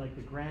chunky like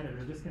the granite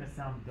are just going to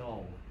sound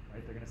dull,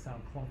 right? They're going to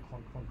sound clunk,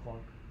 clunk, clunk,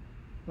 clunk.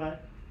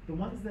 But the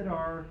ones that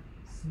are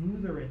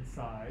smoother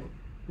inside,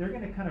 they're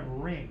going to kind of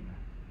ring.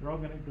 They're all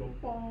going to go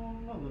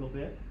bong a little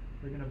bit.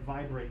 They're going to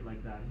vibrate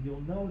like that. And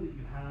you'll know that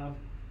you have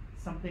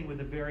something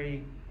with a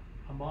very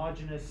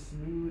homogeneous,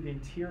 smooth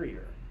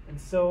interior. And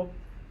so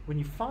when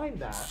you find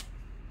that,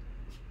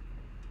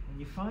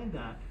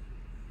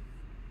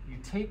 you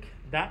take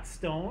that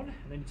stone,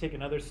 and then you take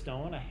another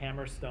stone, a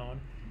hammer stone,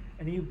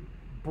 and you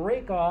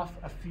break off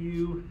a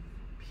few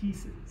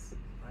pieces,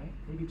 right?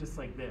 Maybe just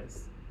like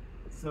this.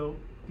 So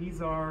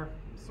these are,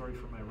 I'm sorry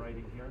for my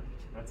writing here,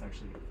 that's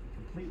actually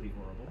completely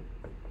horrible.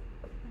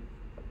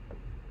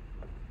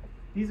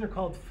 These are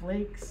called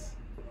flakes.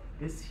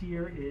 This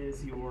here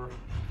is your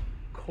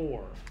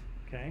core,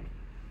 okay?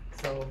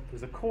 So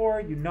there's a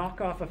core, you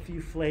knock off a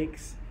few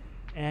flakes,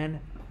 and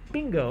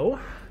bingo,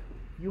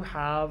 you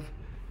have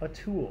a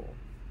tool,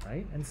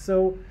 right? And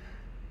so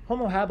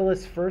Homo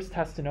habilis first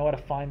has to know how to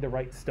find the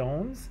right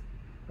stones,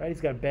 right?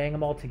 He's got to bang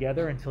them all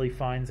together until he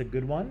finds a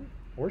good one,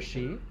 or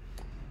she,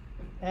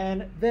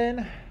 and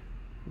then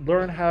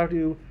learn how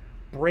to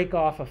break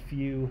off a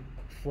few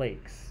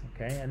flakes,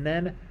 okay? And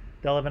then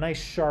they'll have a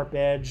nice sharp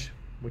edge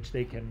which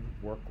they can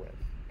work with,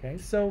 okay?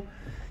 So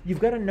you've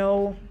got to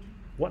know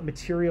what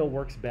material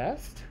works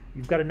best.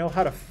 You've got to know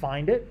how to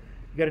find it.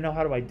 You've got to know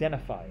how to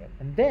identify it.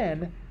 And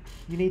then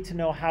you need to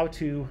know how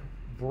to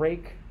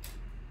break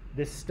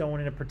this stone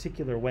in a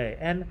particular way.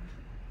 And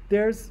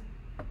there's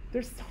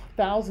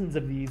thousands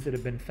of these that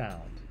have been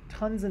found,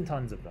 tons and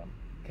tons of them,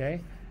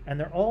 okay? And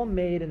they're all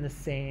made in the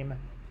same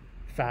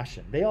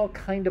fashion. They all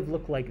kind of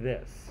look like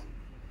this.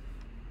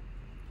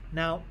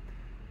 Now,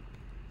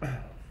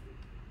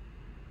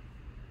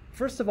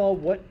 first of all,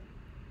 what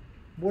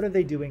are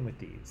they doing with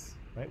these,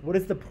 right? What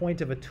is the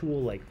point of a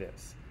tool like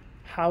this?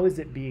 How is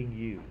it being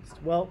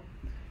used? Well,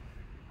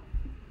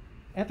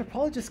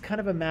 anthropologists kind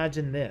of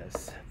imagine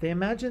this. They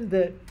imagine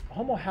that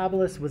Homo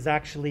habilis was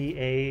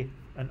actually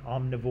an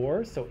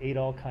omnivore, so ate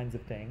all kinds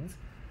of things,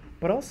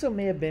 but also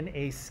may have been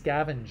a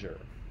scavenger,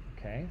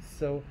 okay?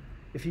 So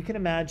if you can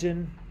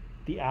imagine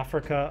the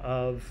Africa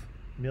of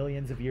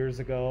millions of years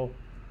ago,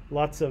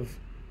 lots of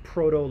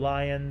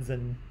proto-lions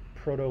and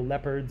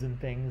proto-leopards and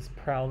things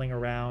prowling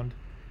around,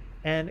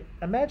 and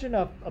imagine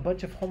a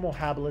bunch of Homo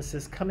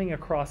habilis coming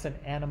across an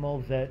animal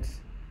that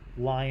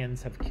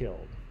lions have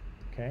killed,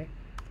 okay?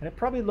 And it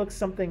probably looks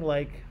something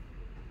like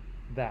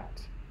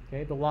that,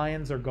 okay? The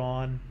lions are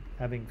gone,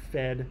 having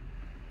fed.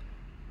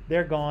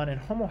 They're gone, and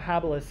Homo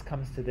habilis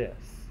comes to this,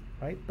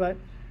 right? But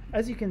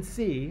as you can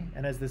see,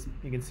 and as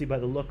you can see by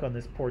the look on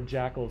this poor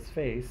jackal's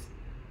face,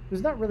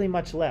 there's not really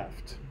much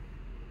left,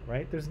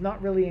 right? There's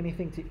not really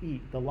anything to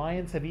eat. The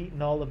lions have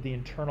eaten all of the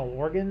internal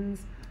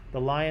organs. The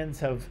lions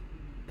have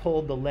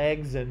pulled the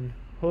legs and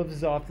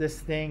hooves off this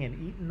thing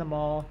and eaten them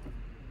all.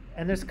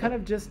 And there's kind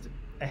of just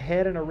a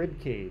head and a rib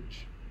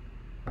cage,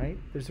 right?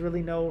 There's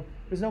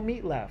no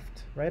meat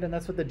left, right? And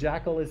that's what the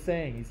jackal is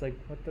saying. He's like,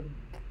 what the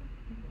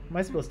am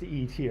I supposed to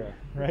eat here,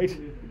 right?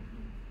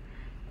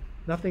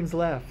 Nothing's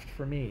left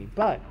for me.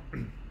 But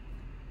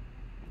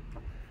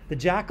the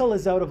jackal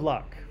is out of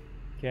luck,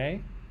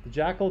 okay? The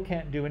jackal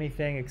can't do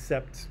anything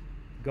except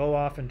go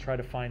off and try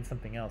to find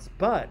something else.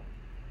 But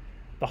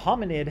the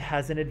hominid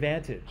has an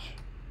advantage,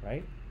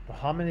 right? The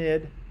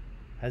hominid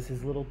has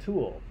his little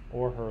tool,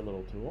 or her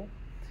little tool.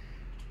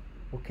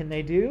 What can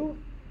they do?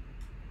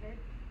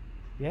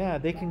 Yeah,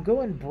 they can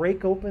go and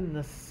break open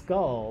the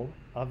skull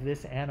of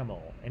this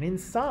animal. And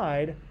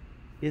inside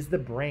is the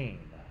brain,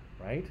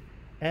 right?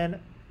 And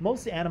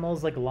most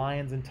animals, like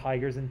lions and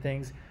tigers and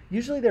things,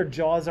 usually their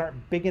jaws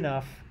aren't big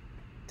enough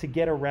to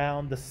get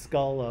around the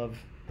skull of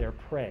their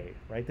prey,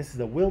 right? This is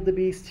a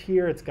wildebeest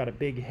here. It's got a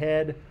big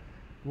head.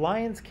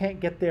 Lions can't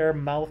get their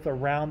mouth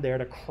around there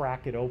to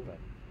crack it open.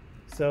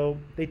 So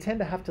they tend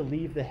to have to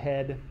leave the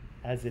head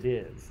as it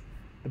is.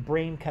 The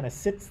brain kind of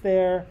sits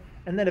there,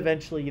 And then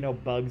eventually,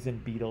 bugs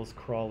and beetles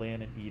crawl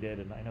in and eat it.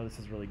 And I know this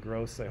is really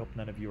gross. I hope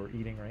none of you are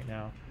eating right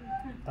now.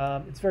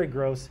 It's very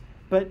gross.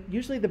 But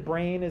usually the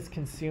brain is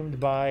consumed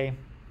by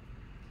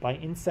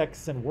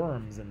insects and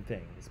worms and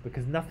things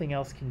because nothing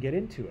else can get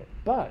into it.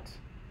 But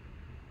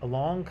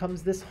along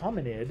comes this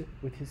hominid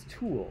with his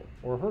tool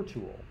or her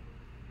tool,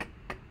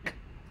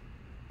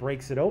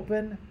 breaks it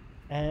open,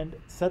 and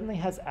suddenly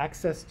has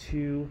access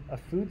to a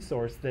food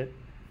source that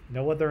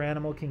no other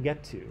animal can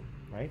get to,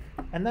 right?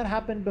 And that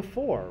happened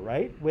before,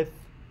 right? With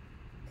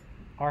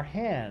our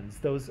hands,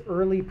 those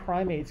early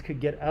primates could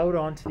get out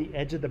onto the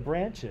edge of the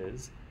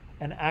branches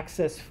and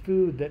access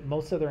food that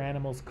most other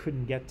animals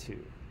couldn't get to.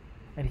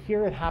 And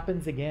here it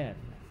happens again,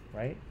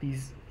 right?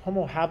 These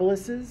Homo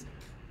habilises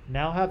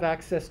now have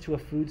access to a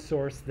food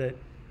source that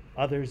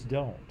others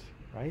don't,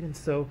 right? And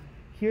so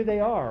here they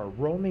are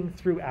roaming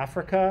through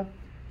Africa,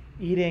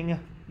 eating,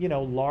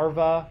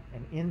 larvae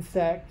and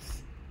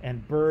insects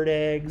and bird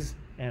eggs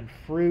and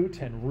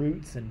fruit and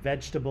roots and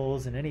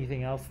vegetables and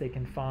anything else they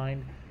can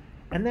find.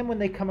 And then when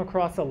they come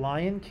across a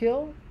lion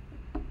kill,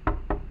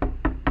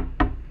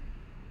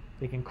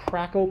 they can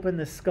crack open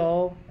the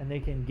skull and they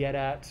can get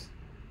at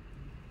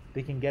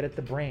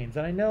the brains.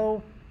 And I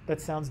know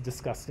that sounds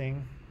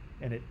disgusting,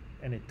 and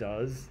it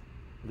does,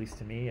 at least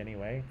to me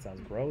anyway. It sounds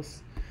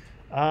gross.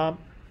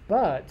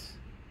 But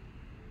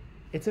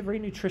it's a very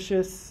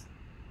nutritious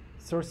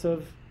source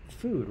of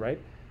food, right?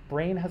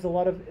 Brain is a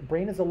lot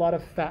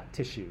of fat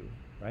tissue,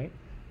 right?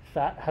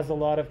 Fat has a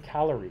lot of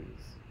calories,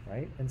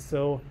 right? And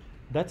so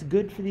that's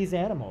good for these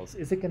animals.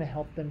 Is it going to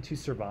help them to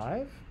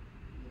survive?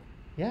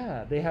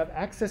 Yeah, they have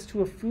access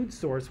to a food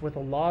source with a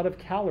lot of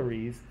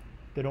calories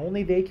that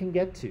only they can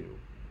get to,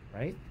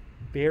 right?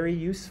 Very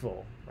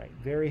useful, right?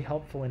 Very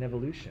helpful in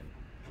evolution.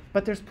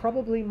 But there's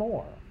probably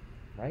more,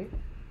 right?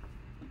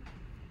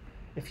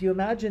 If you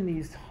imagine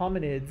these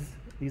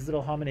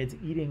little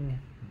hominids eating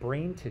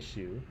brain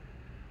tissue,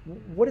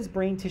 what does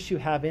brain tissue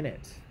have in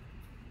it?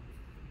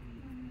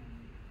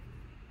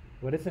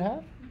 What does it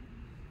have?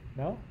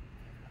 No?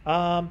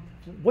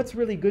 What's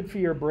really good for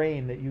your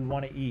brain that you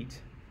want to eat?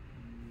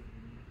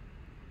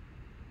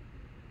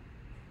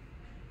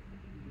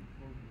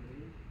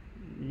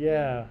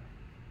 Yeah.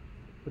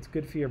 What's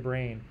good for your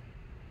brain?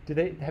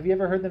 Have you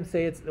ever heard them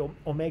say it's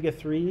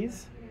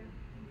omega-3s?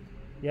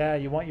 Yeah,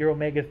 you want your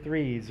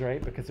omega-3s,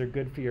 right? Because they're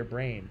good for your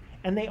brain.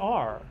 And they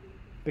are,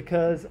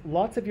 because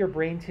lots of your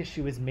brain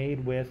tissue is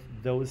made with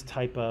those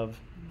type of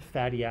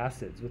fatty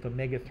acids, with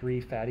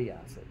omega-3 fatty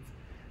acids.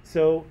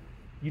 So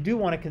you do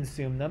want to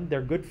consume them.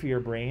 They're good for your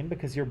brain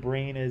because your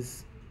brain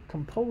is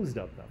composed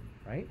of them,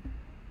 right?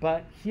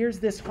 But here's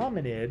this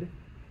hominid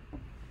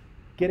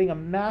getting a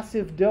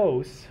massive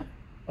dose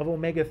of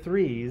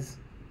omega-3s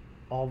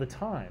all the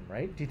time,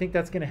 right? Do you think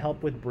that's going to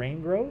help with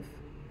brain growth?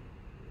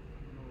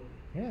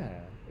 Yeah,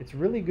 it's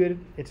really good.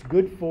 It's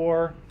good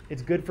for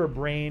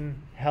brain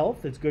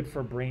health. It's good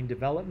for brain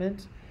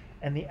development.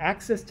 And the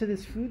access to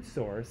this food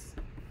source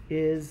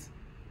is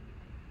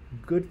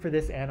good for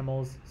this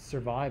animal's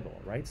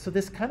survival, right? So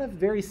this kind of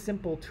very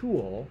simple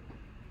tool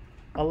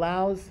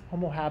allows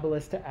Homo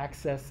habilis to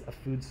access a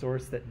food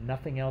source that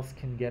nothing else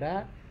can get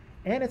at.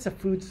 And it's a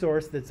food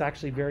source that's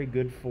actually very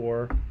good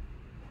for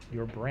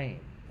your brain,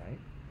 right?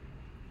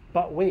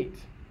 But wait,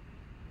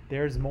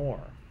 there's more.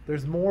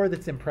 There's more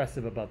that's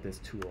impressive about this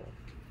tool,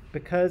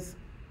 because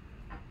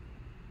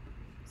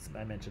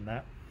I mentioned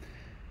that.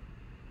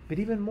 But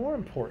even more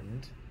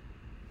important,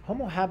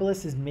 Homo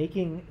habilis is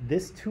making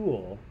this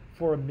tool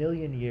for 1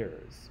 million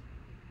years,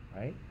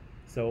 right?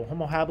 So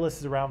Homo habilis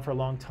is around for a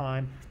long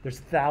time. There's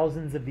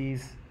thousands of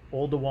these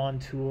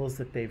Oldowan tools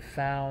that they've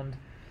found.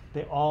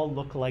 They all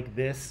look like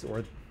this,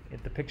 or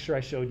the picture I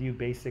showed you,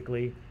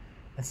 basically.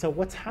 And so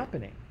what's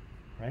happening,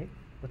 right?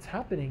 What's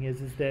happening is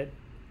that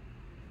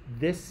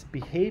this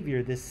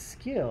behavior, this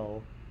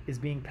skill, is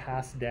being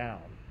passed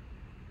down,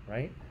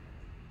 right?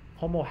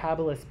 Homo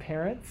habilis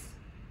parents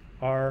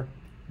are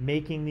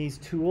making these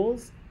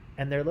tools,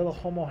 and their little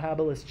Homo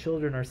habilis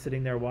children are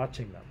sitting there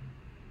watching them,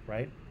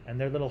 right? And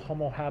their little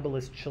Homo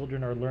habilis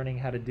children are learning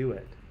how to do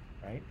it,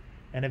 right?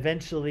 And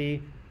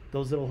eventually,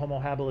 those little Homo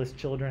habilis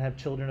children have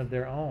children of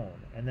their own,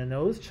 and then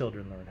those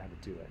children learn how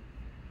to do it.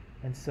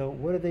 And so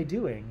what are they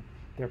doing?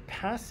 They're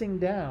passing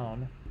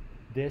down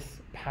this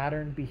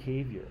patterned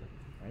behavior,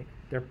 right?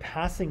 They're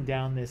passing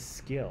down this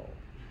skill.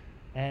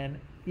 And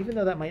even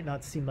though that might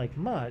not seem like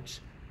much,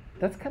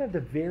 that's kind of the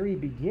very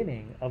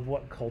beginning of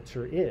what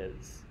culture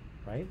is,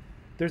 right?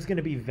 There's going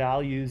to be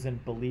values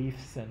and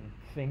beliefs and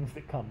things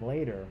that come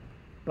later,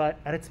 but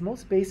at its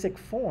most basic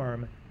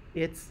form,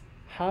 it's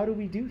how do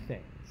we do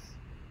things,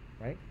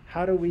 right?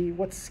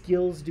 What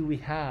skills do we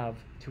have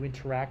to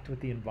interact with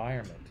the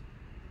environment?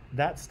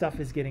 That stuff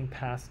is getting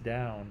passed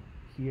down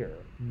here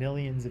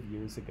millions of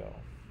years ago,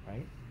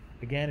 right?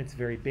 Again, it's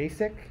very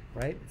basic,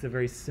 right? It's a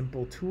very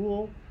simple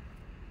tool.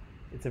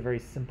 It's a very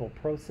simple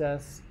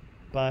process,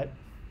 but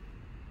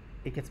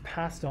it gets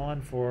passed on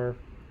for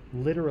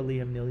literally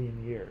 1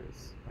 million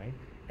years, right?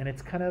 And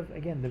it's kind of,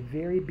 again, the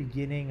very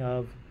beginning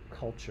of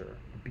culture,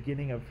 the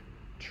beginning of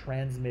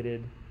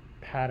transmitted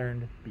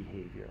patterned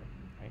behavior,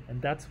 right?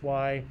 And that's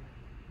why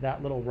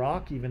that little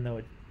rock, even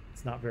though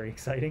it's not very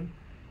exciting,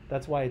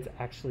 that's why it's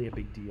actually a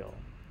big deal,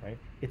 right?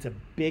 It's a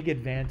big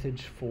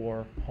advantage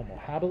for Homo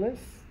habilis.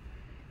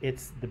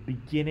 It's the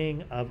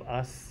beginning of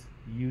us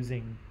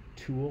using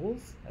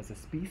tools as a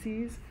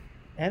species,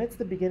 and it's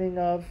the beginning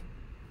of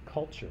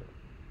culture.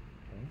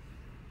 Okay?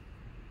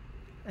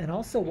 And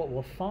also what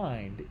we'll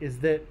find is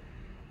that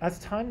as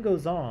time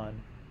goes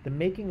on, the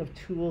making of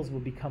tools will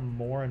become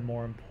more and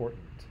more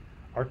important.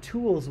 Our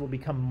tools will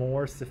become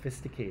more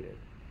sophisticated.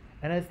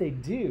 And as they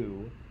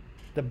do,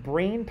 the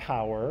brain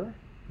power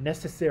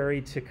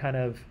necessary to kind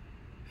of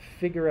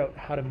figure out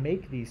how to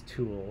make these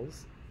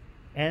tools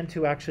and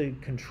to actually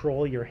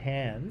control your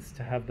hands,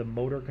 to have the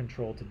motor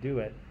control to do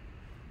it,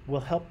 will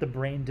help the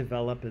brain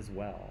develop as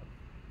well,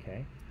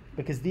 okay?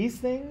 Because these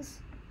things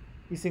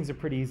are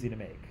pretty easy to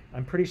make.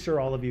 I'm pretty sure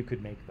all of you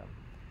could make them.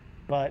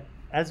 But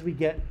as we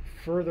get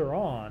further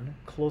on,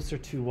 closer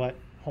to what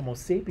Homo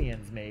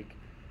sapiens make,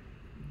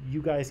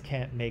 you guys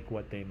can't make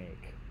what they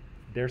make.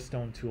 Their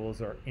stone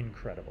tools are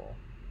incredible.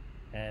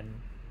 And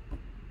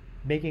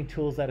making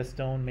tools out of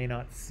stone may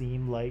not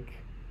seem like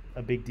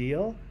a big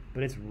deal,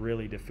 but it's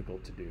really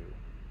difficult to do.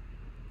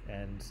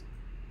 And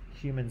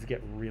humans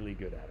get really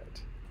good at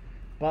it.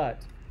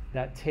 But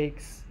that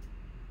takes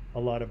a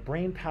lot of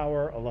brain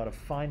power, a lot of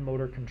fine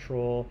motor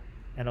control,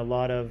 and a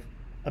lot of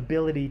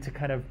ability to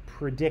kind of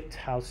predict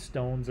how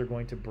stones are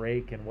going to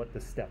break and what the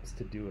steps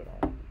to do it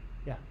are.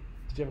 Yeah.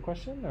 Did you have a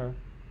question or?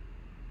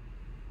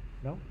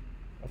 No?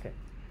 Okay.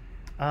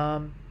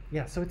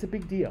 Yeah, so it's a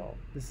big deal.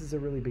 This is a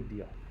really big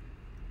deal.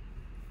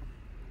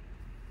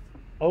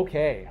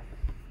 Okay.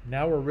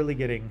 Now we're really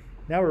getting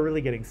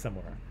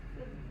somewhere.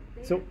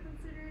 So So-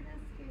 considered as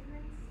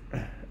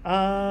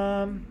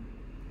cavemen?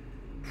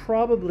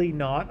 Probably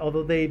not,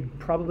 although they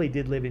probably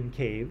did live in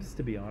caves,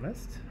 to be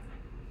honest.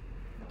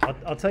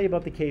 I'll tell you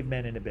about the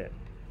cavemen in a bit.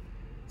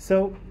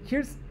 So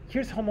here's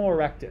Homo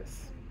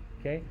erectus.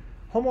 Okay,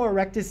 Homo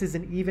erectus is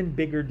an even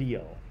bigger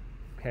deal.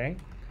 Okay,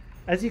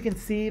 as you can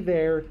see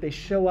there, they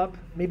show up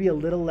maybe a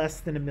little less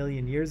than 1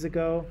 million years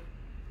ago,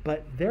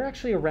 but they're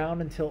actually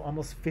around until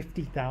almost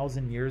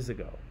 50,000 years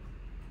ago.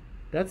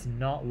 That's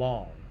not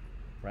long,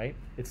 right?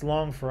 It's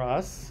long for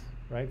us,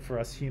 right, for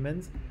us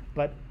humans,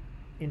 but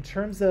in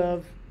terms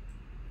of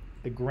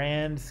the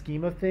grand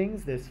scheme of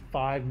things, this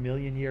 5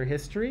 million year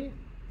history,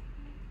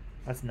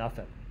 that's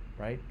nothing,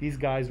 right? These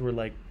guys were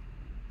like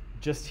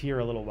just here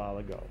a little while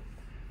ago.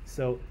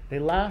 So they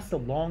last a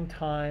long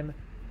time.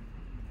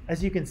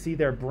 As you can see,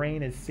 their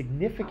brain is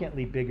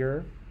significantly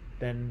bigger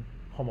than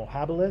Homo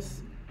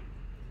habilis.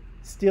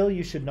 Still,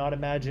 you should not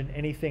imagine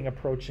anything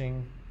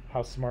approaching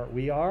how smart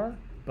we are,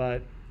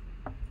 but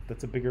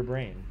that's a bigger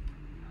brain.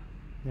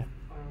 Yeah.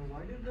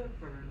 Why did the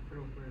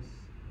Paranthropus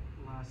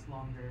last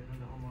longer than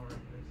the Homo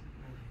erectus?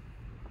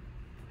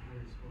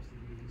 They're supposed to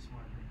be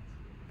smart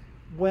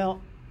ants.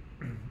 Well,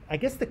 I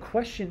guess the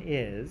question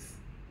is,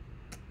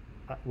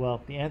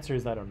 well, the answer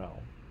is I don't know.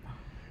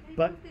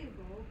 But, They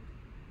evolved.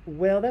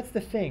 well, that's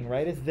the thing,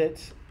 right? Is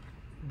that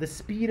the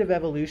speed of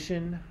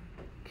evolution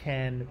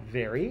can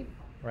vary,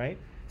 right?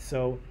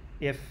 So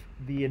if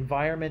the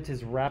environment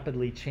is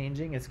rapidly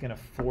changing, it's going to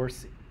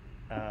force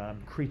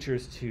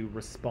creatures to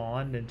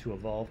respond and to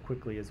evolve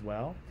quickly as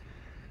well.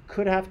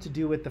 Could have to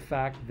do with the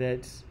fact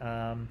that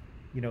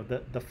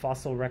the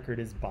fossil record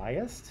is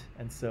biased,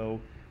 and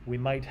so we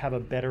might have a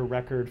better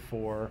record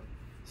for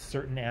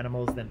certain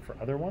animals than for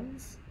other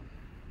ones.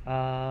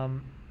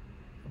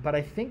 But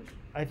I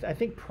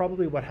think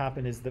probably what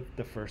happened is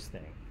the first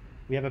thing.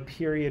 We have a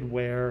period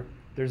where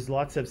there's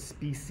lots of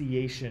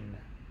speciation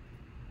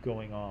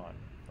going on,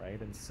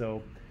 right? And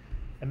so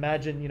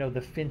imagine,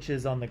 the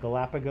finches on the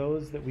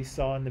Galapagos that we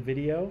saw in the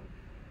video.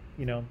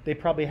 They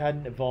probably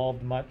hadn't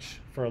evolved much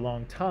for a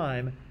long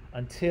time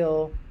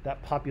until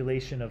that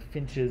population of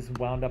finches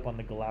wound up on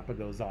the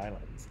Galapagos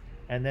Islands.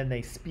 And then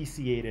they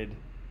speciated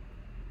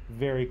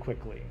very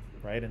quickly,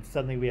 right? And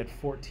suddenly we had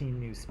 14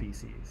 new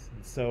species.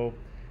 And so,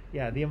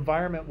 yeah, the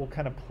environment will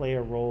kind of play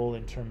a role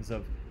in terms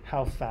of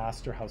how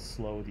fast or how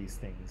slow these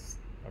things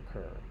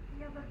occur.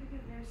 Yeah, but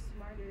because they're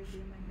smarter, they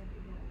might have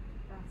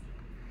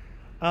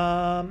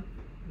evolved faster.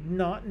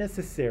 Not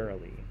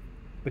necessarily,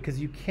 because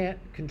you can't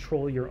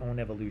control your own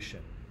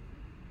evolution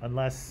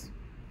unless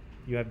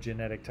you have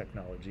genetic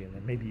technology, and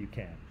then maybe you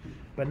can.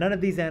 But none of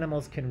these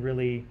animals can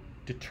really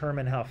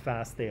determine how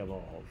fast they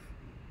evolve,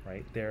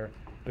 right?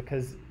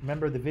 Because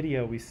remember the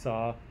video we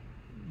saw,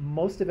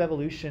 most of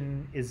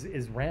evolution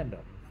is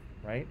random,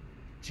 right?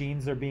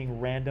 Genes are being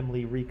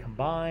randomly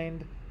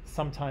recombined.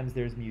 Sometimes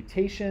there's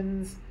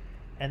mutations,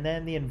 and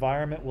then the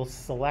environment will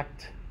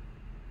select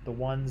the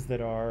ones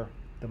that are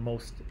the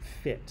most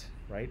fit,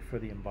 right, for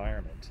the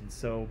environment. And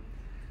so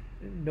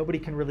nobody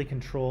can really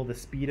control the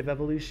speed of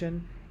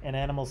evolution, and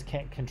animals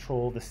can't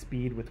control the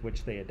speed with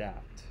which they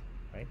adapt,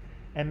 right?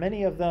 And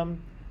many of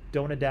them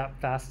don't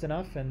adapt fast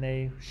enough, and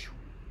they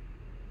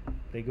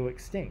go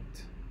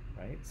extinct,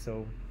 right?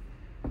 So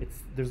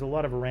there's a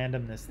lot of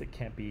randomness that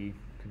can't be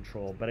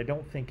controlled, but I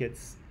don't think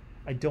it's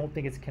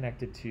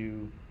connected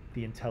to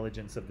the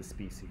intelligence of the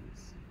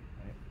species,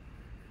 right?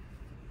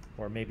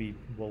 Or maybe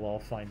we'll all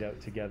find out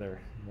together,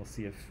 and we'll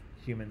see if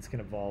humans can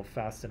evolve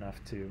fast enough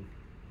to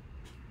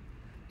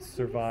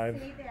survive.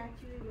 Would you say they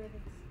actually went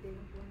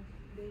extinct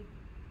when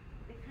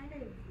they kind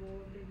of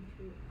evolved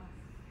into us,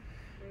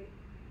 right?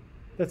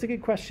 That's a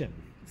good question.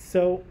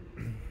 So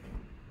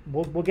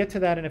we'll get to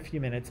that in a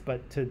few minutes,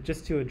 but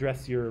just to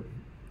address your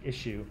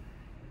issue,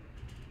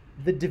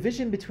 the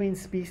division between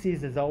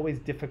species is always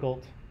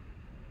difficult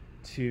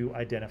to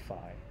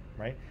identify,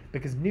 right?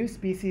 Because new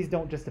species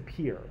don't just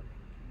appear,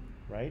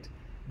 right?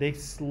 They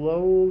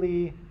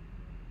slowly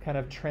kind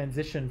of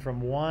transition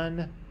from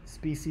one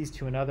species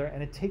to another,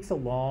 and it takes a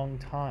long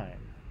time,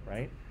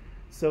 right?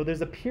 So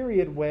there's a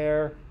period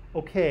where,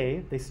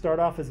 okay, they start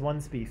off as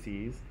one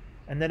species,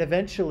 and then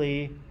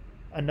eventually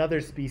another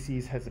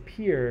species has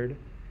appeared,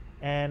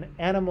 and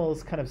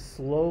animals kind of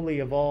slowly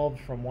evolved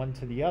from one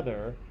to the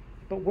other.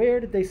 But where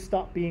did they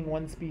stop being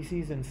one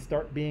species and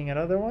start being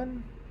another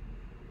one?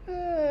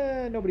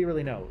 Nobody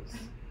really knows,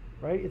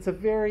 right? It's a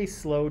very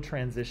slow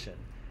transition.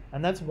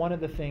 And that's one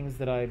of the things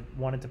that I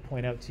wanted to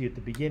point out to you at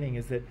the beginning,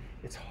 is that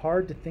it's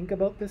hard to think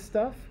about this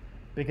stuff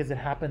because it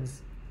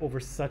happens over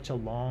such a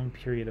long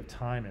period of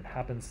time. It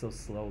happens so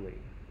slowly,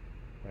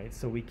 right?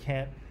 So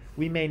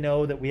we may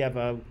know that we have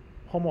a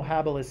Homo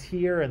habilis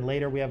here and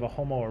later we have a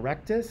Homo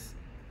erectus,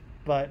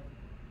 but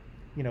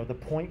the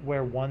point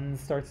where one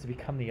starts to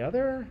become the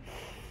other,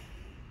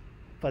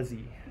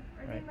 fuzzy,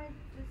 Or right? they might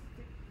just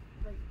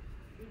like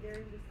be there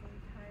in the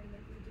same time,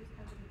 like we just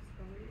haven't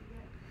discovered it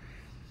yet.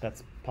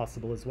 That's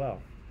possible as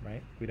well,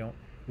 right? We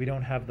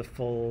don't have the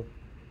full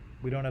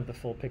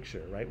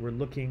picture, right? We're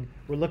looking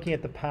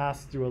at the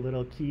past through a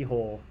little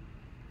keyhole,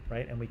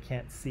 right? And we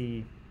can't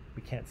see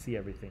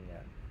everything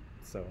yet.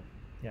 So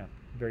yeah,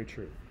 very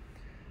true.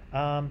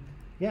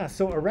 Yeah,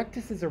 so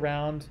Erectus is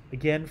around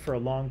again for a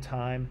long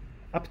time,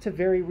 up to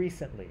very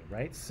recently,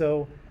 right?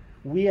 So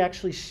we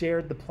actually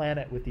shared the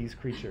planet with these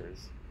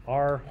creatures.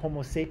 Our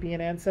Homo sapien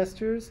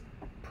ancestors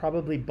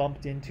probably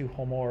bumped into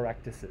Homo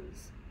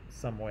erectuses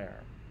somewhere,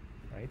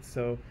 right?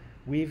 So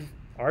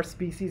our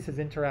species has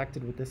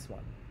interacted with this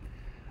one.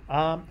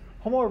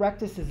 Homo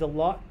erectus is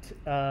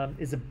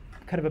is a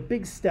kind of a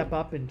big step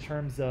up in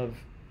terms of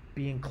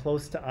being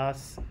close to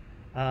us.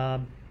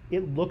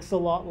 It looks a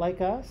lot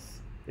like us.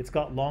 It's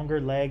got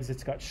longer legs,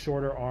 it's got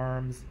shorter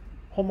arms.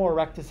 Homo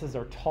erectuses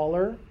are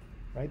taller,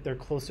 right? They're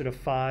closer to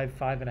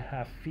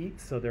 5.5 feet,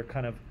 so they're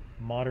kind of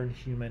modern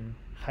human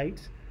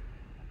height.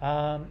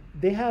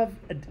 They have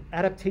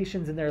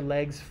adaptations in their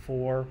legs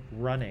for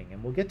running,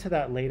 and we'll get to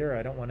that later.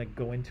 I don't want to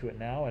go into it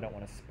now, I don't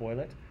want to spoil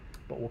it,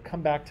 but we'll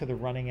come back to the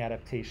running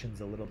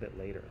adaptations a little bit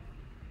later.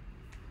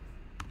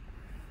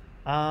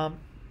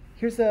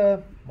 Here's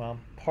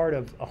part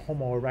of a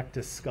Homo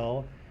erectus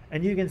skull,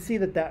 and you can see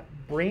that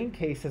brain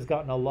case has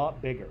gotten a lot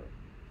bigger,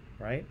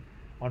 right?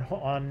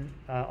 On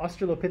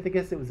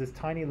Australopithecus, it was this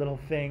tiny little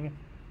thing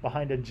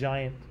behind a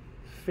giant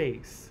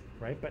face,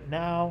 right? But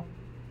now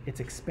it's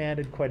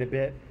expanded quite a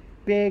bit.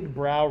 Big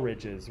brow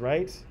ridges,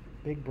 right?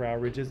 Big brow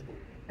ridges,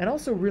 and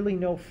also really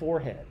no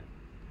forehead,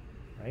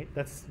 right?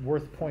 That's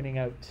worth pointing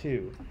out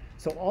too.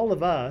 So all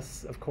of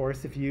us, of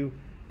course, if you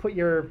put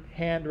your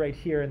hand right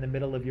here in the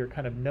middle of your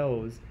kind of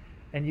nose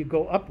and you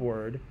go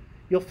upward,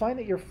 you'll find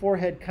that your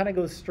forehead kind of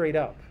goes straight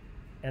up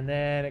and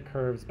then it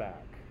curves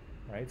back,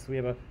 right? So we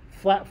have a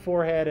flat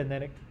forehead and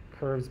then it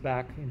curves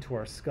back into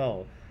our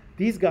skull.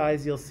 These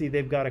guys, you'll see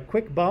they've got a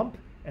quick bump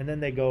and then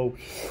they go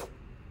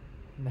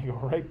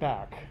right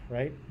back,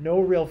 right? No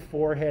real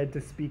forehead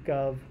to speak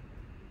of.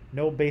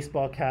 No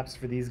baseball caps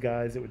for these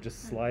guys. It would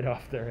just slide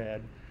off their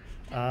head.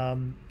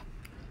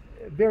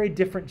 Very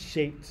different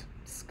shaped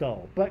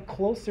skull, but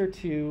closer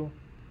to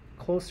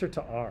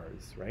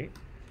ours, right?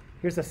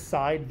 Here's a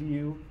side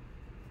view.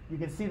 You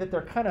can see that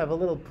they're kind of a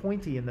little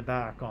pointy in the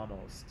back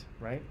almost,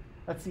 right?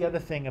 That's the other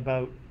thing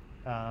about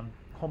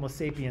Homo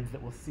sapiens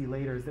that we'll see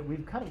later, is that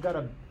we've kind of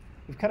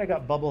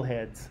got bubble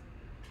heads,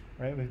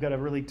 right? We've got a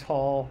really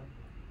tall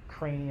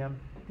cranium.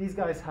 These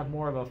guys have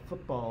more of a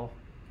football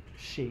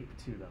shape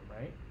to them,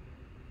 right?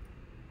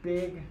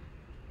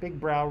 Big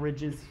brow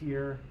ridges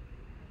here.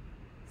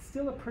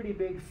 Still a pretty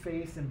big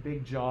face and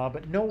big jaw,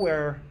 but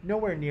nowhere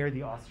near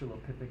the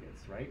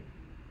Australopithecus, right?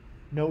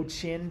 No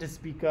chin to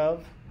speak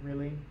of,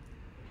 really.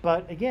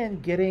 But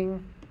again,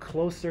 getting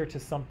closer to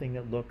something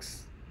that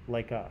looks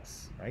like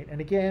us, right?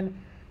 And again,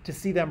 to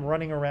see them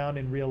running around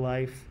in real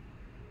life,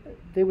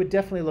 they would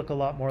definitely look a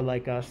lot more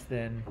like us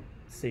than,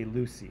 say,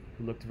 Lucy,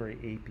 who looked very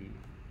apey.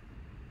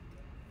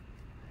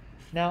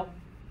 Now,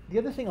 the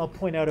other thing I'll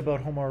point out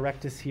about Homo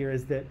erectus here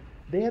is that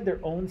they had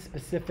their own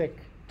specific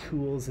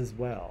tools as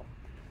well.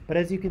 But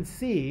as you can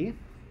see,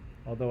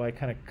 although I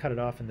kind of cut it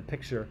off in the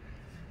picture,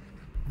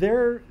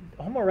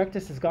 Homo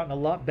erectus has gotten a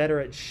lot better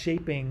at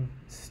shaping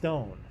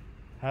stone,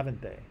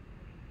 haven't they?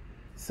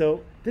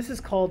 So this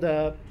is called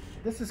an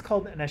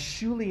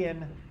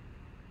Acheulean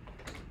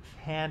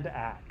hand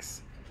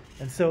axe.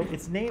 And so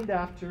it's named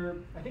after,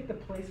 I think the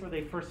place where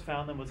they first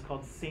found them was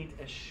called Saint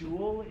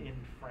Acheulean in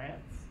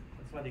France.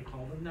 That's why they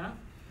call them that.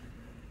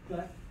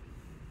 But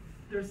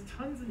there's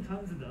tons and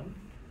tons of them.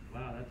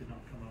 Wow, that did not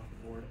come off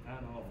the board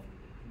at all.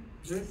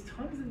 There's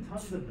tons and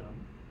tons of them,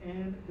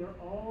 and they're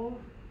all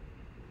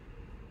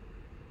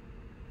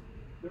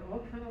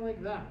kind of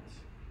like that.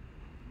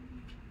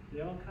 They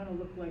all kind of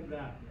look like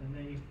that,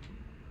 and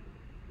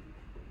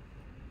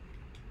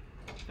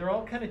they're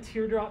all kind of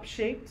teardrop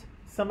shaped.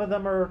 Some of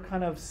them are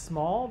kind of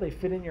small, they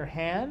fit in your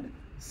hand.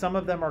 Some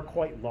of them are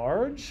quite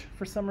large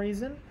for some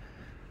reason.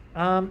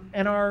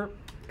 And our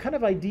kind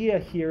of idea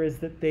here is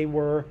that they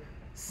were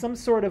some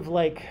sort of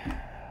like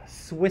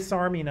Swiss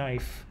Army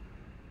knife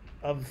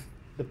of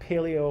the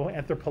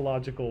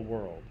paleoanthropological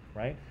world,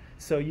 right?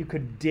 So you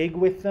could dig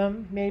with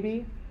them,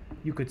 maybe.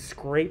 You could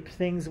scrape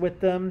things with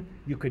them.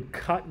 You could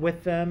cut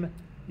with them.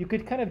 You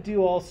could kind of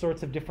do all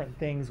sorts of different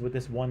things with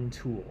this one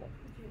tool.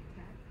 Could you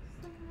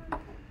attack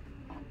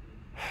someone?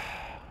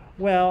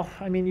 Well,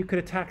 I mean, you could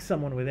attack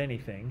someone with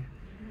anything.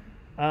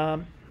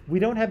 We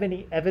don't have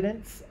any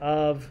evidence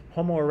of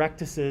Homo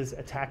erectuses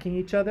attacking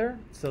each other,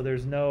 so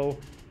there's no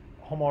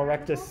Homo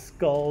erectus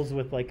skulls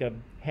with like a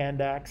hand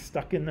axe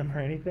stuck in them or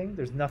anything.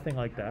 There's nothing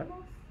like that.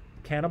 Animals?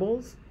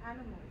 Cannibals?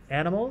 Animals.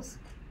 Animals?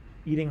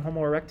 Eating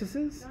Homo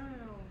erectuses? No.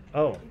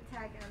 Oh.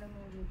 Attack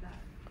animals with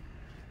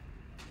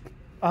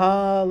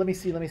that. Let me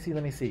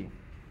see.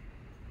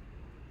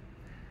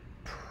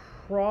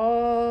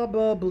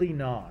 Probably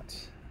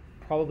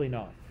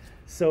not.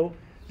 So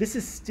this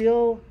is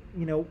still,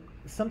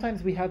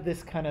 sometimes we have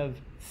this kind of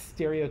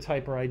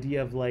stereotype or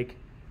idea of like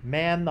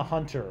man the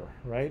hunter,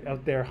 right?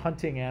 Out there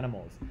hunting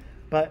animals.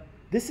 But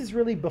this is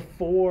really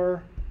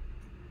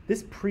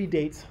this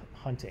predates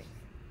hunting,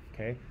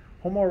 okay?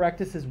 Homo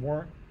erectuses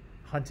weren't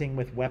hunting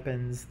with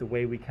weapons the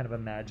way we kind of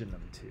imagine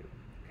them to,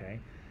 okay?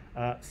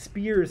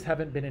 Spears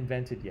haven't been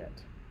invented yet,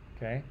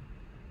 okay?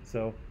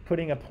 So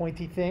putting a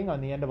pointy thing on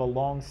the end of a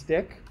long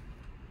stick,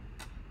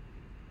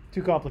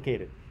 too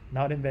complicated,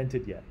 not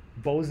invented yet.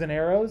 Bows and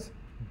arrows,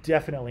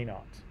 definitely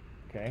not,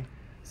 okay?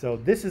 So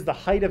this is the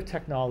height of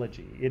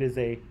technology. It is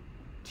a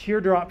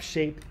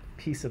teardrop-shaped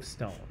piece of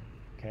stone,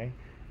 okay?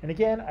 And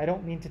again, I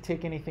don't mean to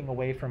take anything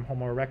away from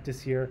Homo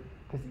erectus here,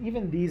 because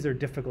even these are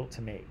difficult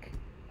to make.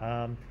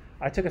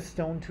 I took a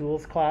stone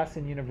tools class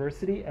in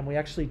university, and we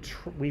actually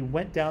we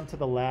went down to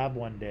the lab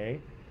one day,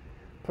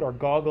 put our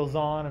goggles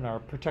on and our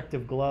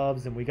protective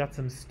gloves, and we got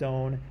some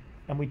stone,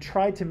 and we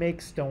tried to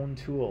make stone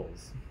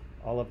tools,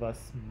 all of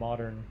us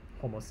modern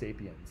Homo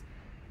sapiens.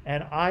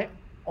 And I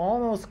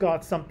almost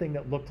got something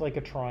that looked like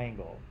a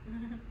triangle,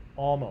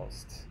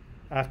 almost,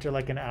 after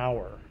like an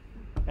hour,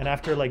 and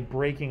after like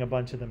breaking a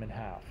bunch of them in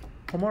half.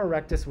 Homo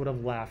erectus would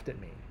have laughed at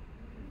me.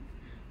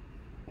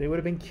 They would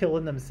have been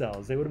killing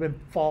themselves. They would have been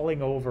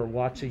falling over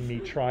watching me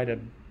try to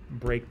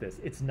break this.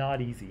 It's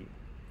not easy,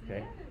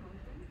 okay?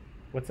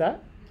 What's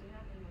that?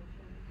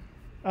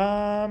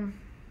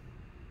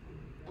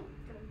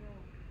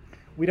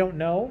 We don't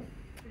know.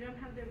 We don't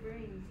have their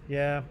brains.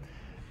 Yeah,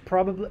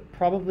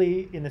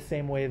 probably in the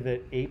same way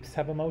that apes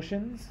have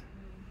emotions.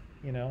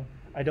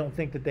 I don't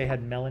think that they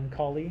had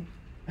melancholy,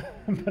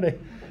 but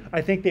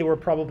I think they were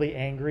probably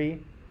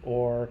angry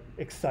or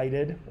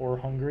excited or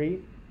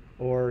hungry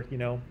or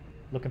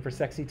looking for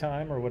sexy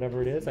time or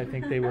whatever it is. I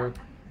think they were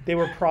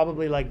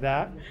probably like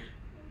that.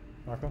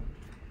 Marco?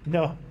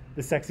 No,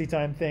 the sexy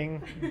time thing.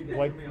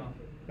 Wipe me off.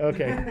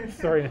 Okay,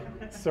 sorry.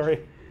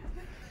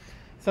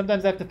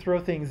 Sometimes I have to throw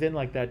things in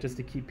like that just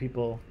to keep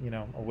people,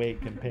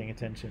 awake and paying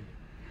attention.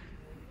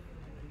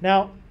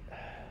 Now,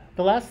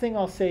 the last thing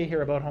I'll say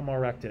here about Homo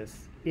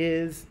erectus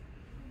is,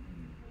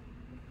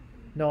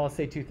 I'll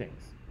say two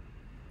things.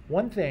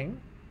 One thing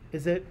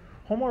is that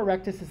Homo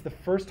erectus is the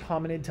first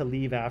hominid to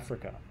leave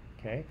Africa,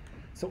 okay?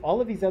 So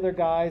all of these other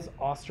guys,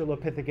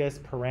 Australopithecus,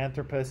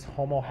 Paranthropus,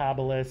 Homo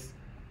habilis,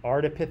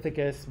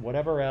 Ardipithecus,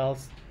 whatever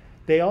else,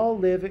 they all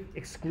live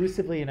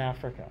exclusively in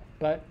Africa.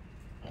 But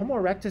Homo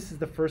erectus is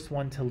the first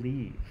one to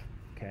leave,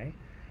 okay?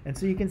 And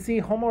so you can see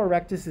Homo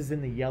erectus is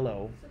in the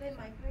yellow. So they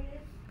migrated?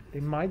 They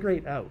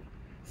migrate out.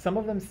 Some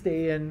of them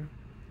stay in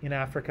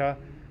Africa,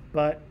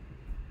 but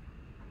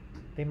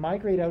they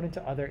migrate out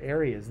into other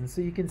areas. And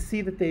so you can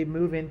see that they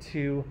move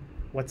into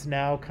what's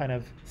now kind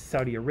of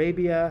Saudi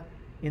Arabia,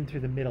 in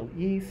through the Middle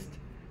East.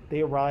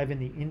 They arrive in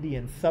the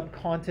Indian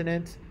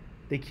subcontinent.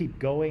 They keep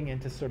going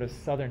into sort of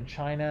southern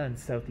China and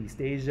Southeast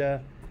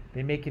Asia.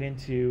 They make it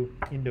into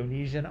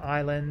Indonesian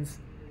islands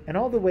and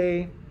all the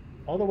way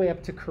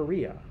up to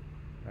Korea,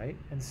 right?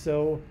 And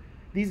so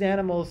these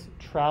animals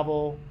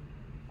travel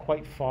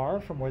quite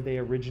far from where they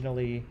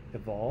originally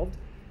evolved.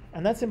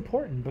 And that's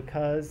important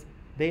because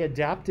they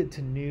adapted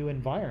to new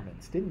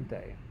environments, didn't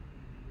they?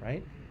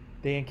 Right?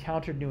 They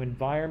encountered new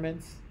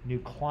environments, new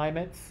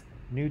climates,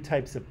 new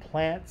types of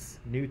plants,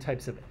 new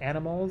types of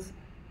animals,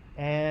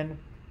 and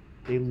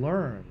they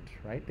learned,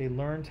 right? They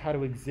learned how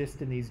to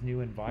exist in these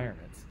new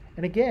environments.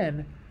 And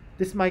again,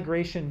 this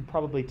migration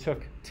probably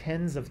took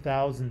tens of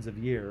thousands of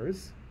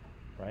years,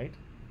 right?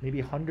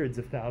 Maybe hundreds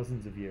of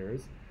thousands of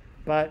years,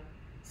 but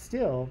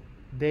still,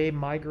 they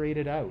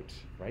migrated out,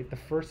 right? The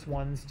first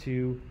ones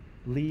to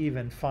leave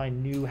and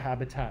find new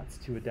habitats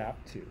to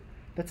adapt to.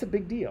 That's a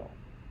big deal,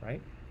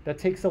 right? That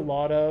takes a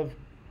lot of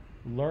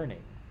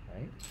learning,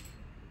 right?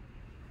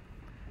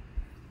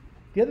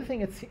 The other thing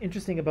that's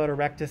interesting about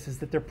erectus is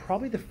that they're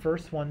probably the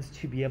first ones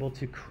to be able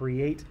to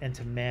create and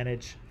to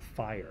manage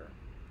fire,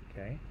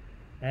 okay?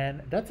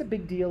 And that's a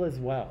big deal as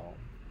well,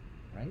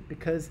 right?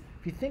 Because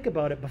if you think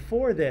about it,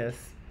 before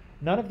this,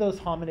 none of those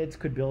hominids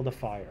could build a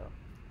fire,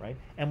 right?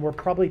 And were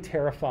probably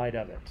terrified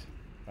of it,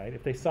 right?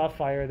 If they saw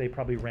fire, they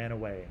probably ran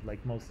away,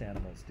 like most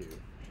animals do.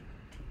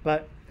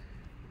 But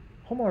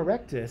Homo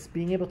erectus,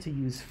 being able to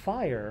use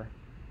fire,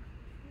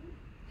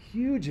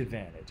 huge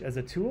advantage. As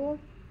a tool,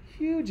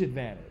 huge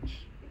advantage.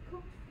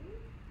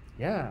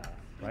 Yeah,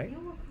 right?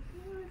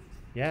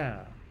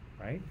 Yeah,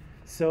 right?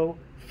 So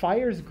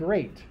fire's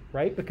great,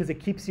 right? Because it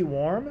keeps you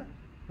warm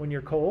when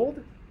you're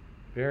cold.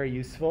 Very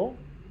useful,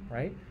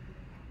 right?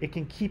 It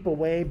can keep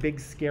away big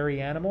scary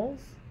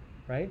animals,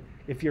 right?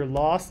 If you're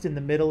lost in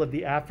the middle of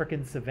the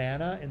African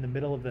savanna in the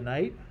middle of the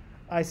night,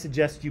 I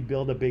suggest you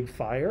build a big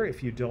fire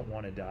if you don't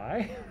want to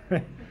die.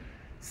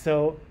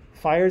 So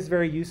fire is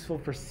very useful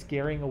for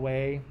scaring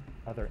away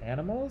other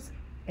animals,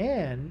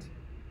 and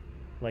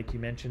like you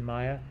mentioned,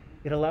 Maya,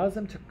 it allows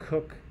them to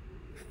cook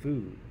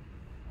food,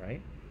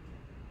 right?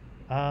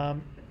 Were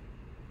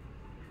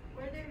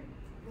they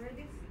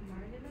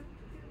smart enough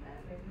to do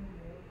that?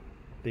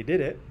 They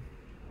did it.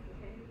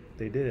 Okay.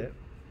 They did it.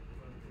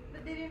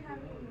 But they didn't have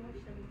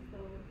emotions, so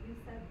you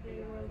said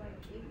they were like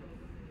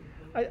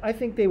apes. I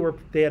think they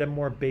had a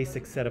more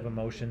basic set of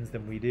emotions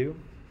than we do.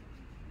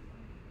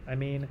 I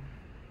mean,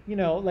 you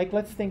know, like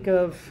let's think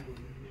of,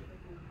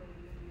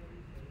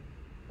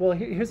 well,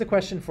 here's a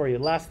question for you.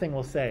 Last thing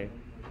we'll say.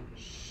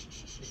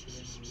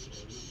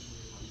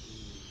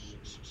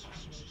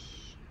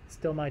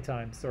 Still my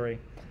time, sorry.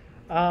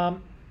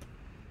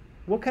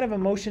 What kind of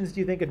emotions do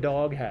you think a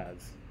dog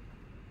has?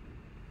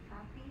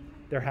 Happy.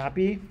 They're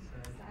happy,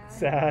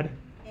 sad,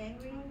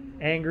 Angry.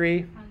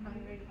 angry,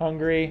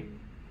 hungry,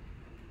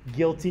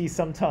 guilty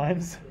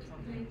sometimes,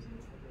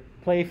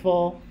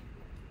 playful,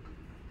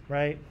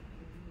 right?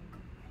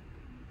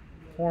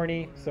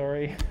 Horny,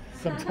 sorry.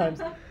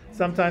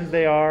 Sometimes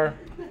they are.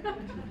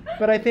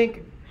 But I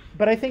think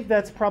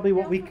that's probably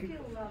what we could.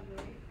 Feel love,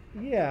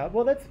 right? Yeah,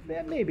 well,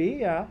 maybe,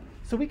 yeah.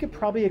 So we could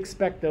probably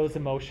expect those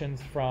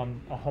emotions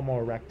from a Homo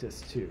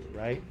erectus too,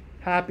 right?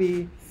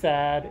 Happy,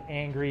 sad,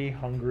 angry,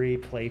 hungry,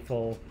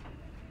 playful,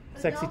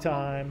 sexy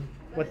time.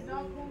 But a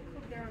dog won't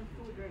cook their own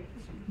food, right?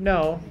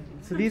 No.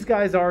 So these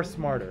guys are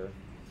smarter.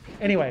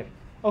 Anyway,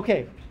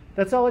 okay,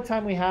 that's all the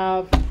time we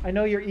have. I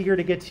know you're eager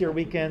to get to your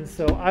weekend,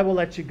 so I will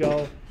let you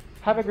go.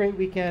 Have a great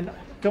weekend.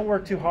 Don't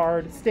work too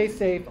hard. Stay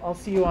safe. I'll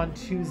see you on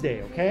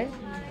Tuesday, okay?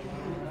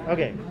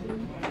 Okay.